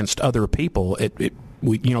application against other people,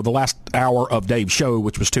 the last hour of Dave's show,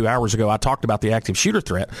 which was 2 hours ago, I talked about the active shooter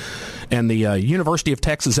threat. And the University of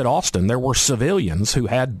Texas at Austin, there were civilians who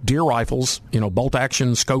had deer rifles,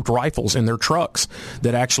 bolt-action scoped rifles in their trucks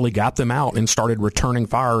that actually got them out and started returning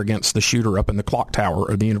fire against the shooter up in the clock tower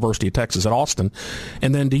of the University of Texas at Austin.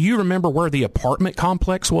 And then do you remember where the apartment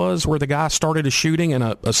complex was where the guy started a shooting and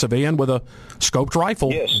a civilian with a scoped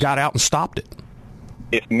rifle got out and stopped it?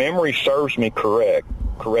 If memory serves me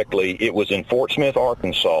correctly, it was in Fort Smith,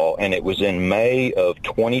 Arkansas, and it was in May of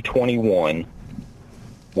 2021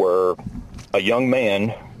 where a young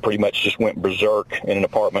man pretty much just went berserk in an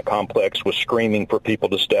apartment complex, was screaming for people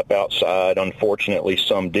to step outside. Unfortunately,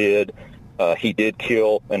 some did. He did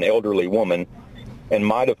kill an elderly woman and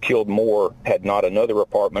might have killed more had not another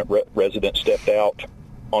apartment resident stepped out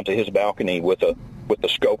onto his balcony with a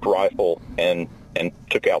scoped rifle and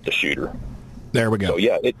took out the shooter. There we go. So,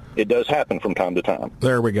 yeah, it does happen from time to time.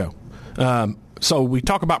 There we go. So we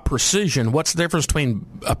talk about precision. What's the difference between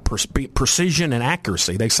precision and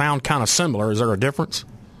accuracy? They sound kind of similar. Is there a difference?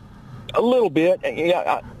 A little bit.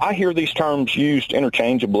 Yeah, I hear these terms used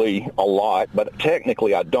interchangeably a lot, but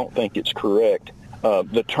technically I don't think it's correct.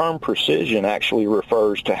 The term precision actually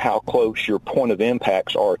refers to how close your point of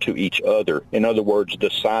impacts are to each other. In other words, the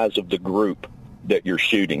size of the group that you're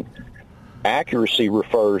shooting. Accuracy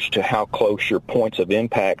refers to how close your points of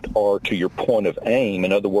impact are to your point of aim.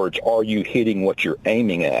 In other words, are you hitting what you're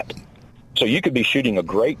aiming at? So you could be shooting a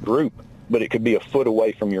great group, but it could be a foot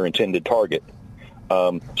away from your intended target.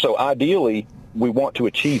 So ideally, we want to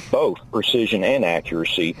achieve both precision and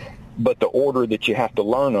accuracy, but the order that you have to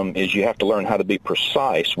learn them is you have to learn how to be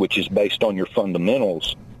precise, which is based on your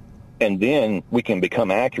fundamentals, and then we can become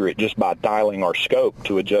accurate just by dialing our scope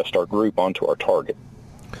to adjust our group onto our target.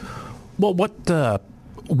 Well, what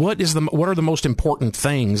are the most important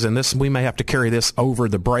things, and this we may have to carry this over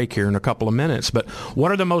the break here in a couple of minutes, but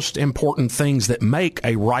what are the most important things that make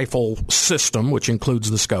a rifle system, which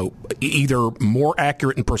includes the scope, either more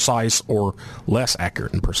accurate and precise or less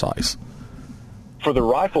accurate and precise? For the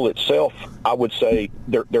rifle itself, I would say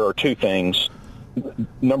there are two things.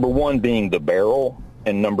 Number one being the barrel,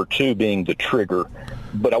 and number two being the trigger.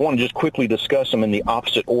 But I want to just quickly discuss them in the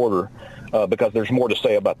opposite order because there's more to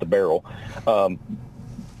say about the barrel.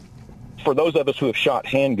 For those of us who have shot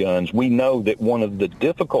handguns, we know that one of the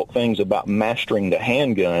difficult things about mastering the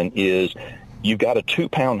handgun is you've got a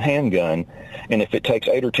 2-pound handgun, and if it takes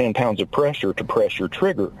 8 or 10 pounds of pressure to press your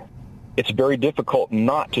trigger, it's very difficult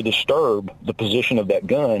not to disturb the position of that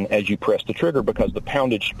gun as you press the trigger because the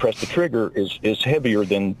poundage to press the trigger is heavier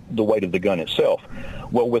than the weight of the gun itself.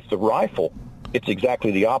 Well, with the rifle, it's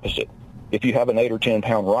exactly the opposite. If you have an 8 or 10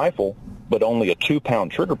 pound rifle, but only a 2-pound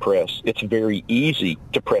trigger press, it's very easy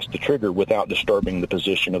to press the trigger without disturbing the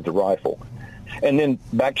position of the rifle. And then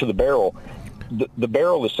back to the barrel. The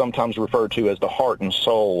barrel is sometimes referred to as the heart and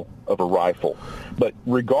soul of a rifle. But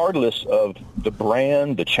regardless of the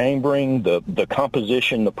brand, the chambering, the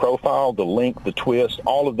composition, the profile, the length, the twist,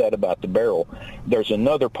 all of that about the barrel, there's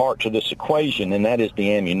another part to this equation, and that is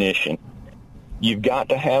the ammunition. You've got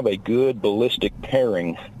to have a good ballistic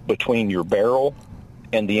pairing between your barrel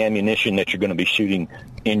and the ammunition that you're going to be shooting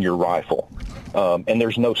in your rifle. And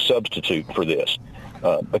there's no substitute for this.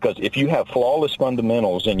 Because if you have flawless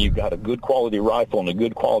fundamentals and you've got a good quality rifle and a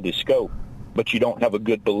good quality scope, but you don't have a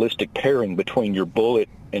good ballistic pairing between your bullet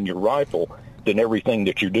and your rifle, then everything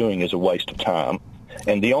that you're doing is a waste of time.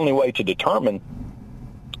 And the only way to determine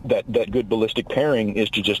that good ballistic pairing is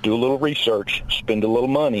to just do a little research, spend a little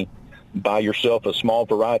money, buy yourself a small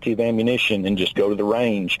variety of ammunition, and just go to the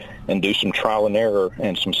range and do some trial and error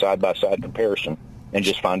and some side-by-side comparison and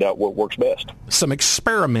just find out what works best. Some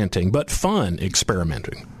experimenting, but fun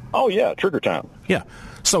experimenting. Oh, yeah, trigger time. Yeah.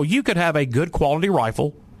 So you could have a good quality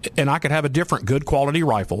rifle, and I could have a different good quality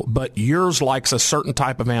rifle, but yours likes a certain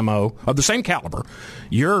type of ammo of the same caliber.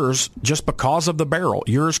 Yours, just because of the barrel,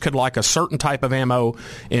 yours could like a certain type of ammo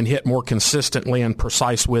and hit more consistently and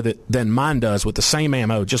precise with it than mine does with the same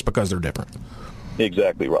ammo just because they're different.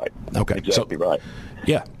 Exactly right. Okay. Exactly right.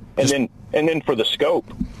 Yeah. And then for the scope,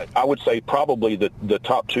 I would say probably the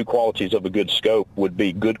top two qualities of a good scope would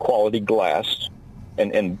be good quality glass.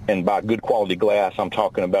 And by good quality glass, I'm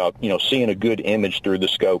talking about, seeing a good image through the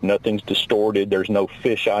scope. Nothing's distorted. There's no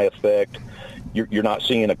fisheye effect. You're not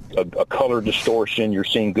seeing a color distortion. You're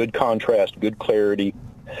seeing good contrast, good clarity.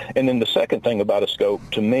 And then the second thing about a scope,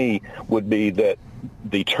 to me, would be that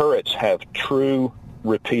the turrets have true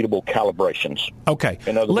repeatable calibrations. Okay.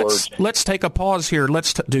 In other words, let's take a pause here.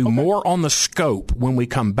 Let's do more on the scope when we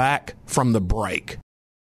come back from the break.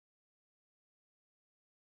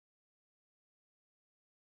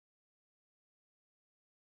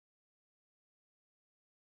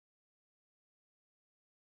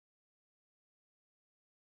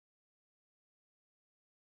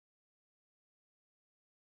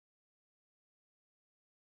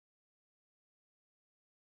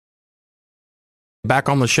 back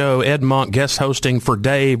on the show. Ed Monk guest hosting for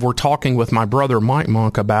Dave. We're talking with my brother Mike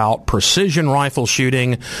Monk about precision rifle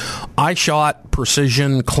shooting. I shot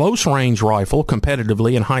precision close-range rifle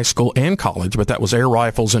competitively in high school and college, but that was air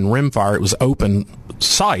rifles and rimfire. It was open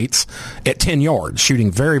sights at 10 yards, shooting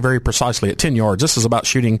very, very precisely at 10 yards. This is about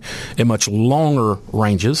shooting in much longer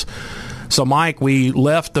ranges. So, Mike, we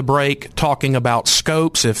left the break talking about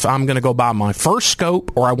scopes. If I'm going to go buy my first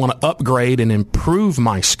scope or I want to upgrade and improve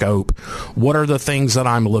my scope, what are the things that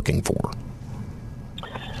I'm looking for?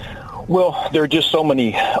 Well, there are just so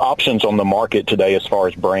many options on the market today as far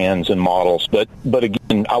as brands and models. But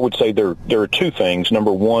again, I would say there are two things.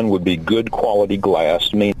 Number one would be good quality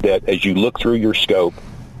glass, meaning that as you look through your scope,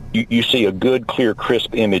 you see a good, clear,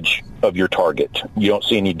 crisp image of your target. You don't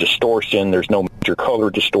see any distortion. There's no major color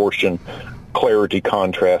distortion, clarity,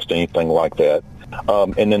 contrast, anything like that.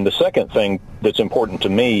 And then the second thing that's important to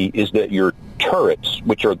me is that your turrets,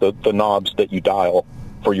 which are the knobs that you dial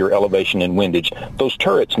for your elevation and windage, those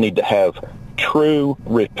turrets need to have true,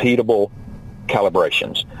 repeatable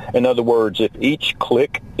calibrations. In other words, if each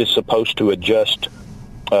click is supposed to adjust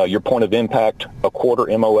your point of impact a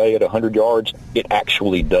quarter MOA at 100 yards, it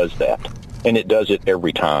actually does that, and it does it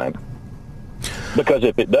every time. Because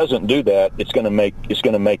if it doesn't do that, it's going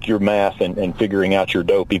to make your math and figuring out your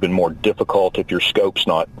dope even more difficult if your scope's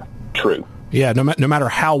not true. Yeah, no matter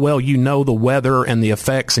how well you know the weather and the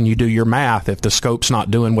effects and you do your math, if the scope's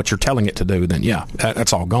not doing what you're telling it to do, then yeah,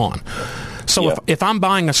 that's all gone. So yeah. If I'm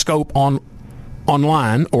buying a scope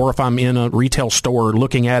online, or if I'm in a retail store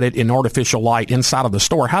looking at it in artificial light inside of the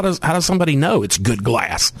store, how does somebody know it's good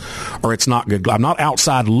glass or it's not good glass? I'm not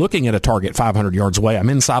outside looking at a target 500 yards away. I'm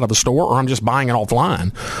inside of the store, or I'm just buying it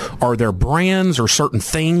offline. Are there brands or certain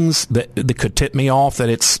things that could tip me off that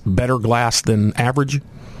it's better glass than average?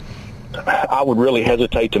 I would really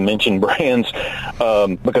hesitate to mention brands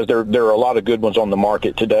because there are a lot of good ones on the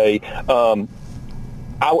market today.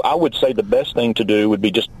 I would say the best thing to do would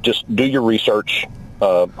be just do your research.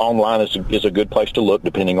 Online is a good place to look,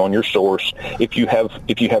 depending on your source. If you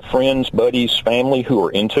have friends, buddies, family who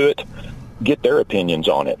are into it, get their opinions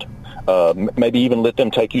on it. Maybe even let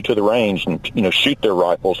them take you to the range and shoot their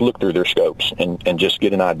rifles, look through their scopes, and just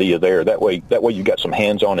get an idea there. That way you got some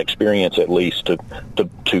hands-on experience at least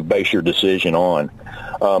to base your decision on.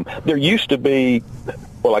 There used to be.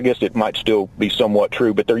 Well, I guess it might still be somewhat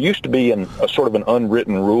true, but there used to be a sort of an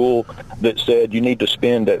unwritten rule that said you need to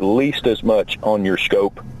spend at least as much on your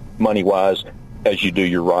scope, money-wise, as you do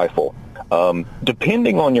your rifle.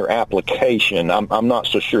 Depending on your application, I'm not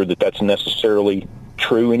so sure that that's necessarily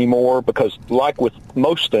true anymore, because like with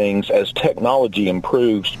most things, as technology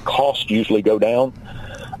improves, costs usually go down.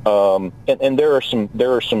 And there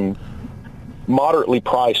are some moderately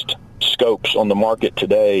priced scopes on the market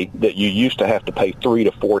today that you used to have to pay 3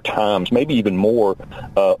 to 4 times, maybe even more,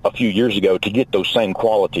 a few years ago to get those same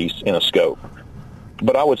qualities in a scope.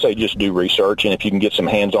 But I would say just do research, and if you can get some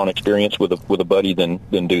hands-on experience with a buddy, then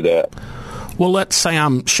do that. Well, let's say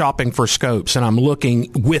I'm shopping for scopes and I'm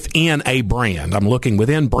looking within a brand. I'm looking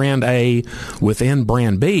within brand A, within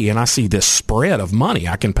brand B, and I see this spread of money.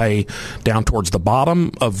 I can pay down towards the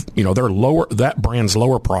bottom of, that brand's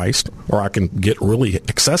lower priced, or I can get really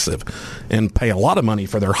excessive and pay a lot of money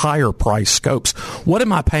for their higher priced scopes. What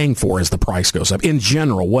am I paying for as the price goes up? In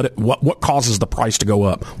general, what causes the price to go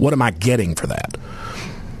up? What am I getting for that?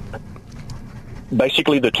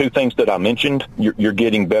 Basically, the two things that I mentioned, you're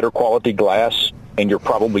getting better quality glass, and you're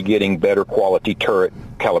probably getting better quality turret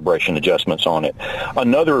calibration adjustments on it.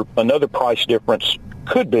 Another price difference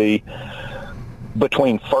could be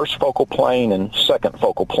between first focal plane and second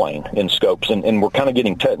focal plane in scopes, and we're kind of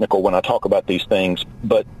getting technical when I talk about these things,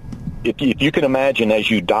 but if you can imagine,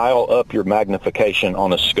 as you dial up your magnification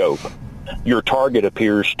on a scope, your target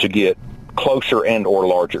appears to get closer and or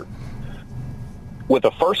larger. With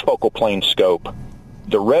a first focal plane scope,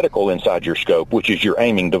 the reticle inside your scope, which is your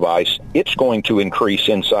aiming device, it's going to increase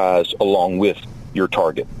in size along with your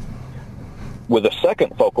target. With a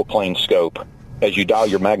second focal plane scope, as you dial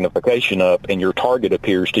your magnification up and your target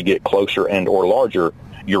appears to get closer and or larger,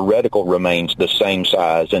 your reticle remains the same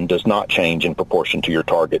size and does not change in proportion to your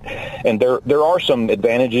target. And there are some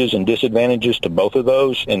advantages and disadvantages to both of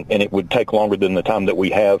those, and it would take longer than the time that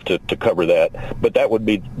we have to cover that. But that would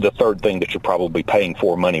be the third thing that you're probably paying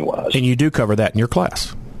for money-wise. And you do cover that in your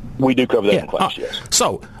class? We do cover that in class, yes.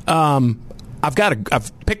 So, I've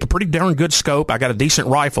picked a pretty darn good scope. I got a decent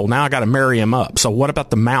rifle. Now I got to marry them up. So what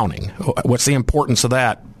about the mounting? What's the importance of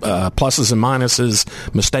that? Pluses and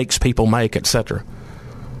minuses, mistakes people make, etc.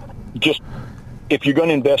 Just if you're going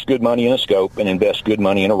to invest good money in a scope and invest good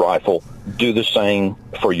money in a rifle, do the same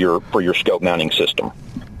for your scope mounting system.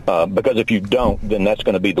 Because if you don't, then that's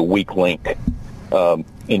going to be the weak link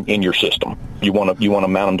in your system. You want to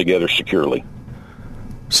mount them together securely.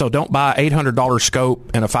 So don't buy $800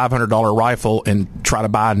 scope and a $500 rifle and try to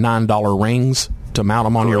buy $9 rings to mount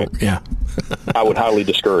them on Correct. your. Yeah, I would highly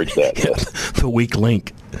discourage that. Yes. The weak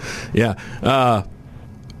link. Yeah.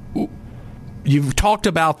 You've talked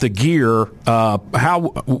about the gear. How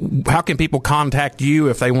can people contact you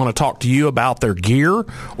if they want to talk to you about their gear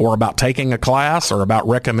or about taking a class or about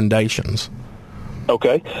recommendations?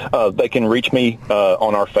 Okay. They can reach me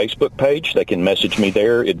on our Facebook page. They can message me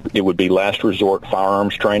there. It would be Last Resort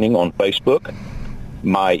Firearms Training on Facebook.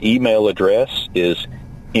 My email address is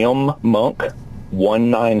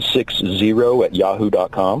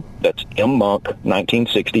mmonk1960@yahoo.com. That's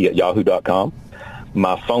mmonk1960@yahoo.com.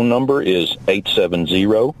 My phone number is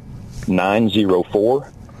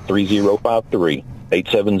 870-904-3053.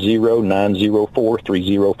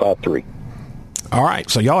 870-904-3053. All right,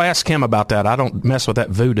 so y'all ask him about that. I don't mess with that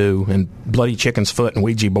voodoo and bloody chicken's foot and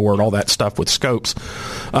Ouija board, all that stuff with scopes.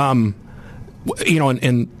 And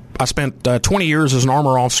I spent 20 years as an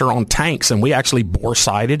armor officer on tanks, and we actually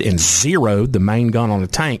bore-sighted and zeroed the main gun on a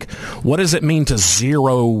tank. What does it mean to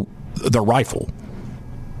zero the rifle?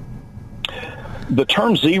 The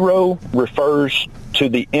term zero refers to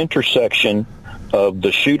the intersection of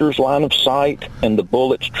the shooter's line of sight and the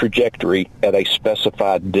bullet's trajectory at a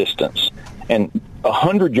specified distance. And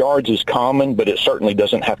 100 yards is common, but it certainly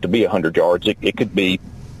doesn't have to be 100 yards. It could be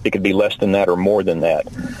less than that or more than that.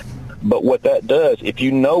 But what that does, if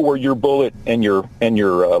you know where your bullet and your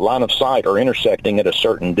line of sight are intersecting at a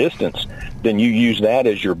certain distance, then you use that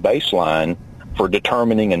as your baseline for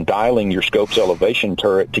determining and dialing your scope's elevation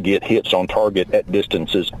turret to get hits on target at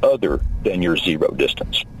distances other than your zero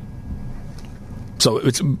distance. So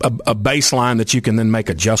it's a baseline that you can then make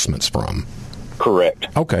adjustments from. Correct.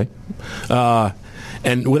 Okay.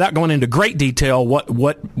 And without going into great detail,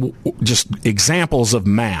 what just examples of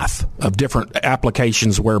math, of different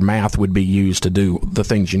applications where math would be used to do the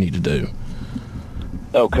things you need to do?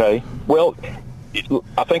 Okay. Well,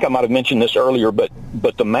 I think I might have mentioned this earlier, but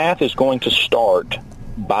the math is going to start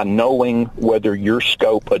by knowing whether your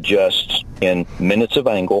scope adjusts in minutes of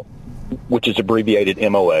angle, which is abbreviated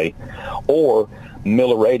MOA, or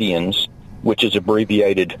milliradians, which is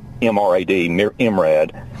abbreviated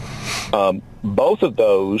MRAD. Both of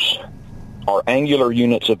those are angular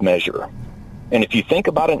units of measure. And if you think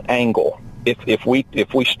about an angle, if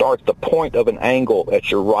we start the point of an angle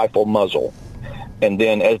at your rifle muzzle, and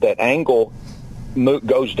then as that angle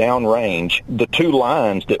goes down range, the two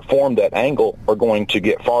lines that form that angle are going to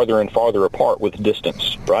get farther and farther apart with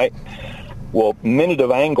distance, right? Well, minute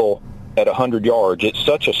of angle at 100 yards, it's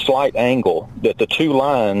such a slight angle that the two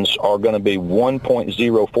lines are going to be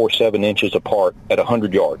 1.047 inches apart at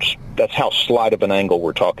 100 yards. That's how slight of an angle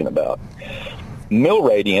we're talking about.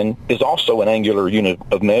 Milliradian is also an angular unit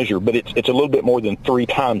of measure, but it's a little bit more than 3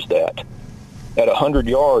 times that. At 100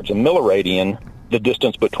 yards, a milliradian, the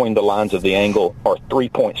distance between the lines of the angle are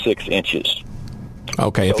 3.6 inches.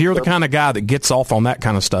 Okay, if you're the kind of guy that gets off on that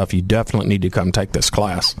kind of stuff, you definitely need to come take this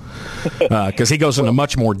class because he goes into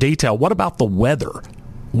much more detail. What about the weather?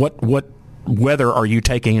 What weather are you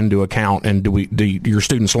taking into account, and do your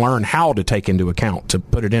students learn how to take into account to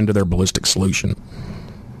put it into their ballistic solution?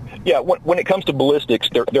 Yeah, when it comes to ballistics,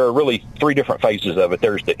 there are really 3 different phases of it.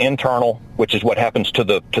 There's the internal, which is what happens to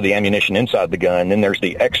the ammunition inside the gun. Then there's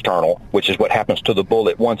the external, which is what happens to the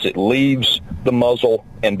bullet once it leaves the muzzle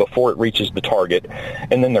and before it reaches the target.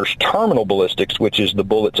 And then there's terminal ballistics, which is the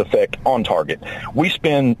bullet's effect on target. We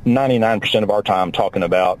spend 99% of our time talking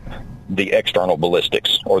about the external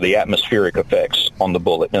ballistics, or the atmospheric effects on the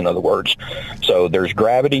bullet, in other words. So there's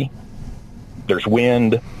gravity, there's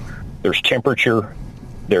wind, there's temperature,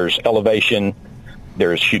 there's elevation,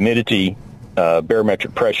 there's humidity,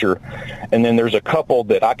 barometric pressure, and then there's a couple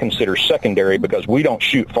that I consider secondary because we don't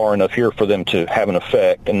shoot far enough here for them to have an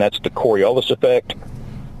effect, and that's the Coriolis effect.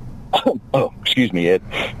 Oh, excuse me, Ed.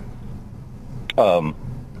 The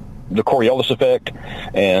Coriolis effect,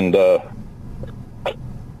 and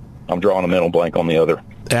I'm drawing a mental blank on the other.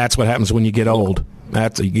 That's what happens when you get old.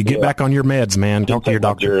 You get back on your meds, man. Talk to your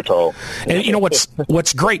doctor. And you know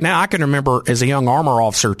what's great now? I can remember as a young armor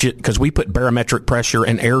officer, because we put barometric pressure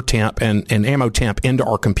and air temp and ammo temp into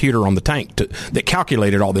our computer on the tank that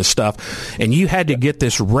calculated all this stuff, and you had to get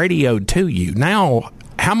this radioed to you. Now,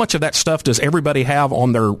 how much of that stuff does everybody have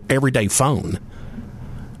on their everyday phone?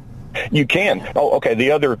 You can. Oh, okay.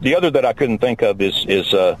 The other that I couldn't think of is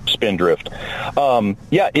Spindrift. I'm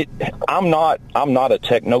not a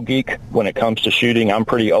techno geek when it comes to shooting. I'm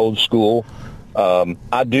pretty old school.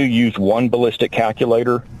 I do use one ballistic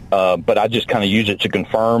calculator but I just kind of use it to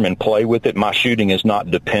confirm and play with it. My shooting is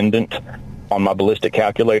not dependent on my ballistic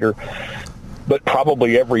calculator. But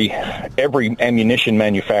probably every ammunition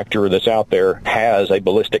manufacturer that's out there has a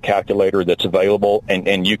ballistic calculator that's available,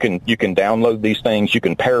 and you can download these things. You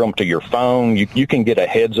can pair them to your phone. You can get a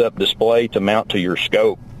heads-up display to mount to your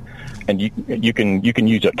scope, and you can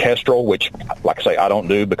use a Kestrel, which, like I say, I don't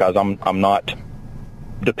do because I'm not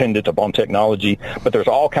dependent upon technology. But there's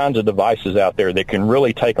all kinds of devices out there that can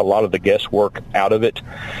really take a lot of the guesswork out of it.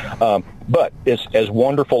 But as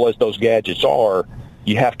wonderful as those gadgets are,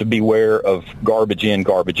 you have to beware of garbage in,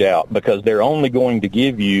 garbage out, because they're only going to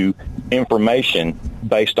give you information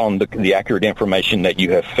based on the accurate information that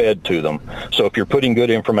you have fed to them. So if you're putting good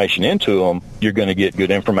information into them, you're going to get good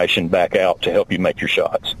information back out to help you make your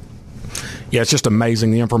shots. Yeah, it's just amazing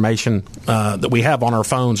the information that we have on our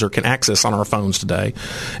phones or can access on our phones today.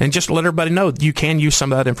 And just to let everybody know, you can use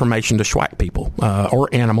some of that information to schwack people or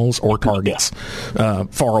animals or targets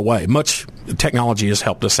far away. Much technology has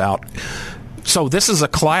helped us out. So this is a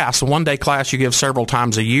class, a one-day class you give several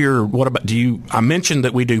times a year. What about, I mentioned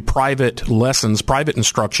that we do private lessons, private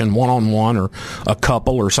instruction, one-on-one or a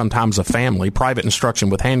couple or sometimes a family, private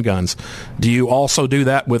instruction with handguns. Do you also do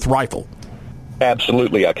that with rifle?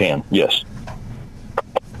 Absolutely, I can, yes.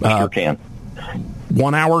 I sure can.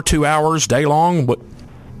 1 hour, 2 hours, day long? What?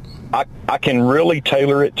 I can really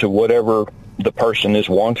tailor it to whatever the person is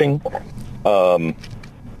wanting.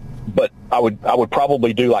 But I would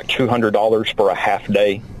probably do like $200 for a half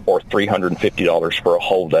day or $350 for a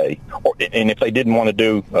whole day. And if they didn't want to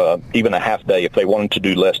do even a half day, if they wanted to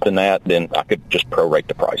do less than that, then I could just prorate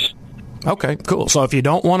the price. Okay, cool. So if you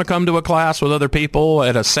don't want to come to a class with other people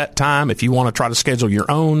at a set time, if you want to try to schedule your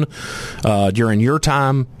own during your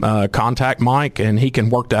time, contact Mike and he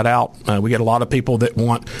can work that out. We get a lot of people that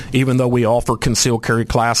want, even though we offer concealed carry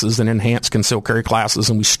classes and enhanced concealed carry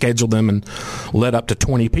classes and we schedule them and let up to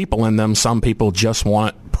 20 people in them, some people just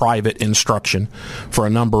want private instruction for a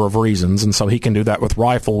number of reasons. And so he can do that with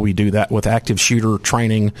rifle. We do that with active shooter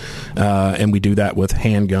training, and we do that with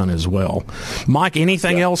handgun as well. Mike,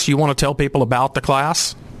 anything else you want to tell people about the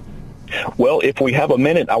class? Well, if we have a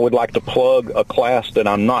minute, I would like to plug a class that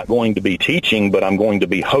I'm not going to be teaching, but I'm going to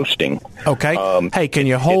be hosting. Okay. Hey, can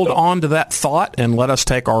you hold on to that thought and let us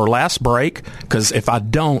take our last break? Because if I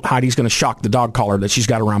don't, Heidi's going to shock the dog collar that she's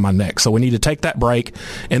got around my neck. So we need to take that break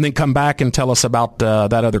and then come back and tell us about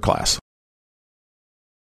that other class.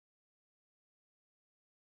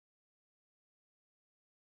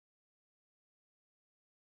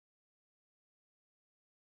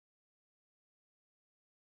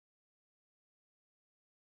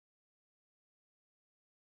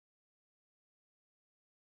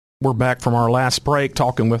 We're back from our last break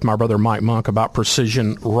talking with my brother Mike Monk about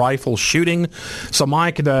precision rifle shooting. So,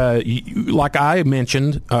 Mike, like I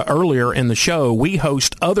mentioned earlier in the show, we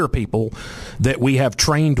host other people that we have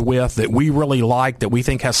trained with that we really like, that we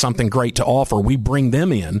think has something great to offer. We bring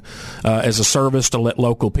them in as a service to let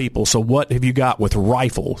local people. So what have you got with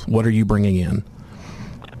rifles? What are you bringing in?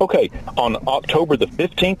 Okay, on October the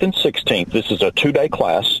 15th and 16th, this is a 2-day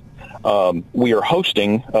class. We are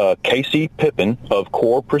hosting Casey Pippin of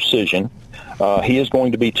Core Precision. He is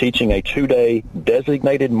going to be teaching a 2-day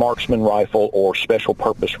designated marksman rifle or special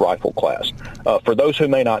purpose rifle class. For those who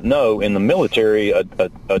may not know, in the military,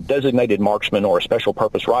 a designated marksman or a special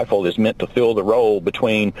purpose rifle is meant to fill the role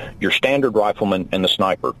between your standard rifleman and the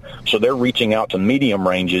sniper. So they're reaching out to medium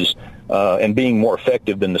ranges and being more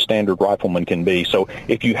effective than the standard rifleman can be. So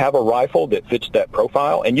if you have a rifle that fits that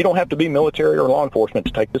profile, and you don't have to be military or law enforcement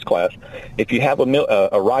to take this class, if you have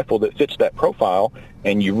a rifle that fits that profile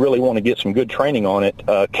and you really want to get some good training on it,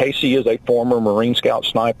 Casey is a former Marine Scout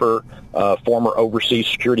sniper, former overseas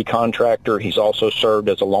security contractor. He's also served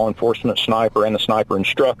as a law enforcement sniper and a sniper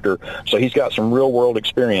instructor. So he's got some real-world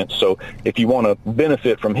experience. So if you want to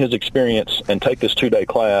benefit from his experience and take this 2-day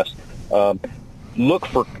class, look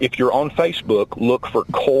for, if you're on Facebook, look for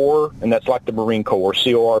Core, and that's like the Marine Corps,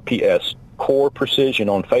 CORPS, Core Precision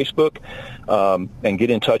on Facebook, and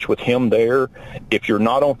get in touch with him there. If you're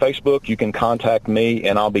not on Facebook, you can contact me,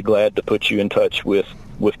 and I'll be glad to put you in touch with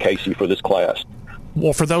Casey for this class.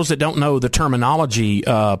 Well, for those that don't know the terminology,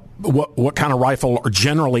 what kind of rifle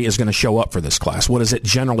generally is going to show up for this class? What is it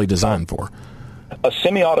generally designed for? A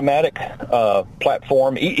semi-automatic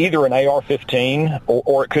platform, either an AR-15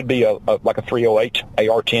 or it could be like a 308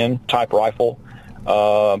 AR-10 type rifle.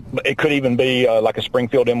 It could even be like a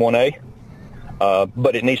Springfield M1A,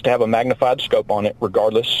 but it needs to have a magnified scope on it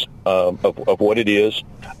regardless of what it is.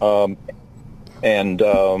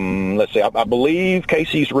 Let's see, I believe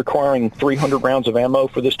Casey's requiring 300 rounds of ammo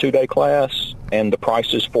for this 2-day class. and the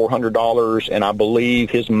price is $400, and I believe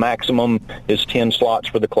his maximum is 10 slots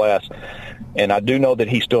for the class. And I do know that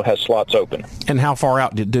he still has slots open. And how far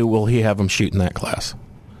out will he have them shoot in that class?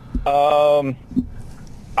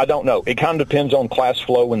 I don't know. It kind of depends on class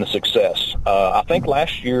flow and the success. I think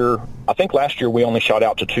last year we only shot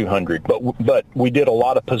out to 200, but we did a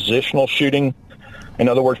lot of positional shooting. In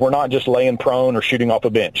other words, we're not just laying prone or shooting off a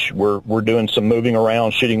bench. We're doing some moving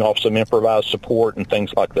around, shooting off some improvised support and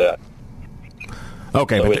things like that.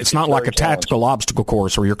 Okay, so but it's not like a tactical obstacle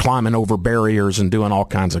course where you're climbing over barriers and doing all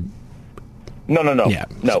kinds of... No. Yeah.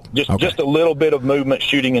 No, just a little bit of movement,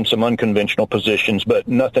 shooting in some unconventional positions, but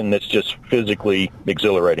nothing that's just physically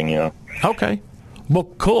exhilarating, Okay. Well,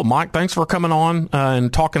 cool, Mike. Thanks for coming on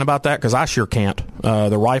and talking about that, because I sure can't,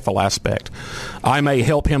 the rifle aspect. I may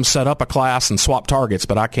help him set up a class and swap targets,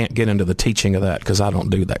 but I can't get into the teaching of that because I don't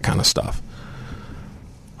do that kind of stuff.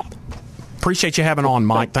 Appreciate you having on,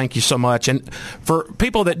 Mike. Thank you so much. And for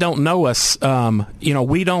people that don't know us,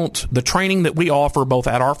 the training that we offer both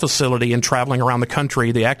at our facility and traveling around the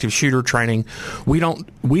country, the active shooter training, we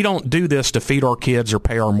don't do this to feed our kids or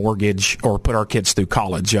pay our mortgage or put our kids through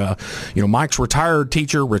college. Mike's retired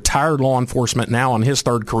teacher, retired law enforcement, now on his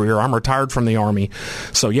third career. I'm retired from the Army.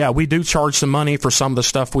 So yeah, we do charge some money for some of the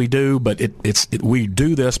stuff we do, but we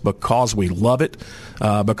do this because we love it,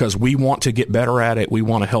 because we want to get better at it. We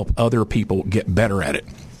want to help other people get better at it.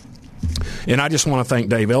 And I just want to thank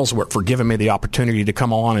Dave Elswick for giving me the opportunity to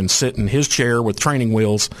come on and sit in his chair with training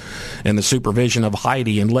wheels and the supervision of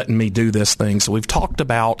Heidi and letting me do this thing. So we've talked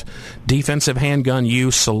about defensive handgun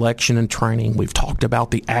use, selection, and training. We've talked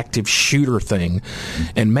about the active shooter thing.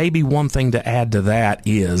 And maybe one thing to add to that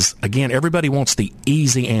is, again, everybody wants the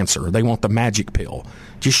easy answer. They want the magic pill.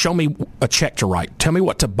 Just show me a check to write. Tell me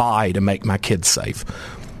what to buy to make my kids safe.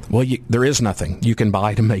 Well, there is nothing you can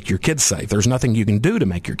buy to make your kids safe. There's nothing you can do to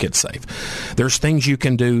make your kids safe. There's things you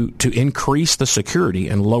can do to increase the security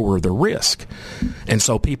and lower the risk. And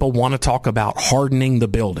so people want to talk about hardening the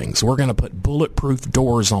buildings. We're going to put bulletproof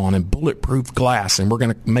doors on and bulletproof glass, and we're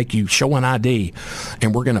going to make you show an ID,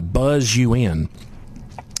 and we're going to buzz you in.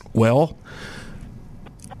 Well,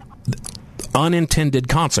 unintended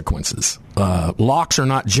consequences. Locks are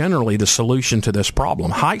not generally the solution to this problem.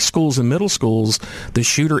 High schools and middle schools, the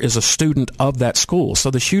shooter is a student of that school. So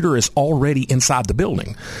the shooter is already inside the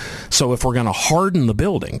building. So if we're going to harden the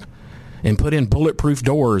building and put in bulletproof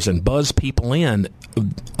doors and buzz people in,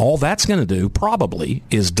 all that's going to do probably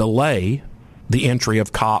is delay the entry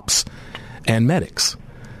of cops and medics.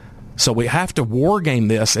 So we have to war game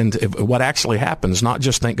this into what actually happens, not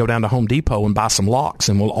just go down to Home Depot and buy some locks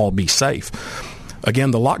and we'll all be safe.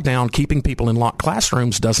 Again, the lockdown, keeping people in locked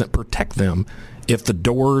classrooms, doesn't protect them if the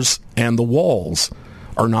doors and the walls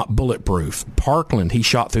are not bulletproof. Parkland, he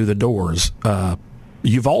shot through the doors.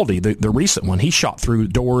 Uvalde, the recent one, he shot through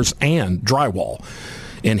doors and drywall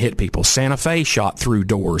and hit people. Santa Fe shot through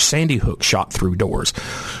doors. Sandy Hook shot through doors.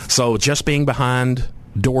 So just being behind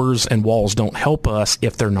doors and walls don't help us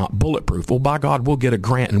if they're not bulletproof. Well, by God, we'll get a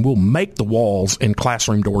grant and we'll make the walls and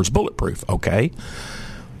classroom doors bulletproof, okay?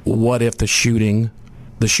 What if the shooter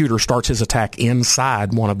starts his attack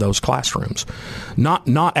inside one of those classrooms?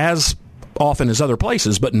 Not as often as other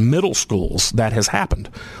places, but in middle schools that has happened.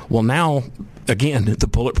 Well, now, again, the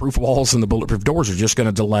bulletproof walls and the bulletproof doors are just going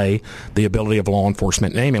to delay the ability of law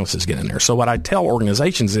enforcement and ambulances to get in there. So what I tell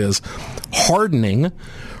organizations is hardening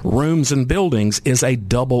rooms and buildings is a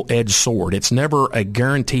double-edged sword. It's never a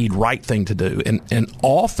guaranteed right thing to do, and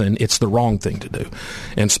often it's the wrong thing to do.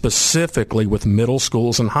 And specifically with middle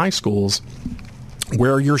schools and high schools,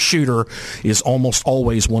 where your shooter is almost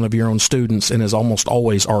always one of your own students and is almost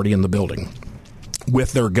always already in the building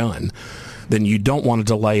with their gun, then you don't want to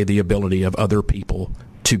delay the ability of other people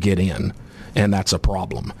to get in. And that's a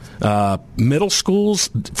problem. Middle schools,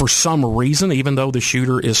 for some reason, even though the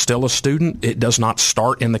shooter is still a student, it does not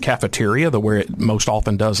start in the cafeteria the way it most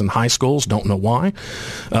often does in high schools. Don't know why,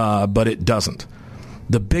 but it doesn't.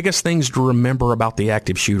 The biggest things to remember about the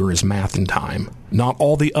active shooter is math and time. Not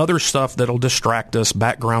all the other stuff that'll distract us,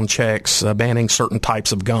 background checks, banning certain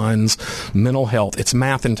types of guns, mental health. It's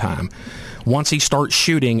math and time. Once he starts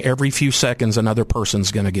shooting, every few seconds another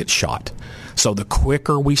person's going to get shot. So the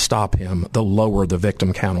quicker we stop him, the lower the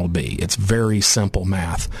victim count will be. It's very simple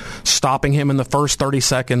math. Stopping him in the first 30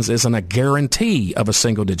 seconds isn't a guarantee of a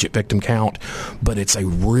single-digit victim count, but it's a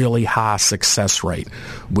really high success rate,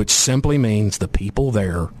 which simply means the people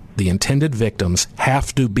there the intended victims,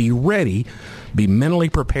 have to be ready, be mentally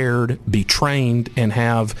prepared, be trained, and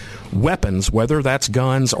have weapons, whether that's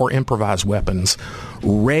guns or improvised weapons,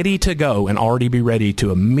 ready to go and already be ready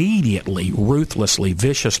to immediately, ruthlessly,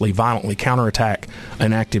 viciously, violently counterattack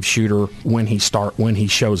an active shooter when he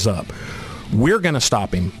shows up. We're going to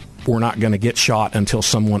stop him. We're not going to get shot until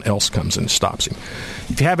someone else comes and stops him.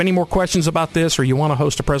 If you have any more questions about this or you want to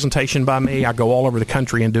host a presentation by me, I go all over the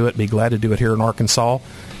country and do it. Be glad to do it here in Arkansas.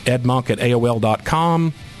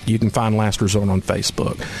 edmonk@aol.com. You can find Last Resort on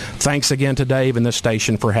Facebook. Thanks again to Dave and this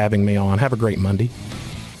station for having me on. Have a great Monday.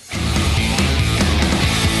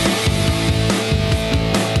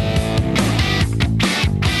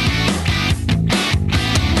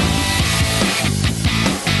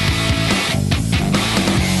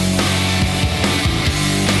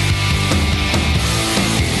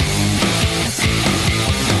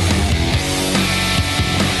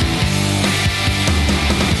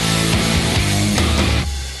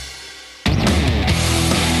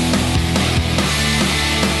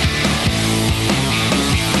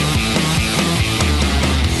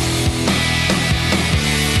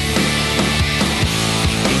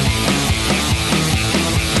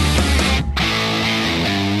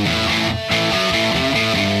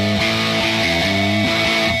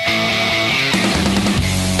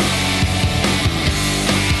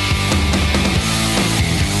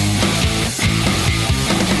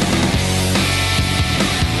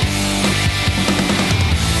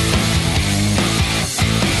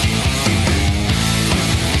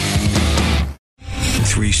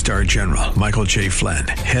 Three-star General Michael J. Flynn,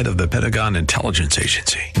 head of the Pentagon Intelligence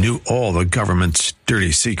Agency, knew all the government's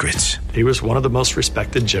dirty secrets. He was one of the most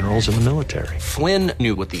respected generals in the military. Flynn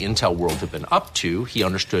knew what the intel world had been up to. He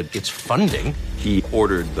understood its funding. He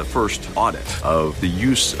ordered the first audit of the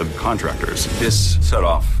use of contractors. This set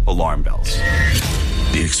off alarm bells.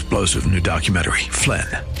 The explosive new documentary, Flynn,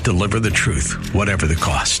 Deliver the Truth, Whatever the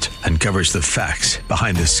Cost, uncovers the facts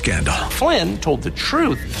behind this scandal. Flynn told the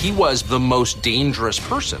truth. He was the most dangerous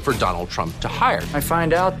person for Donald Trump to hire. I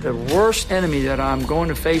find out the worst enemy that I'm going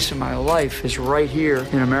to face in my life is right here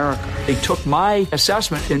in America. They took my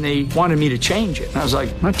assessment and they wanted me to change it. And I was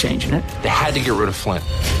like, I'm not changing it. They had to get rid of Flynn.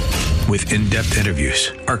 With in-depth interviews,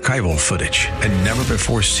 archival footage, and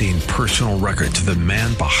never-before-seen personal records of the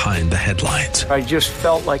man behind the headlines. I just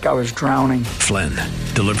felt like I was drowning. Flynn,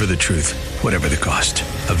 Deliver the Truth, Whatever the Cost.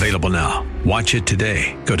 Available now. Watch it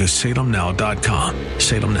today. Go to salemnow.com.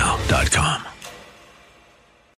 salemnow.com.